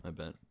too, I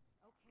bet.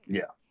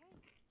 Yeah.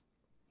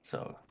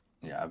 So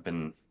yeah, I've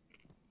been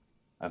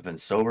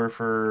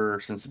sober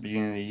since the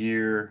beginning of the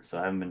year, so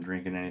I haven't been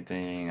drinking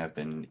anything. I've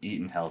been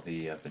eating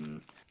healthy. I've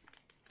been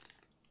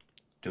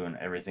doing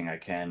everything I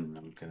can.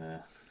 I'm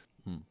gonna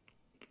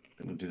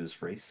do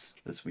this race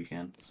this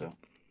weekend. So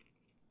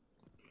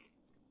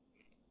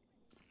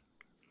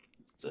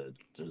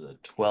there's a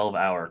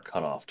 12-hour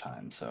cutoff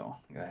time, so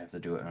I have to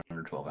do it in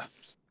under 12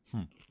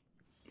 hours.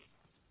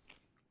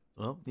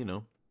 Well, you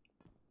know,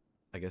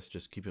 I guess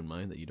just keep in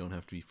mind that you don't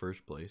have to be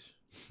first place.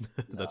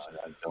 That's No,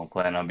 I don't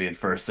plan on being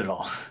first at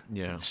all.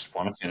 yeah. I just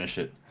want to finish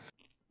it.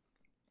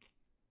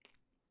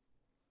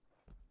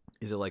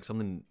 Is it like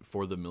something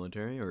for the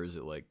military, or is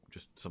it like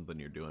just something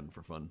you're doing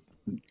for fun?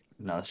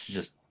 No, it's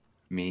just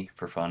me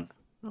for fun.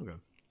 Okay.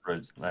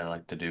 What I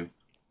like to do.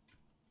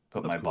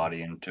 Put That's my cool.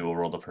 body into a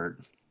world of hurt.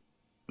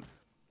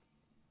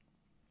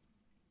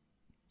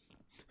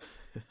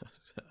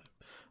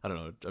 I don't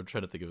know. I'm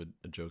trying to think of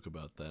a joke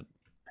about that.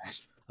 I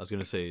was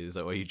gonna say, is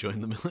that why you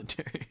joined the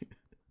military?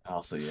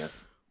 Also,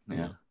 yes. Yeah.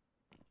 Yeah.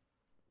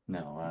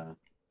 No,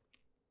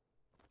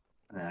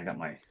 and then I got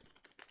my.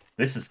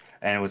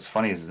 And what's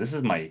funny is this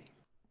is my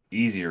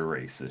easier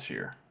race this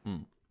year. Hmm.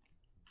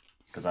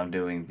 Because I'm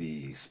doing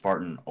the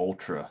Spartan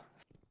Ultra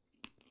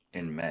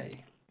in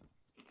May,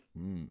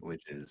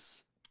 which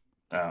is.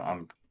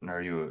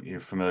 Are you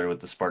familiar with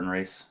the Spartan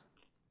race?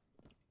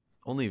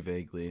 Only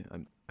vaguely.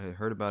 I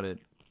heard about it,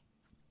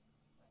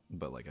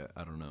 but like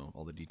I don't know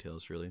all the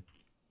details really.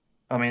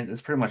 I mean,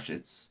 it's pretty much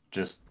it's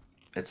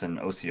an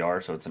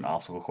OCR, so it's an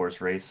obstacle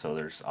course race. So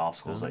there's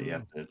obstacles that you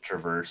have to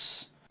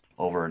traverse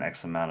over an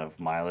X amount of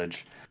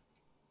mileage.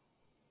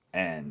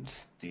 And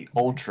the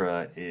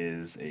Ultra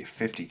is a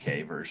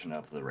 50K version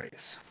of the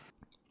race.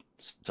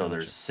 So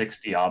there's Gotcha.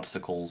 60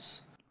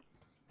 obstacles,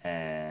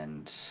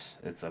 and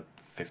it's a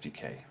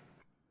 50K,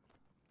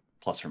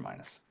 plus or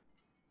minus,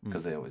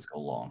 because they always go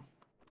long.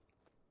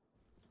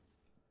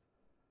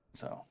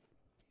 So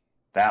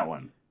that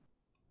one's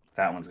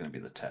going to be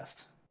the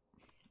test.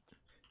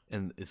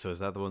 And so is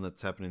that the one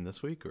that's happening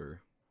this week,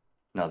 or?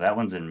 No, that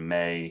one's in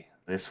May.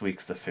 This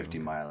week's the 50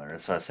 miler.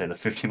 So I say the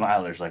 50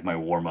 miler is like my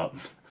warm up.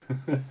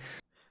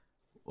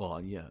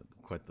 Well, yeah,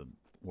 quite the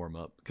warm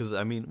up. Because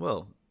I mean,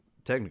 well,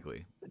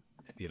 technically,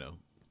 you know,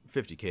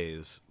 50K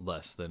is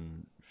less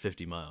than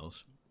 50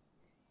 miles.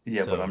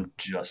 Yeah, So- but I'm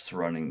just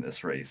running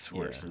this race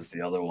versus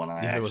the other one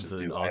I The other one's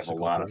actually an do. I have a obstacle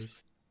lot course.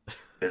 of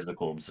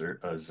physical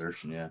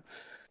exertion. Yeah.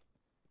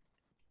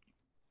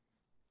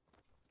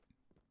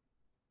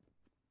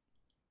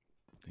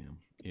 Damn.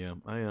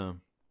 Yeah,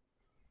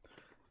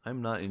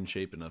 I'm not in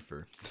shape enough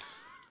for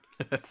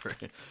for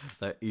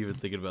that, even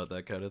thinking about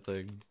that kind of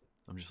thing.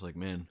 I'm just like,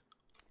 man,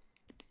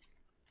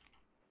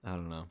 I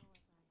don't know.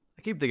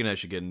 I keep thinking I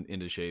should get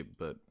into shape,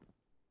 but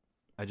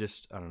I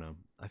don't know.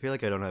 I feel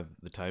like I don't have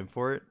the time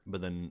for it,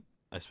 but then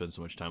I spend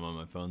so much time on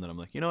my phone that I'm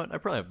like, you know what? I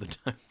probably have the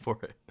time for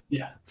it.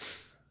 Yeah.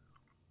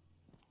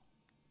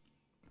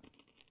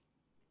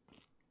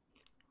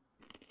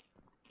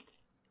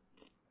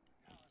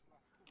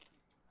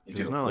 You It's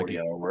do a not like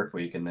 40-hour work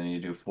week, and then you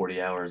do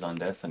 40 hours on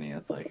Destiny.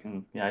 It's like,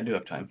 yeah, I do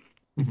have time.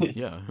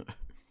 Yeah.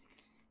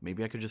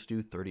 Maybe I could just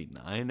do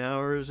 39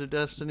 hours of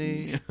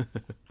Destiny.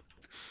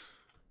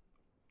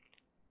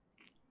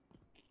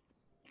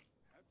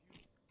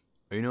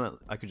 Or you know what?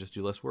 I could just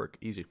do less work.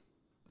 Easy.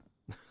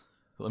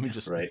 Let me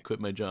just Right.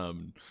 quit my job.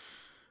 And,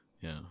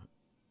 yeah.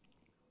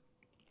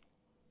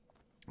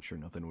 I'm sure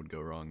nothing would go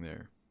wrong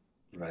there.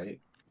 Right.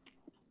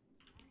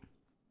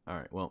 All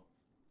right. Well,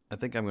 I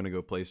think I'm gonna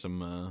go play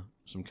some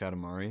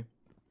Katamari.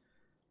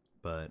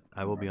 But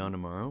I will be on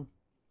tomorrow.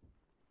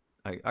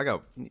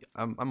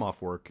 I'm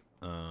off work.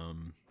 I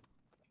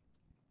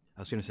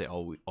was gonna say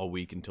all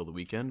week until the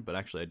weekend, but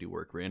actually I do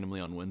work randomly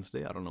on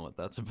Wednesday. I don't know what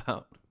that's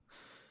about.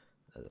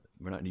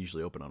 We're not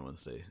usually open on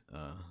Wednesday,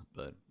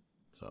 but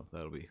so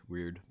that'll be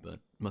weird. But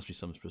must be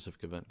some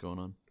specific event going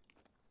on.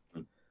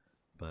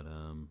 But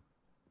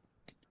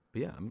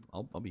But yeah,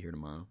 I'll be here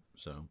tomorrow.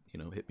 So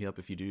hit me up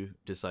if you do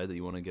decide that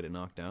you want to get it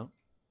knocked out,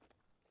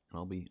 and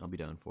I'll be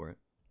down for it.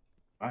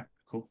 All right,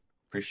 cool.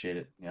 Appreciate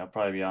it. Yeah, I'll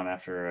probably be on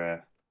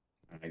after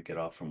I get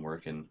off from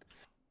work and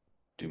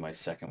do my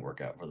second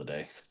workout for the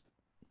day.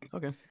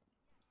 Okay.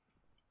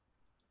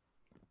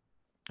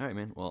 All right,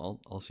 man. Well,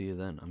 I'll see you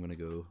then. I'm gonna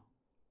go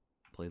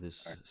play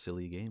this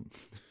silly game.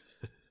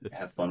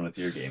 Have fun with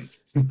your game.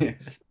 All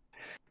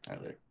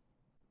right, later.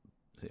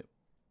 See ya.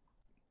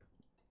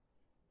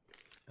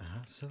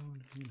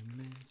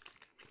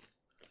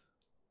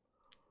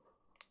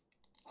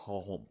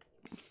 Oh.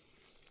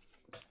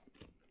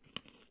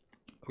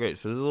 Okay,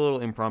 so this is a little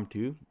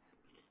impromptu.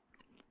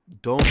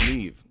 Don't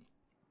leave.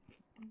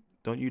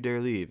 Don't you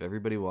dare leave.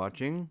 Everybody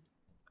watching,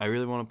 I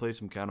really want to play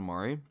some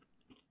Katamari.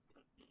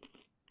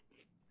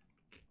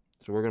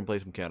 So we're going to play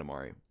some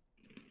Katamari.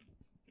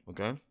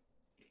 Okay?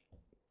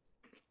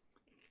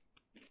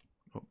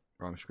 Oh,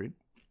 wrong screen.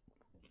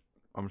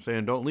 I'm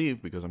saying don't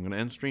leave because I'm going to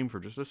end stream for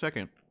just a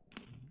second.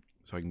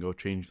 So I can go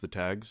change the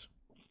tags.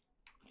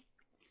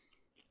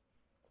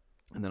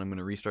 And then I'm going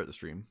to restart the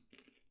stream.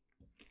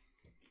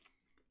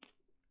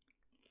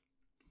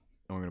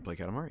 And we're going to play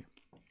Katamari.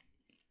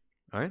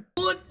 Alright?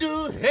 What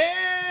the hell?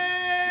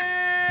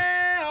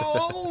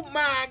 Oh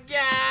my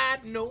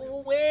god,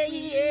 no way,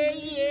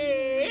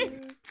 yeah.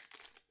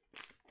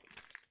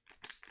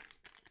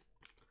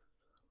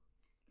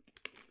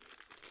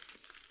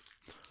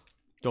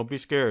 Don't be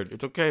scared.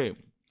 It's okay.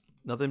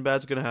 Nothing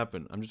bad's going to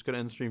happen. I'm just going to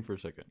end stream for a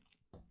second.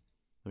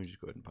 Let me just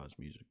go ahead and pause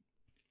music.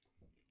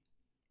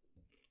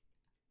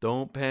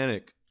 Don't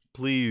panic.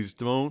 Please,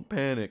 don't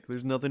panic.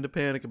 There's nothing to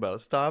panic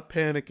about. Stop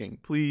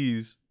panicking,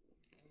 please.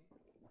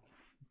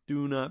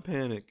 Do not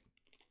panic.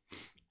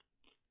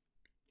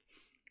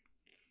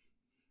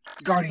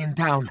 Guardian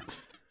down.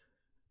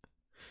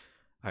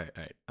 Alright.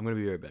 I'm going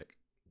to be right back.